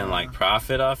people can like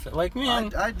profit off it. Like,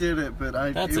 man, I did it, but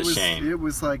That's it a was, shame. It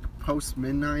was like post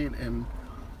midnight, and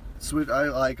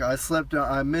I slept.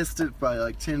 I missed it by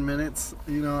like 10 minutes.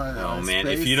 You know. oh man,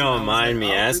 if you don't mind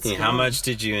me asking, how much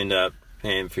did you end up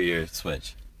paying for your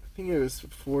Switch? I think it was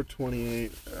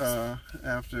 $428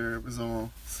 after it was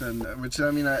all said and done, which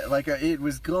I mean, it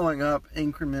was going up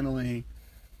incrementally,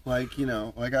 like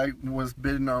I was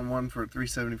bidding on one for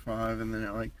 $375, and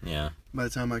then Yeah. by the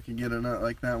time I could get it,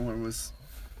 like that one was,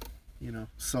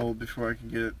 sold before I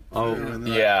could get it. Oh, through, and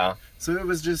then Yeah. so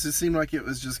it seemed like it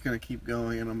was just gonna keep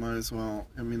going, and I might as well.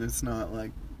 I mean, it's not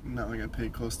like I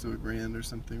paid close to $1,000 or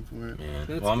something for it. Yeah.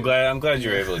 That's Well, I'm good. glad you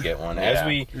were able to get one.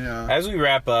 Yeah. As we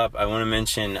wrap up, I want to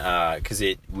mention because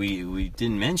we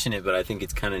didn't mention it, but I think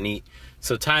it's kind of neat.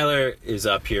 So Tyler is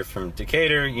up here from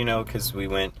Decatur, because we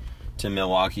went to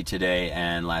Milwaukee today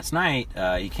and last night.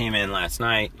 He came in last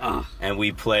night and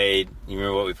we played. You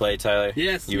remember what we played, Tyler?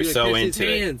 Yes. You were gotta so catch his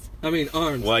into it. hands. I mean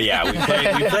arms. Well, yeah, we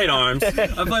played ARMS. I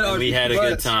played arms. We had a but-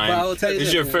 good time. But I will tell you This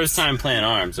is this, your man. first time playing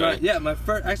ARMS, right? Right, yeah,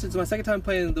 actually it's my second time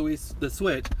playing the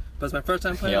Switch, but it's my first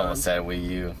time He playing almost arms. said Wii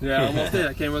U. Yeah, I almost did.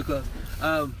 I came real close.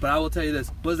 But I will tell you this.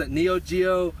 What was that? Neo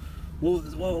Geo? What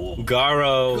was Garo,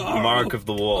 Garo. Mark of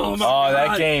the Wolves. my Oh, that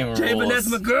God. game Jay rules. Vanessa,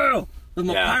 my girl. That's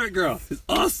my Yeah. pirate girl. It's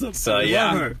awesome. So, I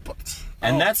yeah. love her.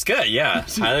 And that's good, yeah.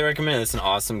 Highly recommend it. It's an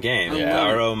awesome game. I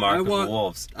love Garo, it. Mark I of want- the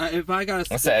Wolves. If I got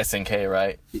What's the SNK,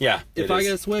 right? Yeah, if it I is.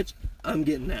 get a Switch, I'm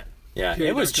getting that. Yeah,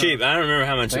 Period. it was cheap. I don't remember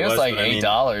how I much think it it was. was like but I mean,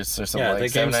 $8 or something. Yeah, like the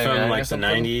game's $7.99 from or like the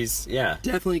something. 90s. Yeah.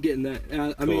 Definitely getting that.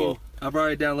 I mean, Cool. I've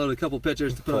already downloaded a couple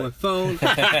pictures to put on my phone.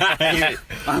 Yeah,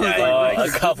 I was a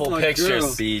this is couple my pictures.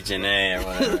 girl. B, Janae, or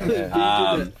whatever.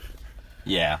 Yeah.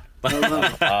 Yeah. I love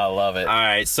it. I love it. All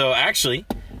right, so actually,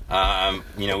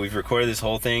 we've recorded this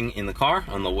whole thing in the car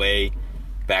on the way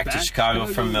back to Back Chicago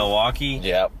to from Milwaukee.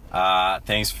 Yep.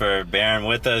 Thanks for bearing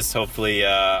with us. Hopefully,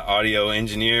 audio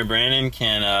engineer Brandon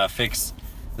can fix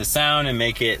the sound and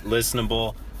make it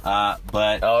listenable.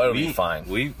 But It'll be fine.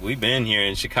 We've been here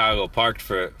in Chicago, parked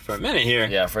for a minute here.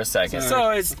 Yeah, for a second. So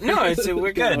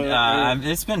we're good.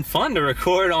 It's been fun to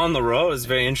record on the road. It's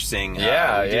very interesting.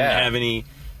 Yeah, we didn't yeah. have any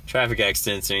traffic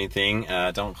accidents or anything.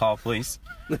 Don't call police.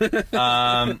 It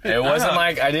wasn't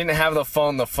like I didn't have the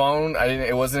phone.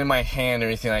 It wasn't in my hand or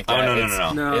anything like that.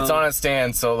 Oh, no. No. It's on a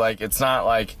stand, so like it's not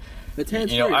like It's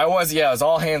hands-free. I was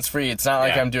all hands free. It's not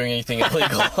like Yeah. I'm doing anything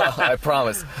illegal. I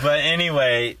promise. But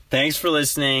anyway, thanks for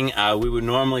listening. We would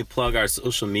normally plug our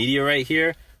social media right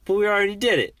here, but But we already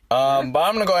did it. But I'm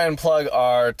gonna go ahead and plug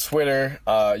our Twitter.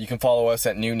 You can follow us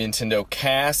at New Nintendo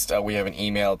Cast. We have an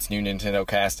email. It's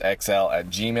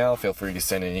newNintendoCastXL@gmail. Feel free to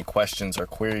send any questions or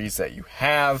queries that you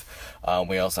have.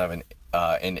 We also have an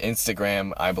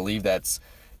Instagram. I believe that's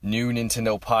New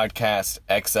Nintendo Podcast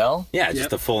XL. Yeah, just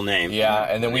the full name. Yeah,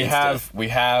 and then we Insta.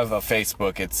 have a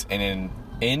Facebook. It's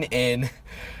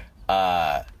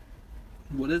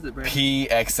What is it, Brandon?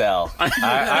 PXL.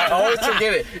 I always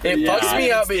forget it. It fucks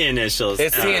me up. It's the initials.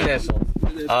 It's the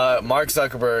initials. Mark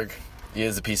Zuckerberg, he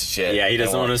is a piece of shit. Yeah, he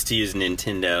doesn't want us to use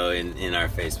Nintendo in our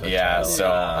Facebook. Yeah, title.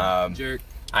 so Jerk.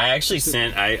 I actually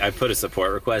I put a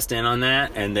support request in on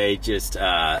that, and they just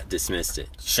dismissed it.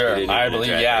 sure, They didn't I even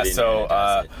believe. address- Yeah, they didn't so even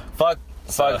address it. fuck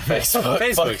Facebook.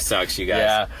 Facebook Fuck- sucks, you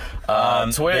guys.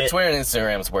 Yeah, Twitter, but- Twitter and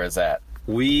Instagram is where it's at.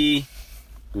 We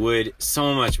would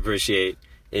so much appreciate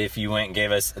if you went and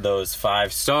gave us those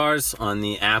 5 stars on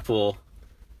the Apple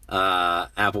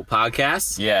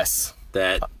Podcasts. Yes.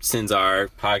 That sends our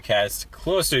podcast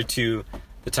closer to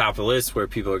the top of the list where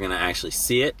people are going to actually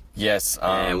see it. Yes.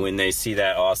 And when they see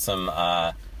that awesome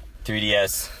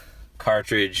 3DS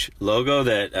cartridge logo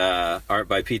that Art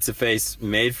by Pizza Face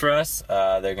made for us,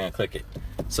 they're going to click it.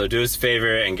 So do us a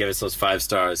favor and give us those 5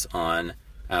 stars on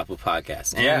Apple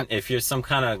Podcasts. And if you're some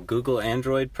kind of Google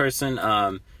Android person,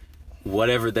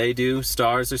 whatever they do,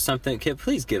 stars or something,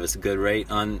 please give us a good rate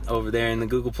on over there in the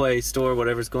Google Play Store,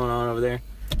 whatever's going on over there.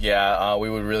 Yeah, we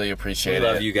would really appreciate it. We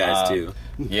love you guys too.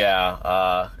 Yeah,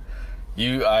 I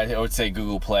would say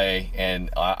Google Play and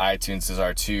iTunes is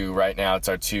our two right now. It's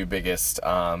our two biggest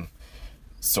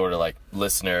sort of like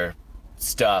listener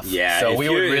stuff. Yeah, so if we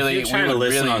you're, would really if you're trying we to would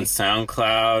listen really, on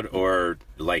SoundCloud or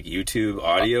like YouTube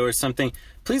audio or something,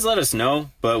 please let us know.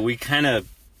 But we kind of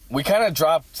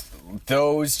dropped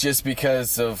those just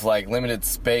because of like limited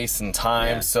space and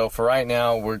time. Yeah. So for right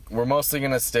now, we're mostly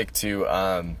gonna stick to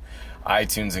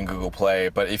iTunes and Google Play.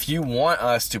 But if you want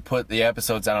us to put the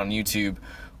episodes out on YouTube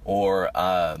or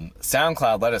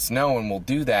SoundCloud, let us know and we'll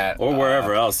do that. or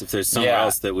wherever else. If there's somewhere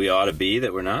else that we ought to be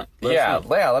that we're not, let us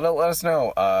know. Let us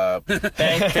know.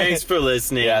 Thanks for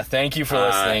listening. Yeah, thank you for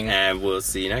listening. And we'll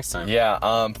see you next time. Yeah,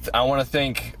 I want to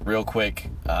thank real quick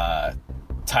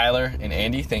Tyler and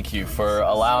Andy. Thank you for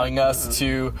allowing us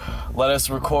to let us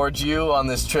record you on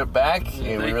this trip back.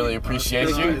 We really appreciate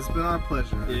you. It's been our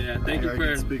pleasure. Yeah, thank you I for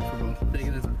can speak for both.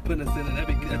 taking us, putting us in it.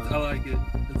 That'd be good. I like it.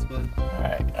 It's fun. All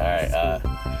right.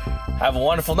 Have a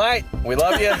wonderful night. We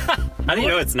love you. How do you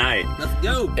know it's night? Let's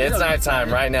go. It's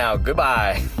nighttime right now.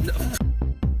 Goodbye. No.